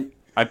 And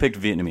I picked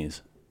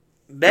Vietnamese.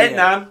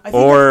 Vietnam. I think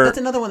Or- that's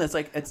another one that's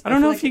like. I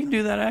don't know if you can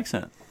do that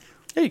accent.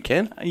 Yeah, you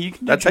can. You can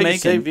do That's how you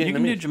say Jamaican. You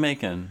can do Vietnamese.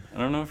 Jamaican. I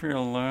don't know if you're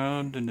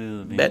allowed to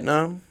do the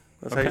Vietnam.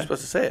 That's how Okay. you're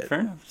supposed to say it. Fair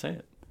enough. Say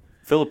it.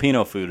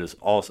 Filipino food is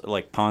also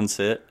like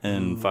pancit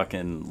and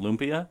fucking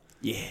lumpia.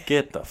 Yeah.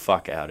 Get the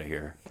fuck out of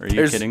here. Are you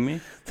There's- kidding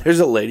me? There's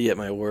a lady at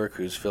my work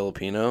who's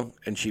Filipino,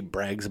 and she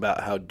brags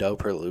about how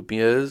dope her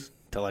lumpia is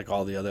to like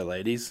all the other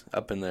ladies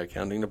up in the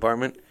accounting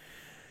department.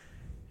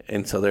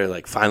 And so they're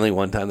like, finally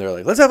one time they're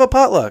like, let's have a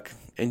potluck,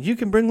 and you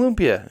can bring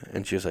lumpia.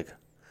 And she was like,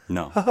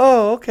 No.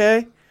 oh,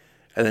 okay.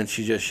 And then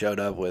she just showed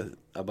up with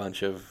a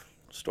bunch of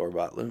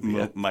store-bought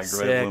lumpia.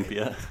 Microwave Sick.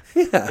 lumpia.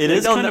 Yeah. It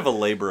is don't kind know- of a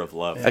labor of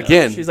love.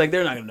 Again, She's like,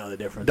 they're not gonna know the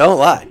difference. don't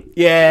lie.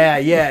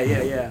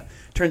 Yeah.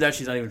 Turns out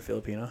she's not even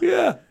Filipino.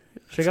 Yeah.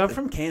 She got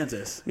from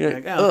Kansas. Yeah.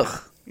 Like, oh.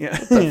 Ugh. Yeah.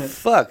 The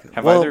fuck.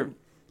 Have Well, either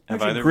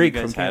Actually, of you Greek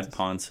guys from had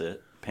Kansas.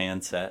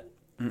 pancit?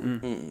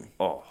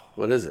 Oh,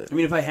 what is it? I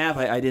mean, if I have,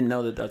 I didn't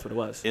know that that's what it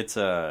was. it's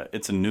a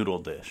noodle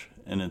dish,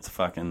 and it's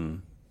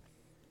fucking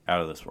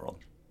out of this world.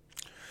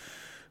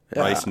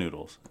 Yeah. Rice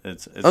noodles.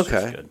 It's Okay.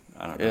 just good.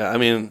 I don't know. Yeah, I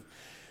mean,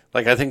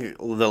 like I think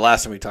the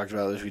last time we talked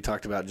about this, we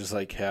talked about just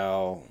like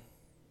how,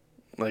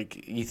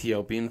 like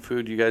Ethiopian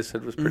food you guys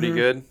said was pretty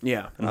good.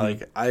 Yeah.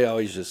 I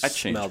always just I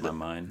changed smelled my it.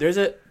 mind. There's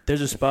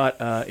a spot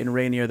in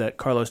Rainier that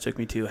Carlos took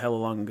me to hella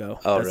long ago.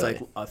 Oh, that's really?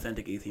 like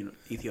authentic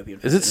Ethiopian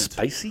food. Is it And it's-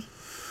 spicy?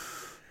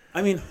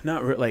 I mean,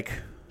 not like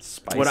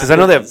Spicy. What Because I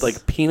know they have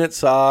like peanut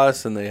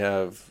sauce and they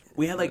have.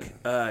 we had like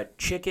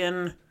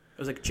chicken. It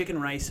was like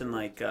chicken rice and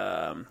like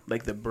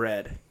the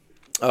bread.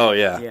 Oh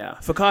yeah. Yeah,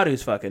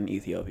 Fakadu's fucking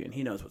Ethiopian.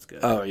 He knows what's good.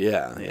 Oh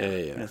yeah.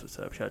 He Yeah. knows what's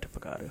up. Shout out to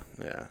Fakadu.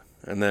 Yeah.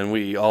 And then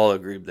we all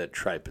agreed that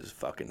tripe is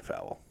fucking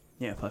foul.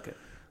 Yeah, fuck it.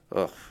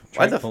 Ugh.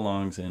 Why Tripe the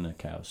belongs in a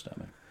cow's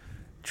stomach.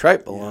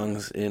 tripe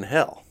belongs in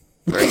hell?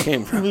 Where it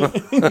came from?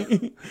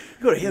 You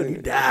go to hell, you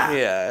die.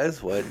 Yeah,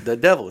 that's what the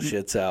devil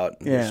shits out.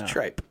 Yeah. Is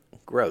tripe.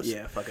 Gross.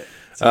 Yeah, fuck it.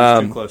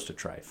 Sounds too close to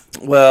trife.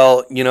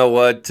 Well, you know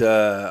what?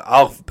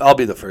 I'll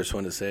be the first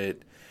one to say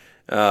it.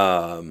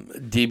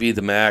 DB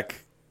the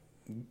Mac.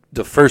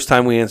 The first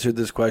time we answered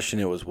this question,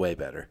 it was way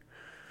better.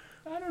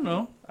 I don't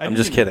know. I'm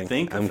just kidding.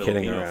 Think I'm of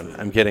kidding Filipino around. food.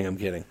 I'm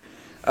kidding.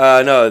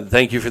 No,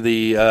 thank you for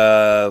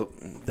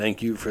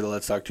the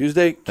Let's Talk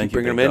Tuesday. Keep Thank you,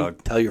 bringing Big them in.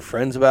 Dog. Tell your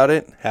friends about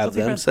it. Have Tell your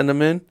them friends. send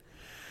them in.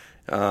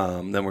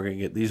 Then we're gonna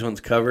get these ones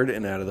covered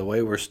and out of the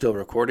way. We're still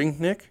recording,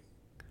 Nick.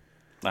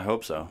 I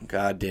hope so.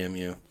 God damn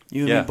you.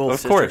 You and Yeah, me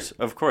both.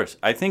 of course.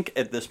 I think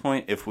at this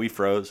point, if we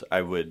froze,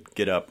 I would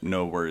get up,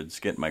 no words,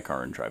 get in my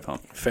car and drive home.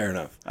 Fair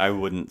enough. I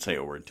wouldn't say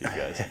a word to you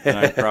guys, and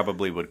I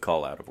probably would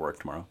call out of work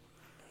tomorrow.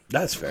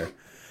 That's fair.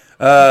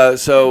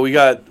 So we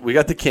got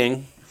the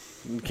king.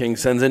 King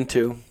sends in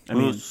two. I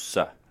mean,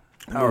 Musa,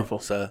 powerful.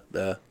 So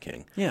the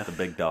king. Yeah, the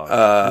big dog.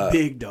 the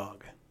big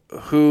dog.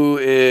 Who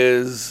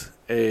is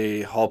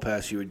a hall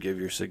pass you would give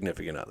your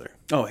significant other?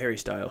 Oh, Harry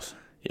Styles.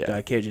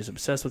 Yeah. KJ is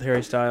obsessed with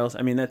Harry Styles.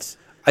 I mean, that's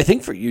I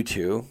think for you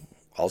two,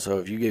 also,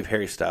 if you gave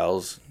Harry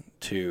Styles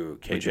to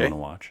Would you want to KJ,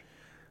 watch?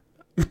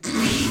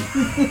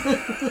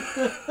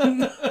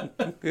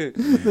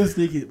 the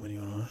sneaky. What do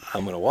you want?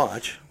 I'm going to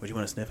watch. Would you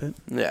want to sniff it?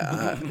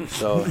 Yeah.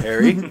 So,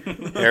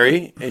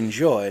 Harry,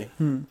 enjoy.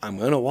 I'm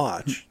going to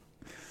watch.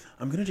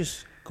 I'm gonna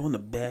just go in the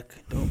back.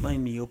 Don't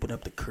mind me open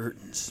up the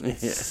curtains.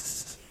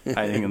 Yes.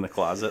 Hiding in the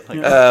closet,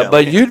 like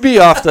But you'd be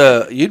off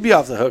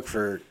the hook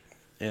for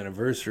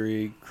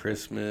anniversary,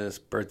 Christmas,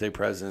 birthday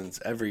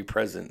presents, every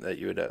present that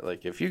you would have.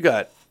 Like if you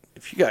got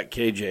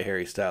KJ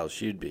Harry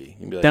Styles, you'd be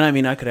like, Then I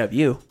mean, I could have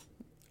you.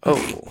 oh,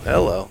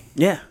 hello.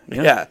 Yeah.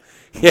 Yeah.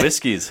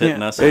 whiskey's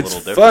hitting us a It's little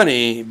different.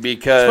 funny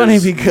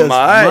because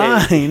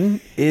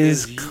mine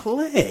is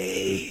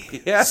clay.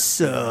 Yeah.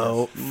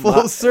 So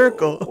full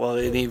circle. Well,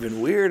 and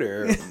even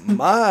weirder,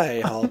 my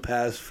hall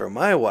pass for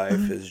my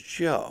wife is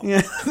Joe.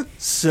 Yeah.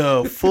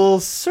 So full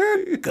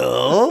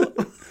circle.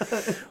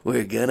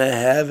 We're gonna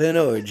have an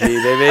orgy,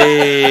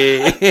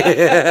 baby.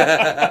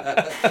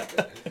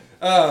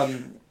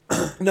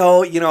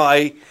 No,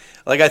 I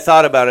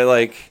thought about it.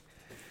 Like,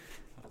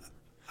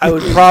 I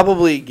would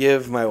probably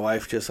give my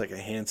wife just like a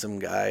handsome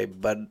guy,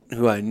 but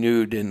who I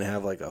knew didn't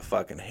have like a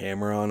fucking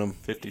hammer on him.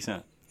 50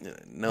 Cent.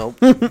 Nope.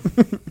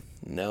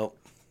 Nope.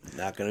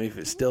 Not gonna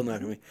be. Still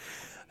not gonna be.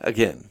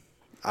 Again,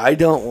 I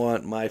don't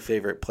want my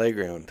favorite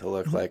playground to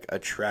look like a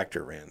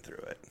tractor ran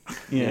through it.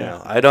 You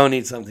know, I don't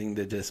need something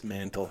to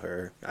dismantle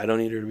her. I don't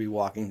need her to be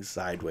walking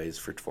sideways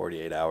for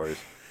 48 hours.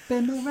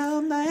 Been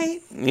around night.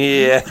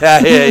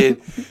 Yeah.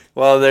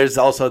 Well, there's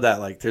also that,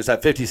 like, there's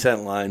that 50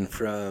 Cent line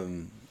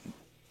from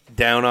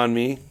Down on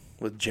Me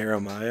with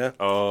Jeremiah.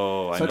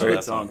 Oh, I Such know a that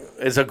great song.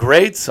 It's a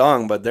great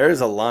song, but there's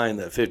a line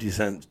that 50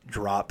 Cent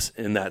drops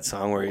in that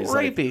song where he's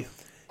Rapey. like,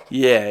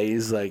 yeah,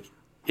 he's like,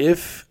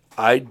 if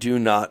I do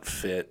not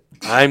fit,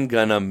 I'm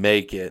gonna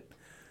make it.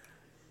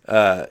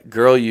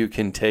 Girl, you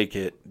can take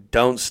it.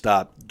 Don't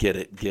stop. Get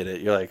it.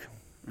 You're like,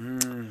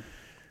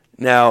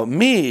 Now,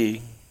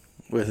 me,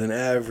 with an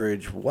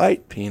average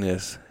white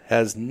penis,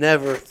 has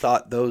never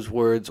thought those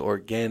words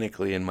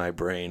organically in my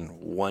brain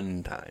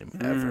one time,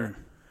 ever.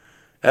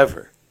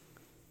 Ever.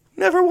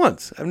 Never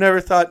once. I've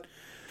never thought,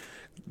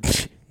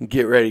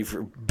 get ready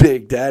for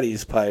Big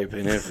Daddy's pipe,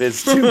 and if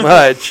it's too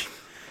much,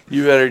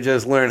 you better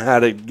just learn how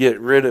to get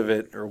rid of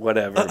it or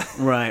whatever.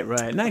 Right.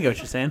 And I get what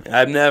you're saying.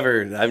 I've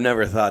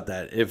never thought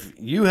that. If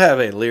you have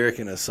a lyric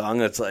in a song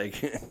that's like,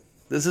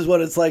 this is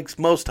what it's like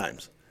most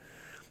times,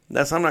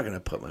 I'm not going to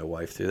put my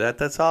wife through that.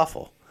 That's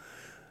awful.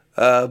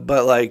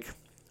 But like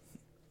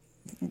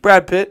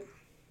Brad Pitt.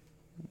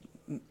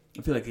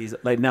 I feel like he's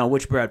like, now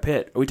which Brad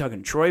Pitt? Are we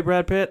talking Troy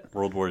Brad Pitt?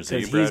 World War Z.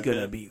 Because he's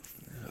gonna be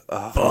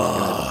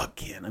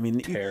fucking. I mean,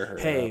 tear her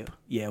hey, up.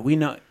 yeah, we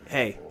know.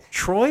 Hey,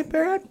 Troy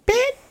Brad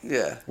Pitt.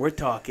 Yeah. We're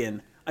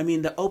talking. I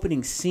mean, the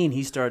opening scene,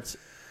 he starts.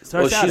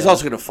 Well, out she's at-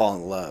 also going to fall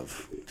in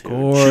love. too.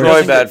 Gorgeous.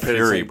 Troy Brad Pitt.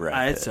 Fury is like-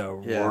 Brad It's Pitt.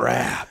 a Yeah.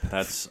 wrap.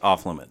 That's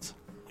off limits.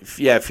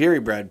 Yeah, Fury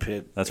Brad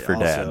Pitt. That's for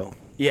Dad. also.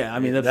 Yeah, I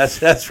mean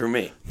That's for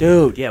me.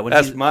 dude. Yeah, when,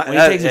 That's when my- he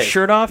takes his hey,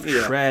 shirt off,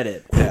 yeah.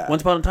 shredded. Yeah.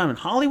 Once upon a time in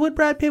Hollywood,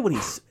 Brad Pitt, when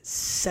he's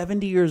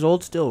 70 years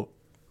old, still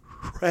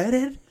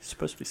shredded. It's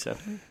supposed to be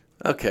 70.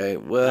 Okay, I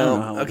don't know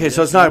well, how okay, it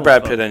so is. it's not No,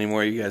 Brad but- Pitt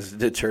anymore. You guys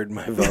deterred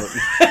my vote.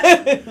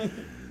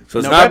 So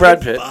it's No, not Brad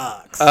Brad Pitt.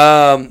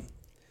 Pitt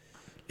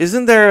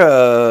Isn't there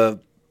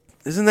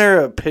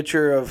a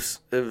picture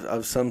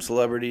of some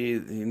celebrity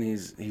and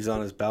he's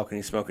on his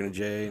balcony smoking a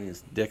J and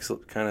his dick's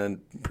kind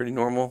of pretty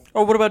normal?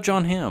 Oh, what about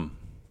John Hamm?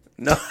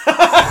 No.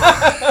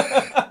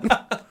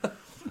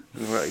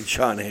 Right,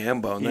 Sean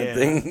Hambone, that Yeah.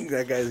 thing.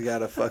 That guy's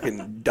got a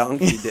fucking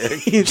donkey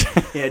dick.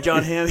 Yeah,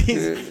 John Hamm.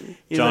 He's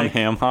John like,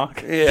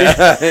 Hamhock?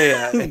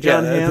 Yeah.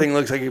 John that Hamm, thing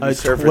looks like he'd be a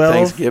served for 12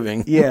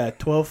 Thanksgiving. Yeah,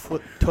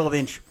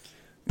 12-inch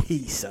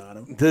piece on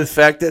him. The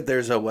fact that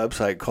there's a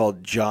website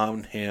called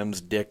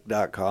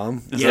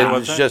johnhamsdick.com. Is Yeah. that a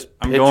It's website? just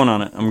I'm pitch- going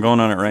on it. I'm going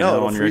on it right No, now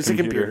it'll on your freeze the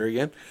computer. computer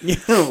again.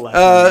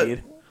 Last you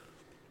need.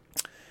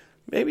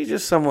 Maybe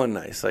just someone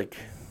nice. Like,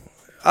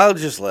 I'll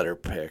just let her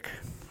pick.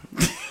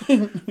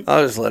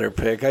 I'll just let her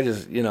pick. I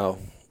just, you know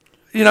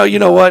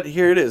what?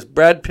 Here it is.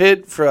 Brad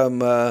Pitt from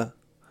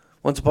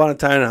Once Upon a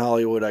Time in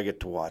Hollywood. I get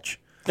to watch,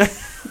 Let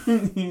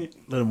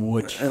him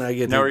watch. and I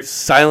get Now to we're-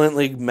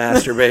 silently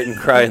masturbate and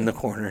cry in the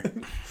corner.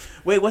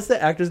 Wait, what's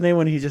the actor's name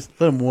when he just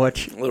let him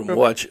watch? Let him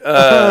watch.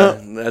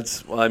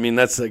 That's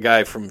the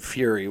guy from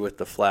Fury with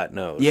the flat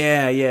nose.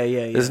 Yeah.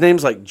 His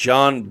name's like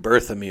John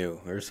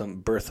Bertholomew or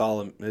some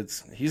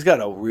Bertholomew. He's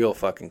got a real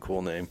fucking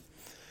cool name.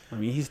 I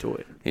mean, he's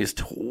toy. He's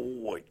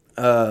toy.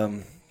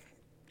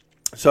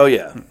 So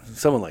yeah,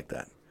 someone like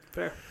that.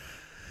 Fair.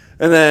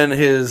 And then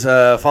his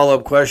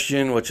follow-up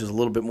question, which is a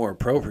little bit more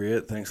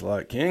appropriate. Thanks a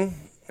lot, King.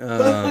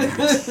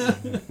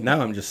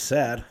 Now I'm just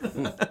sad.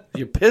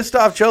 You pissed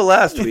off Joe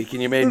last week,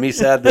 and you made me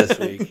sad this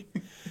week.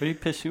 What did he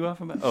piss you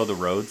off about? Oh, the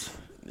roads.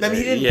 I mean,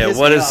 he didn't Yeah, piss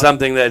what me is off.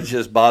 something that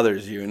just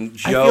bothers you? And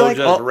feel Joe like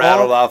just all-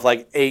 rattled off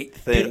like 8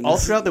 things. Dude, all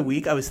throughout the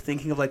week, I was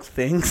thinking of like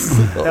things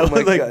Oh that my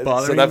was like God.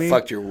 bothering So that me.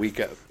 fucked your week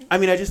up. I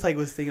mean, I just like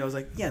was thinking. I was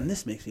like, yeah, and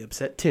this makes me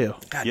upset too.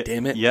 God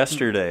damn it.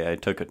 Yesterday, I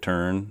took a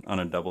turn on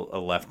a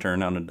left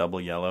turn on a double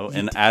yellow,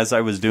 and as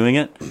I was doing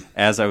it,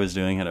 I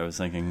was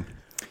thinking,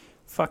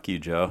 "Fuck you,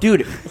 Joe."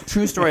 Dude,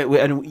 true story.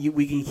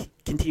 We can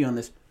continue on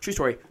this. True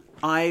story.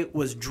 I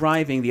was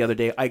driving the other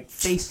day. I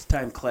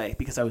FaceTime Clay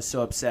because I was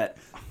so upset.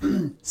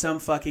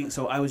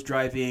 So I was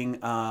driving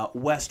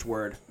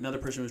westward. Another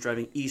person was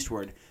driving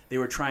eastward. They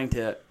were trying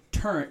to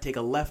take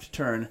a left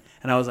turn,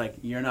 and I was like,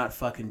 "You're not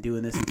fucking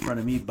doing this in front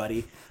of me,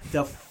 buddy."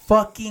 The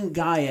fucking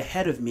guy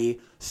ahead of me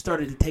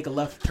started to take a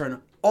left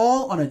turn,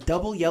 all on a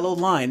double yellow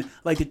line,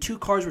 like the two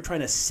cars were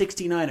trying to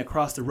 69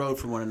 across the road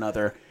from one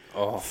another.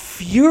 Oh,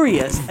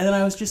 furious! And then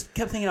I was just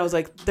kept thinking, I was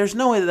like, "There's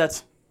no way that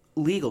that's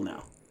legal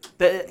now.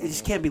 That it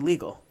just can't be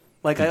legal."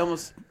 Like I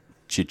almost.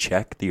 Did you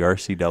check the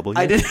RCW?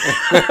 I did.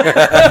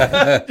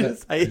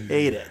 I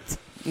hate it.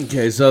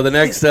 Okay, so the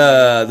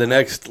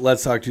next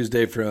Let's Talk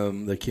Tuesday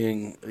from the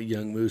King,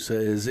 Young Musa,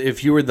 is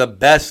if you were the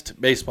best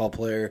baseball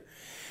player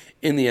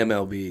in the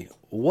MLB,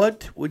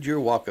 what would your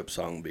walk-up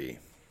song be?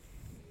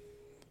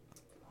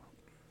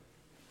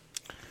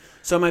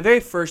 So my very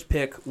first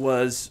pick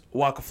was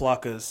Waka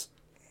Flocka's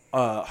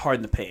 "Hard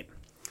in the Paint."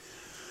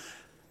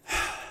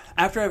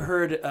 After I've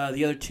heard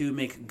the other two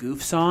make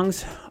goof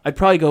songs, I'd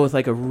probably go with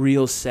like a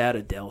real sad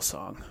Adele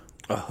song.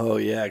 Oh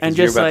yeah, And because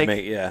you're just about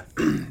like-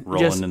 to make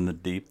Rolling just- in the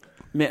deep.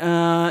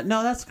 No,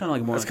 that's kind of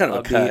like more. That's like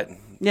kind of a upbeat. cut.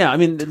 Yeah, I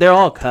mean they're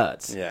all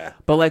cuts. Yeah.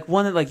 But like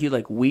one that like you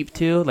like weep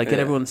to, like get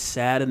Yeah. everyone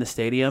sad in the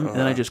stadium, and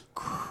then I just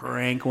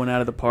crank one out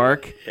of the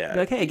park. Yeah. Be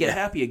like, hey, get Yeah.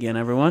 happy again,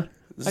 everyone.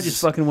 I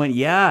just fucking went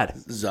yad.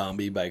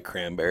 Zombie by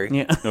Cranberry.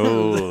 Yeah.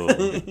 Oh,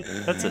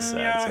 that's a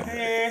sad song.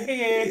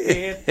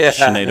 Yeah.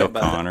 Sinead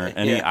O'Connor,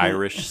 any Yeah.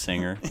 Irish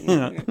singer.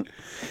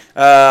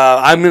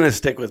 I'm going to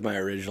stick with my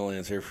original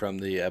answer from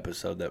the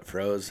episode that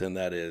froze, and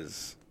that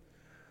is,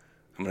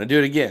 I'm going to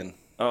do it again.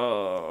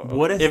 Oh,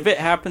 What if it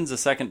happens a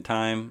second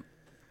time?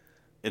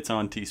 It's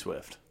on T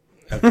Swift.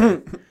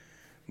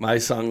 My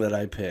song that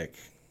I pick.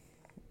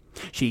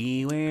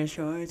 She wears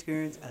short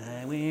skirts,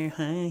 I wear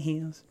high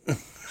heels.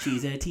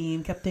 She's a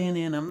team captain,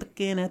 and I'm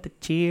looking at the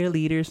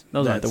cheerleaders.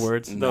 Those aren't the That's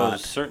words. not-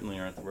 Those certainly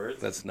aren't the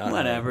words. That's not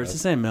Whatever, it's the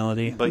same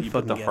melody. But you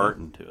put the Fucking get heart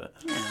it. into it.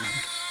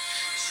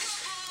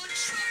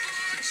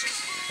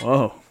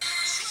 Whoa.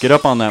 Get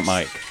up on that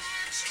mic.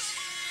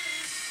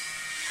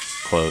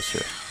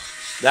 Closer.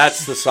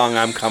 That's the song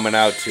I'm coming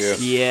out to.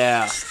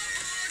 Yeah.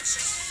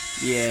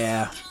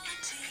 Yeah.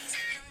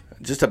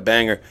 Just a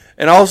banger.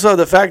 And also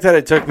the fact that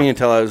it took me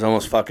until I was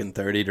almost fucking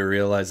 30 to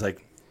realize,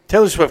 like,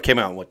 Taylor Swift came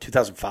out in,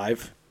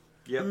 2005?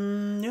 Yep.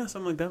 Yeah,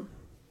 something like that.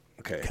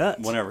 Okay. Cuts.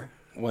 Whenever.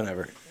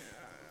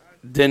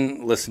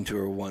 Didn't listen to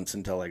her once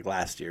until, like,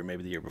 last year,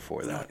 maybe the year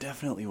before No, that. it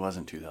definitely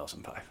wasn't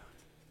 2005.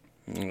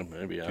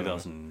 Maybe, I don't know.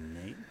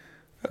 2008.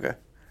 Okay.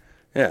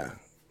 Yeah.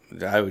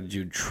 I Would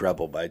Do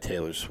Trouble by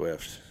Taylor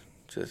Swift.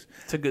 Just,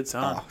 It's a good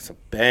song. oh, it's a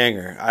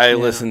banger. I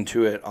listened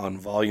to it on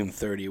volume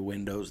 30,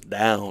 windows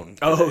down.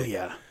 Oh,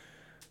 yeah.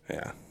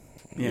 Yeah.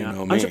 Yeah. You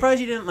know me. I'm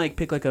surprised you didn't, like,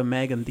 pick, like, a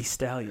Megan Thee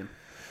Stallion.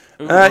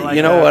 You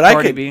know what? I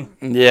Cardi could. B.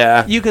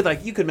 Yeah. You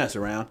could mess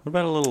around. What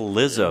about a little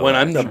Lizzo? When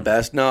I'm the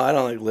best. No, I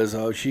don't like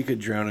Lizzo. She could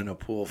drown in a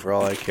pool for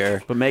all I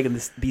care. But Megan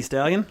Thee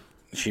Stallion?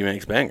 She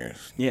makes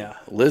bangers. Yeah.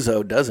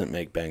 Lizzo doesn't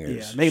make Yeah.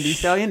 bangers. Megan Thee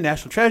Stallion,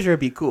 National Treasure, would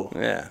be cool.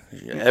 Yeah.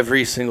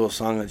 Every single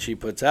song that she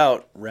puts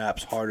out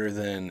raps harder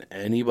than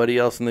anybody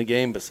else in the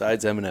game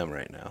besides Eminem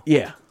right now.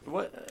 Yeah.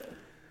 What?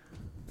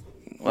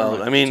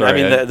 Well, I mean,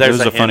 Sorry, there's it was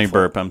a funny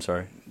handful. burp. I'm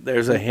sorry.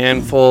 There's a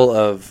handful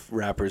of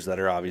rappers that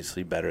are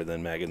obviously better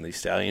than Megan Thee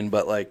Stallion,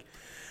 but like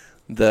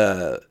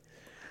the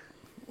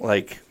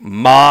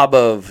mob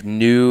of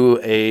new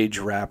age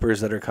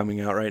rappers that are coming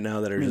out right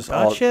now that are just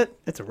Dog all shit,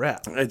 it's a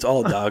rap. It's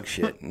all dog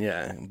shit.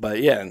 Yeah,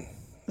 but yeah,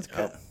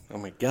 oh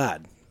my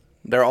god,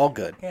 they're all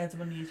good.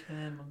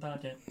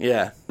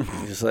 Yeah,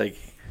 just like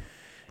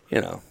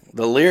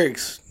the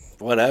lyrics,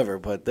 whatever,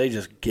 but they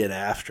just get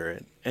after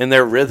it, and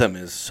their rhythm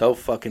is so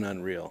fucking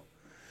unreal.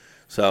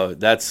 So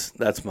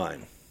that's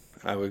mine.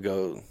 I would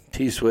go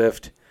T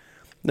Swift.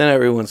 Then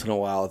every once in a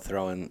while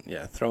throw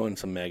in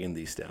some Megan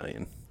Thee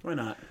Stallion. Why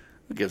not?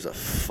 Who gives a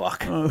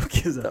fuck? Oh, who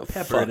gives a The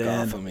pepper fuck it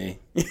off in? of me.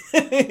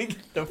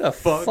 the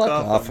fuck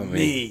off of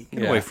me.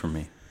 Get away from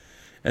me.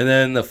 And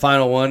then the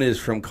final one is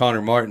from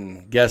Connor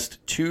Martin. Guest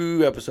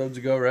 2 episodes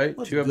ago, right?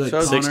 What's 2 good,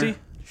 episodes? Connor? 60?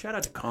 Shout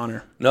out to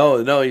Connor.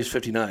 No, he's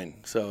 59.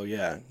 So,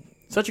 yeah.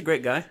 Such a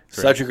great guy.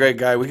 Such a great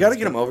guy. We got to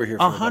get him over here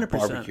for 100%. a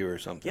barbecue or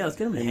something. Yeah, let's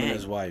get him to and hang.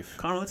 his wife.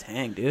 Connor, let's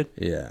hang, dude.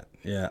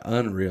 Yeah,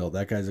 unreal.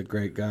 That guy's a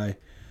great guy.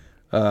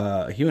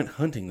 He went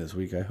hunting this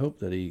week. I hope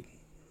that he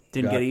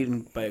Didn't get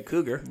eaten by a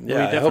cougar.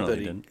 Yeah, he I hope that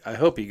definitely didn't. I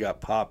hope he got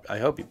popped. I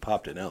hope he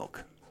popped an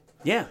elk.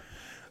 Yeah.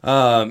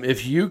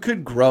 If you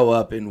could grow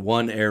up in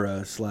one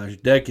era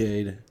 /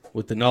 decade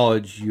with the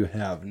knowledge you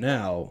have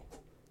now,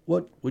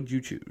 what would you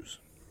choose?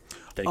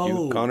 Thank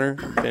you, Connor.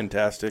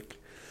 Fantastic.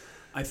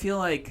 I feel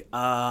like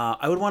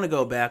I would want to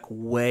go back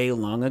way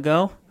long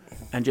ago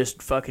and just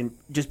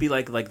be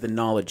like the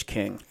knowledge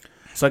king.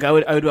 So like I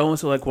would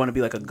almost like want to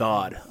be like a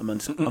god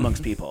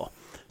amongst people.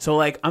 So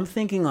like I'm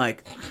thinking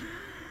like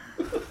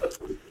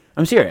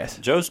I'm serious.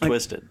 Joe's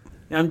twisted.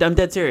 I'm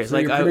dead serious. So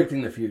like you're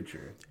predicting the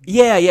future.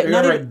 yeah. You're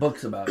Not gonna even, write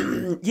books about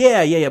it.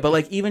 yeah. But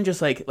like even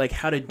just like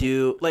how to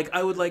do like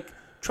I would like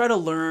try to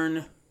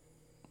learn,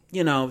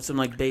 some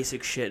like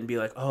basic shit and be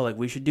like, oh, like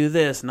we should do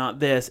this, not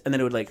this, and then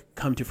it would like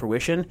come to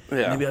fruition. Yeah.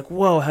 And they'd be like,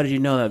 whoa, how did you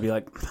know that? I'd be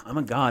like, I'm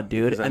a god,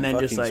 dude. 'Cause I'm And then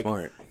just fucking like,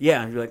 smart.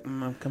 yeah, and be like,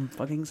 I'm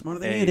fucking smarter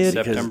than you, Hey, dude.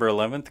 September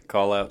 11th,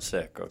 call out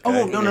sick. Okay.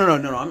 Oh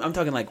no. I'm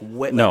talking like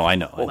way. No, I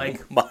know.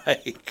 Like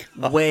Mike.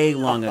 way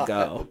long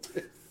ago.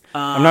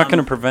 I'm not going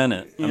to prevent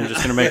it. I'm just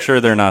going to make sure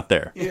they're not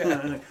there.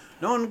 Yeah.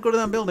 No one go to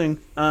that building.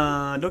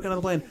 Don't get on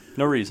the plane.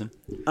 No reason.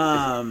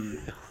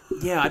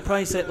 Yeah, I'd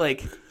probably say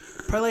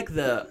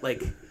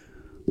the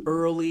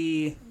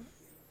early.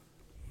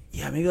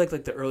 Yeah, maybe like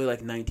the early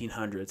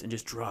 1900s and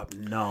just drop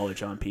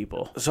knowledge on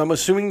people. So I'm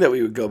assuming that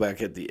we would go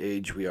back at the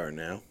age we are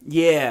now.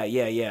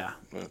 Yeah.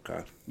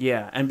 Okay.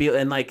 Yeah, and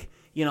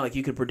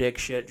you could predict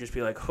shit. Just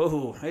be like,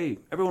 oh, hey,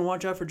 everyone,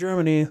 watch out for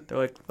Germany. They're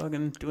like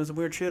fucking doing some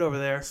weird shit over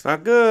there. It's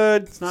not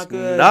good. It's not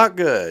good. Not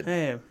good.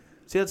 Hey,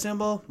 see that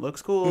symbol?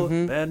 Looks cool.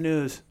 Bad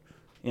news.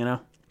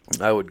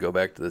 I would go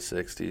back to the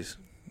 60s.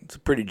 It's a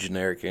pretty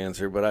generic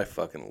answer, but I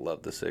fucking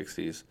love the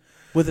 60s.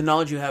 With the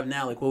knowledge you have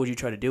now, like, what would you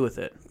try to do with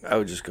it? I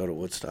would just go to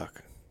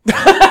Woodstock.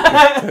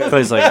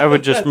 He's like, I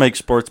would just make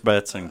sports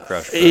bets and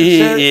crush bets.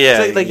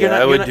 Yeah, So, like, you're not- I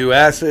you're would not- do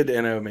acid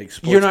and I would make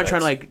sports You're not bets.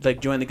 trying to like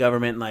join the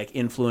government and like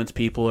influence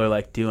people or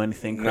like do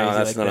anything crazy. No,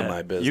 that's like none that. of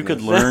my business. You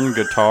could learn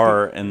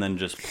guitar and then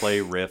just play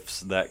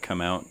riffs that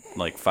come out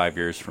like 5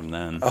 years from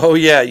then. Oh,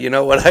 yeah, you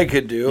know what I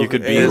could do? You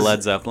could be is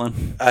Led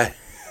Zeppelin. I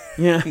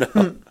Yeah.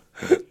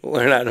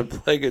 learn how to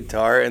play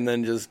guitar and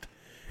then just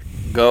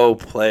go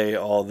play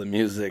all the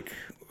music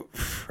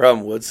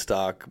from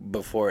Woodstock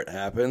before it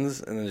happens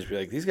and then just be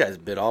like, these guys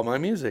bit all my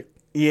music.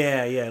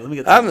 Yeah. Let me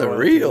get. I'm the some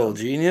real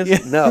royalties. genius. Yeah.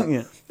 No.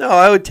 Yeah. No,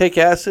 I would take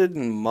acid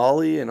and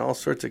Molly and all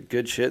sorts of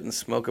good shit and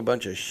smoke a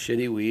bunch of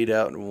shitty weed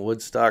out in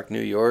Woodstock, New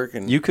York.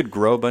 And You could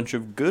grow a bunch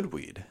of good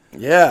weed.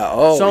 yeah,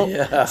 oh, So,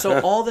 yeah. so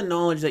all the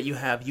knowledge that you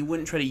have, you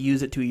wouldn't try to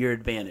use it to your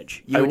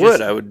advantage. You I just-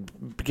 would. I would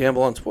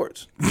gamble on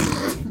sports.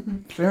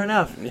 Fair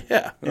enough.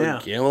 Yeah. I Yeah.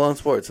 would gamble on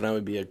sports and I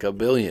would be a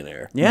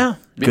gabillionaire. Yeah.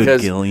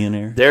 Because Good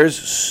gillionaire. there's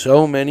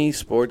so many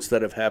sports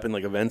that have happened,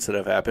 like events that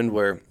have happened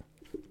where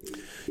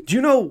do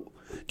you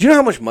Do you know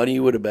how much money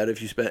you would have bet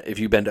if you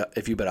bet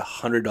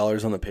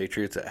 $100 on the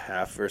Patriots at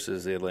half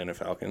versus the Atlanta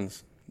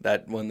Falcons?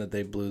 That one that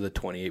they blew the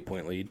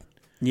 28-point lead.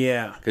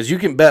 Yeah. Because you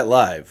can bet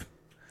live.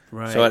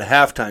 Right. So at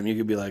halftime, you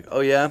could be like,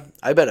 oh, yeah,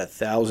 I bet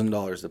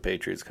 $1,000 the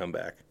Patriots come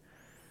back.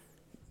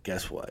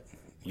 Guess what?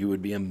 You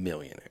would be a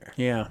millionaire.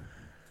 Yeah.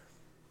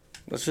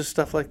 It's just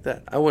stuff like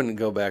that. I wouldn't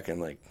go back and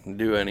like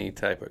do any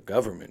type of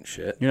government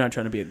shit. You're not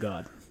trying to be a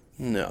god.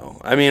 No.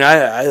 I mean,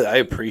 I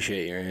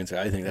appreciate your answer.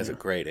 I think that's a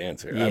great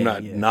answer. Yeah, I'm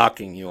not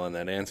knocking you on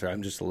that answer.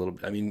 I'm just a little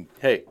 – I mean,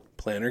 hey,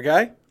 planner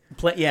guy?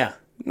 Yeah.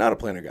 Not a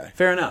planner guy.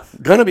 Fair enough.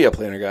 Gonna be a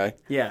planner guy.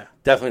 Yeah.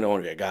 Definitely don't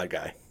want to be a God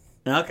guy.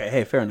 Okay.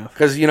 Hey, fair enough.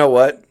 Because you know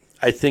what?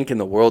 I think in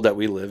the world that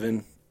we live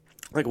in,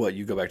 like what,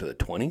 you go back to the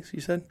 20s, you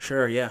said?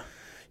 Sure, yeah.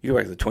 You go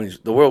back to the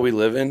 20s. The world we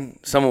live in,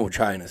 someone would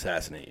try and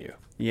assassinate you.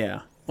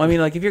 Yeah. Well, I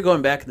mean, like, if you're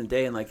going back in the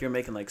day and, like, you're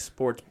making, like,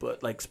 sports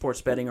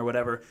betting or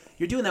whatever,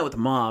 you're doing that with the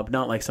mob,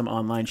 not, like, some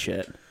online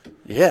shit.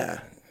 Yeah.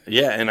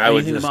 Yeah, and I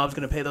would think the mob's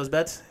going to pay those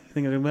bets? You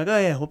think they're going to be like,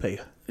 oh, yeah, we'll pay you?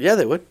 Yeah,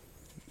 they would.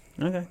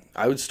 Okay.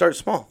 I would start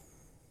small.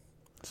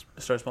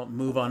 Start small,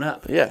 move on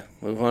up. Yeah,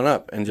 move on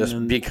up. And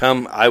just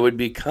become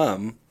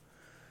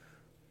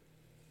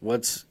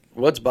what's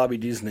Bobby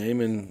D's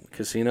name in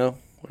Casino?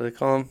 What do they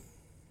call him?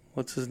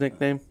 What's his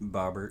nickname?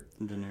 Bobbert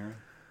De Niro.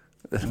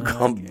 They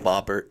call him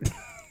Bobbert.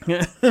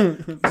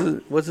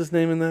 What's his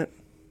name in that?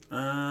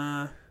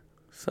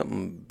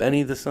 Something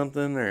Benny the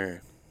something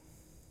or?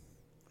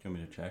 You want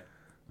me to check?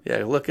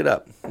 Yeah, look it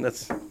up.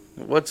 That's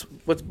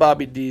what's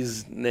Bobby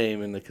D's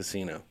name in the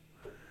Casino?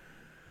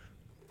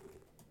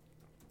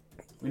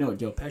 We know what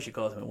Joe Pesci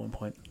calls him at one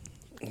point.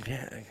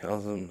 Yeah, he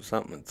calls him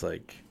something. It's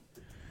like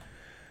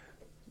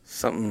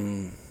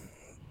something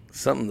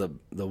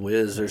the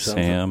Wiz or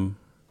something. Sam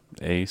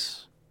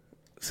Ace.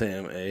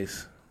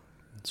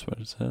 That's what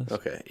it says.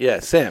 Okay, yeah,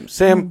 Sam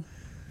something.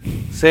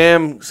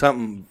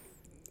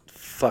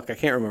 Fuck, I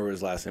can't remember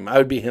his last name. I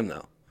would be him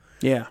though.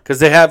 Yeah, because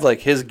they have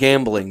like his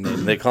gambling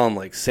name. They call him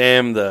like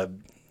Sam the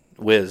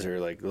Wiz or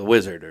like the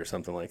Wizard or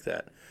something like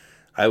that.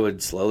 I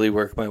would slowly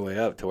work my way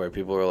up to where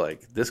people were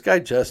like, "This guy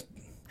just."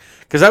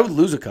 Because I would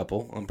lose a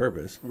couple on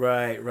purpose.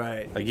 Right.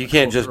 Like you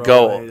can't just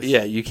go.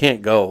 Yeah, you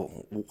can't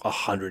go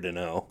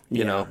 100-0.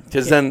 You know,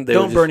 because then they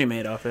don't Bernie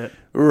Madoff it.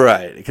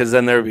 Right, because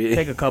then there'd be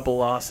take a couple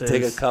losses.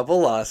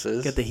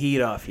 Get the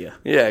heat off you.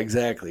 Yeah,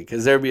 exactly.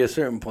 Because there'd be a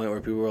certain point where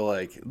people were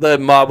like, the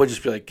mob would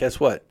just be like, "Guess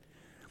what?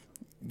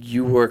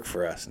 You work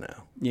for us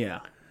now."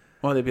 Yeah.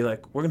 Or they'd be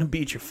like, "We're gonna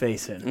beat your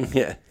face in."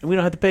 Yeah. And we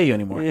don't have to pay you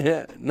anymore.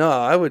 Yeah. No,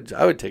 I would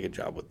take a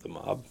job with the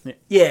mob.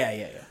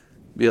 Yeah.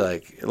 Be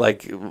like,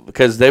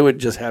 because they would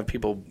just have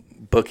people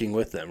booking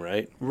with them,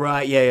 right?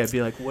 Right, yeah.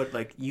 Be like, what,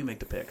 like, you make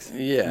the picks.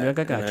 Yeah. Like,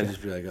 I got you. I'd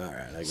just be like, all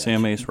right, I got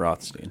Sam you. Ace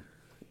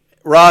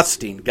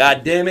Rothstein.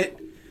 God damn it.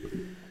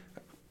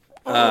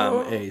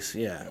 Ace,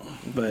 yeah.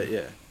 But,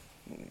 yeah.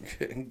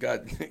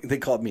 God, they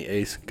called me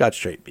Ace. Got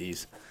straight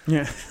B's.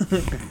 Yeah.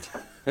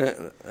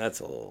 That's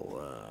a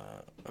little,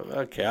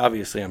 okay,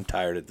 obviously I'm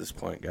tired at this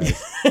point, guys.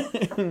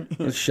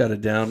 Let's shut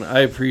it down. I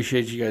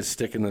appreciate you guys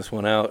sticking this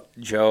one out.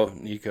 Joe,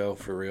 Nico,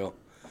 for real.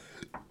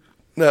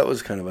 That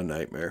was kind of a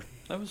nightmare.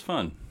 That was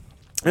fun.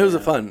 It was a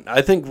fun.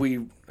 I think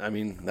we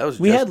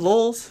had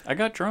lulls. I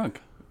got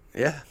drunk.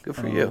 Yeah, good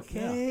for you.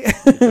 Okay.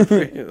 Good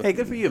for you. Hey,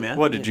 good for you, man.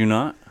 What, did you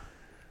not?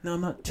 No,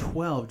 I'm not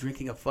 12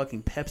 drinking a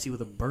fucking Pepsi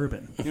with a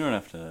bourbon. You don't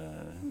have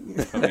to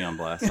put me on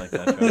blast like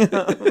that, Joe.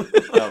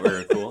 Thought we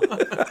were cool.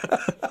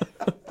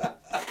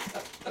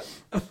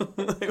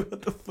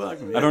 What the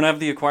fuck, man? I don't have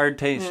the acquired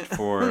taste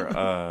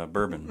for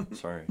bourbon.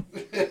 Sorry.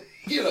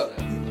 You don't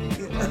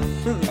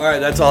have. All right,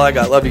 that's all I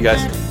got. Love you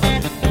guys.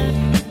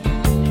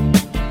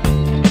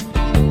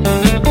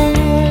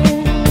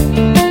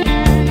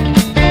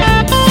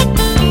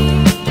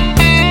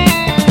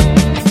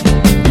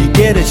 You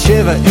get a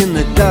shiver in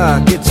the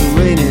dark, it's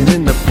raining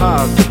in the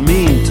park, but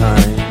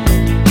meantime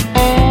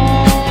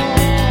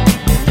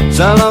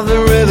sound of the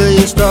river,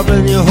 you stop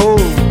and you hold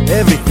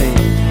everything.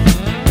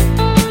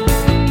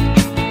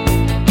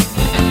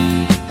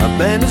 A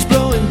band is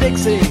blowing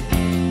Dixie,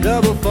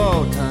 double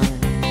fall time.